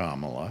night with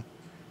Kamala.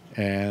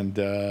 And,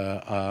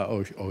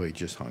 he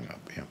just hung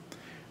up, yeah.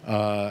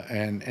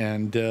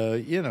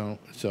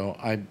 So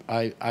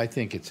I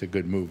think it's a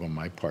good move on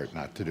my part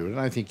not to do it, and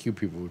I think you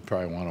people would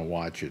probably want to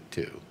watch it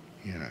too,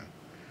 Yes.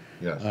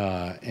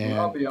 And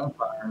I'll be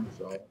umpiring.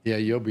 So. Yeah,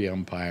 you'll be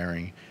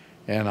umpiring,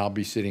 and I'll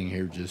be sitting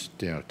here just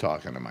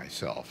talking to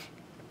myself.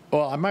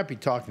 Well, I might be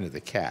talking to the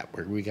cat.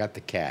 We got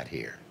the cat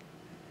here,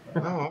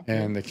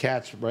 and the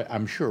cat's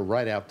I'm sure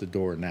right out the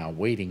door now,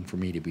 waiting for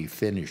me to be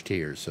finished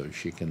here, so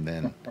she can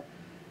then,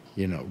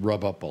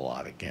 rub up a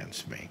lot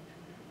against me.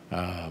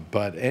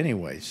 But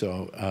anyway,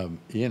 so,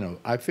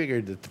 I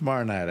figured that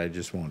tomorrow night I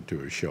just won't do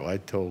a show. I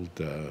told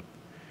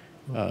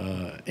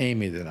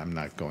Amy that I'm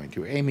not going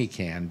to. Amy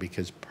can,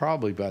 because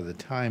probably by the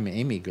time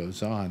Amy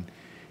goes on,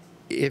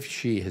 if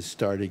she has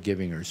started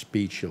giving her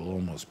speech, she'll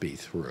almost be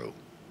through.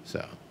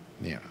 So,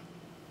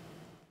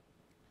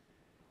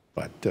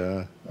 But,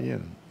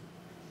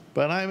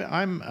 But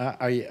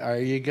are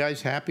you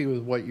guys happy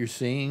with what you're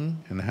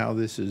seeing and how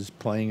this is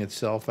playing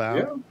itself out?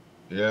 Yeah.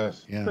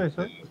 Yes. Yeah.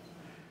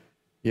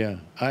 Yeah,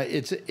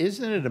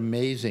 isn't it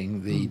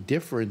amazing the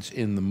difference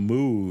in the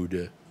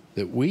mood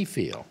that we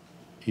feel,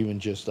 even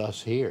just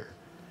us here?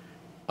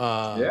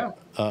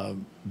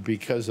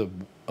 Because of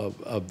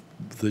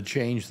the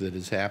change that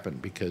has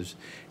happened. Because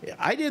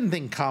I didn't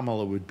think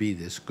Kamala would be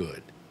this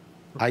good.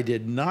 I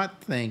did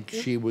not think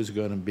she was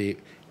going to be,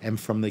 and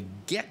from the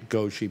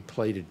get-go, she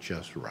played it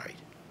just right.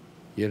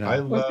 She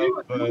was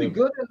really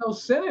good in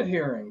those Senate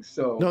hearings.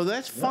 So no,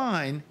 that's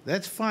fine.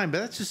 That's fine, but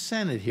that's a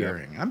Senate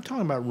hearing. I'm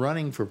talking about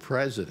running for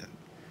president.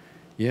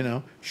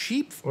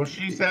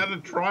 She's had a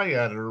try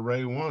at it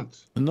already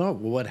once. No,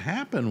 what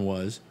happened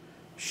was,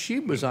 she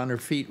was on her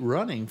feet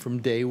running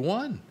from day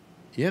one.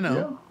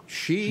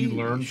 She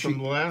learned from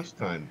the last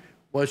time.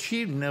 Well,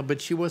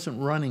 but she wasn't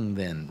running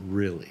then.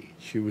 Really,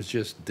 she was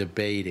just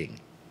debating.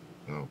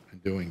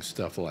 Doing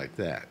stuff like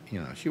that,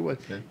 she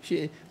wasn't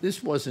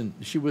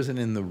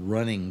in the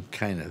running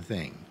kind of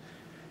thing,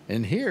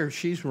 and here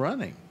she's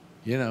running,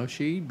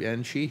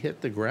 she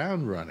hit the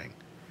ground running,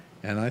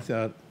 and I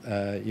thought,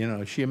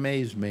 she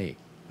amazed me.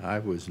 I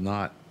was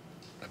not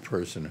a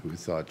person who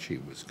thought she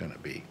was going to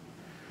be,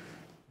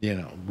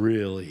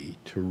 really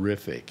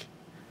terrific,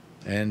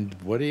 and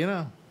what do you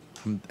know?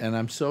 And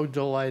I'm so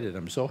delighted,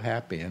 I'm so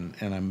happy, and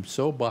I'm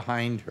so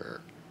behind her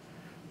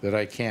that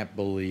I can't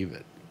believe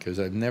it. Because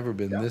I've never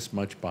been this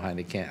much behind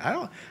a can.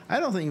 I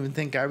don't even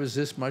think I was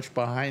this much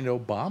behind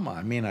Obama.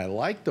 I mean, I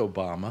liked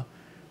Obama,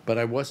 but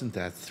I wasn't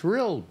that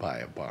thrilled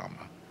by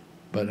Obama.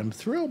 But I'm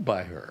thrilled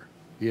by her,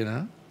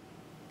 And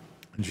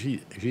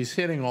she's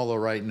hitting all the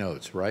right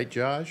notes, right,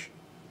 Josh?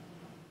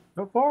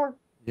 So far.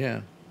 Yeah.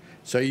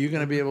 So are you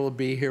going to be able to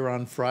be here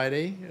on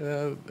Friday,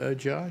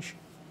 Josh?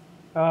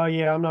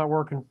 Yeah, I'm not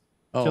working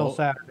till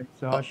Saturday,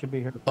 so I should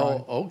be here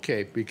Friday. Oh,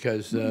 okay,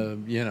 because,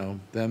 then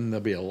there'll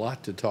be a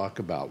lot to talk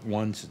about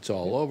once it's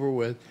all over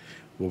with.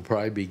 We'll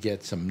probably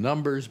get some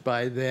numbers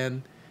by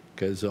then,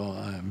 because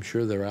I'm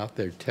sure they're out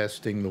there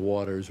testing the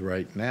waters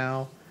right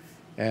now,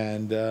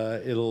 and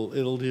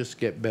it'll just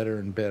get better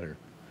and better.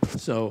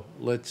 So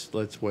let's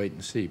wait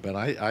and see. But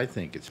I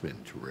think it's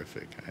been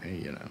terrific,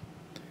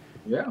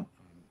 Yeah.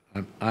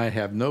 I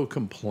have no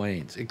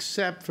complaints,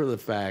 except for the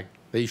fact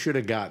they should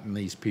have gotten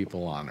these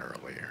people on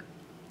earlier.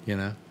 It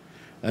is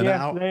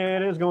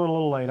going a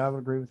little late. I would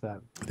agree with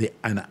that.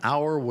 An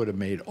hour would have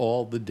made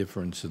all the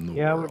difference in the world.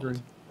 Yeah, I would agree.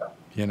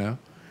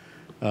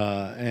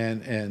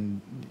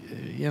 And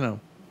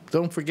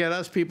don't forget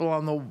us people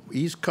on the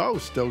East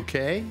Coast,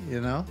 okay?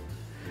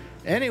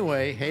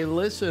 Anyway, hey,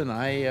 listen,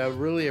 I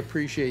really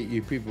appreciate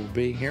you people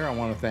being here. I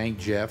want to thank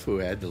Jeff, who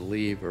had to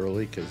leave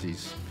early because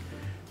he's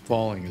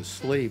falling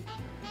asleep.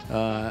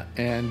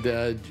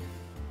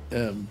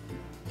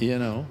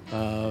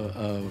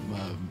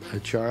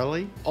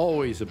 Charlie,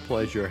 always a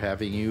pleasure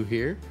having you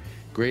here.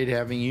 Great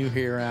having you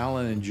here,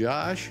 Alan and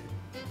Josh.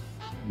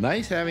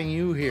 Nice having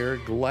you here.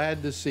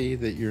 Glad to see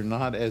that you're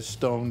not as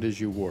stoned as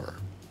you were.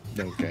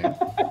 Okay.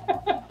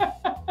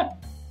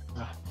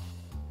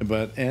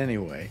 But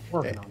anyway,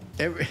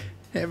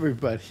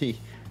 everybody,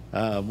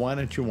 why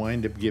don't you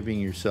wind up giving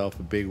yourself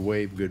a big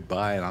wave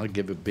goodbye, and I'll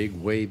give a big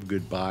wave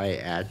goodbye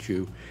at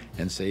you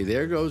and say,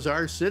 there goes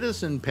our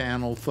citizen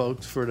panel,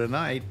 folks, for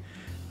tonight.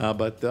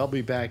 But they'll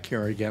be back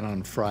here again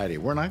on Friday.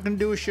 We're not going to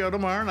do a show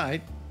tomorrow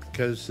night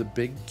because the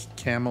big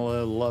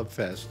Kamala Love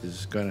Fest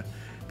is going to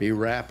be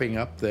wrapping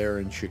up there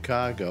in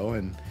Chicago,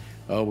 and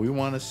we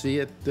want to see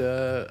it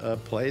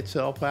play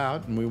itself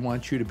out, and we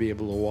want you to be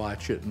able to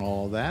watch it and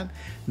all of that.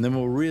 And then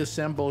we'll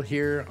reassemble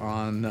here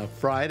on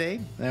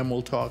Friday, and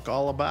we'll talk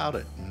all about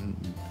it.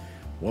 And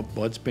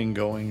what's been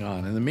going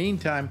on. In the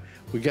meantime,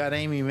 we got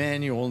Amy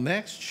Manuel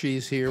next.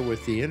 She's here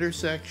with The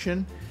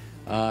Intersection,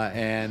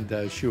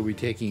 and she'll be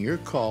taking your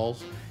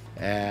calls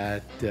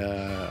at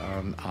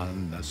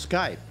on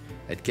Skype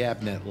at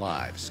Gabnet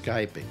Live.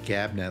 Skype at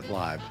Gabnet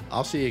Live.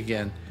 I'll see you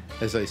again,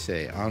 as I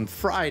say, on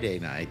Friday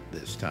night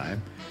this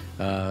time.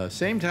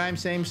 Same time,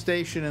 same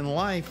station in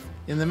life.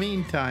 In the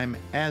meantime,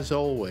 as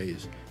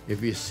always,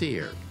 if you see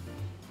her,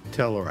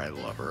 tell her I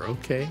love her,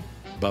 okay?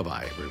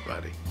 Bye-bye,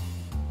 everybody.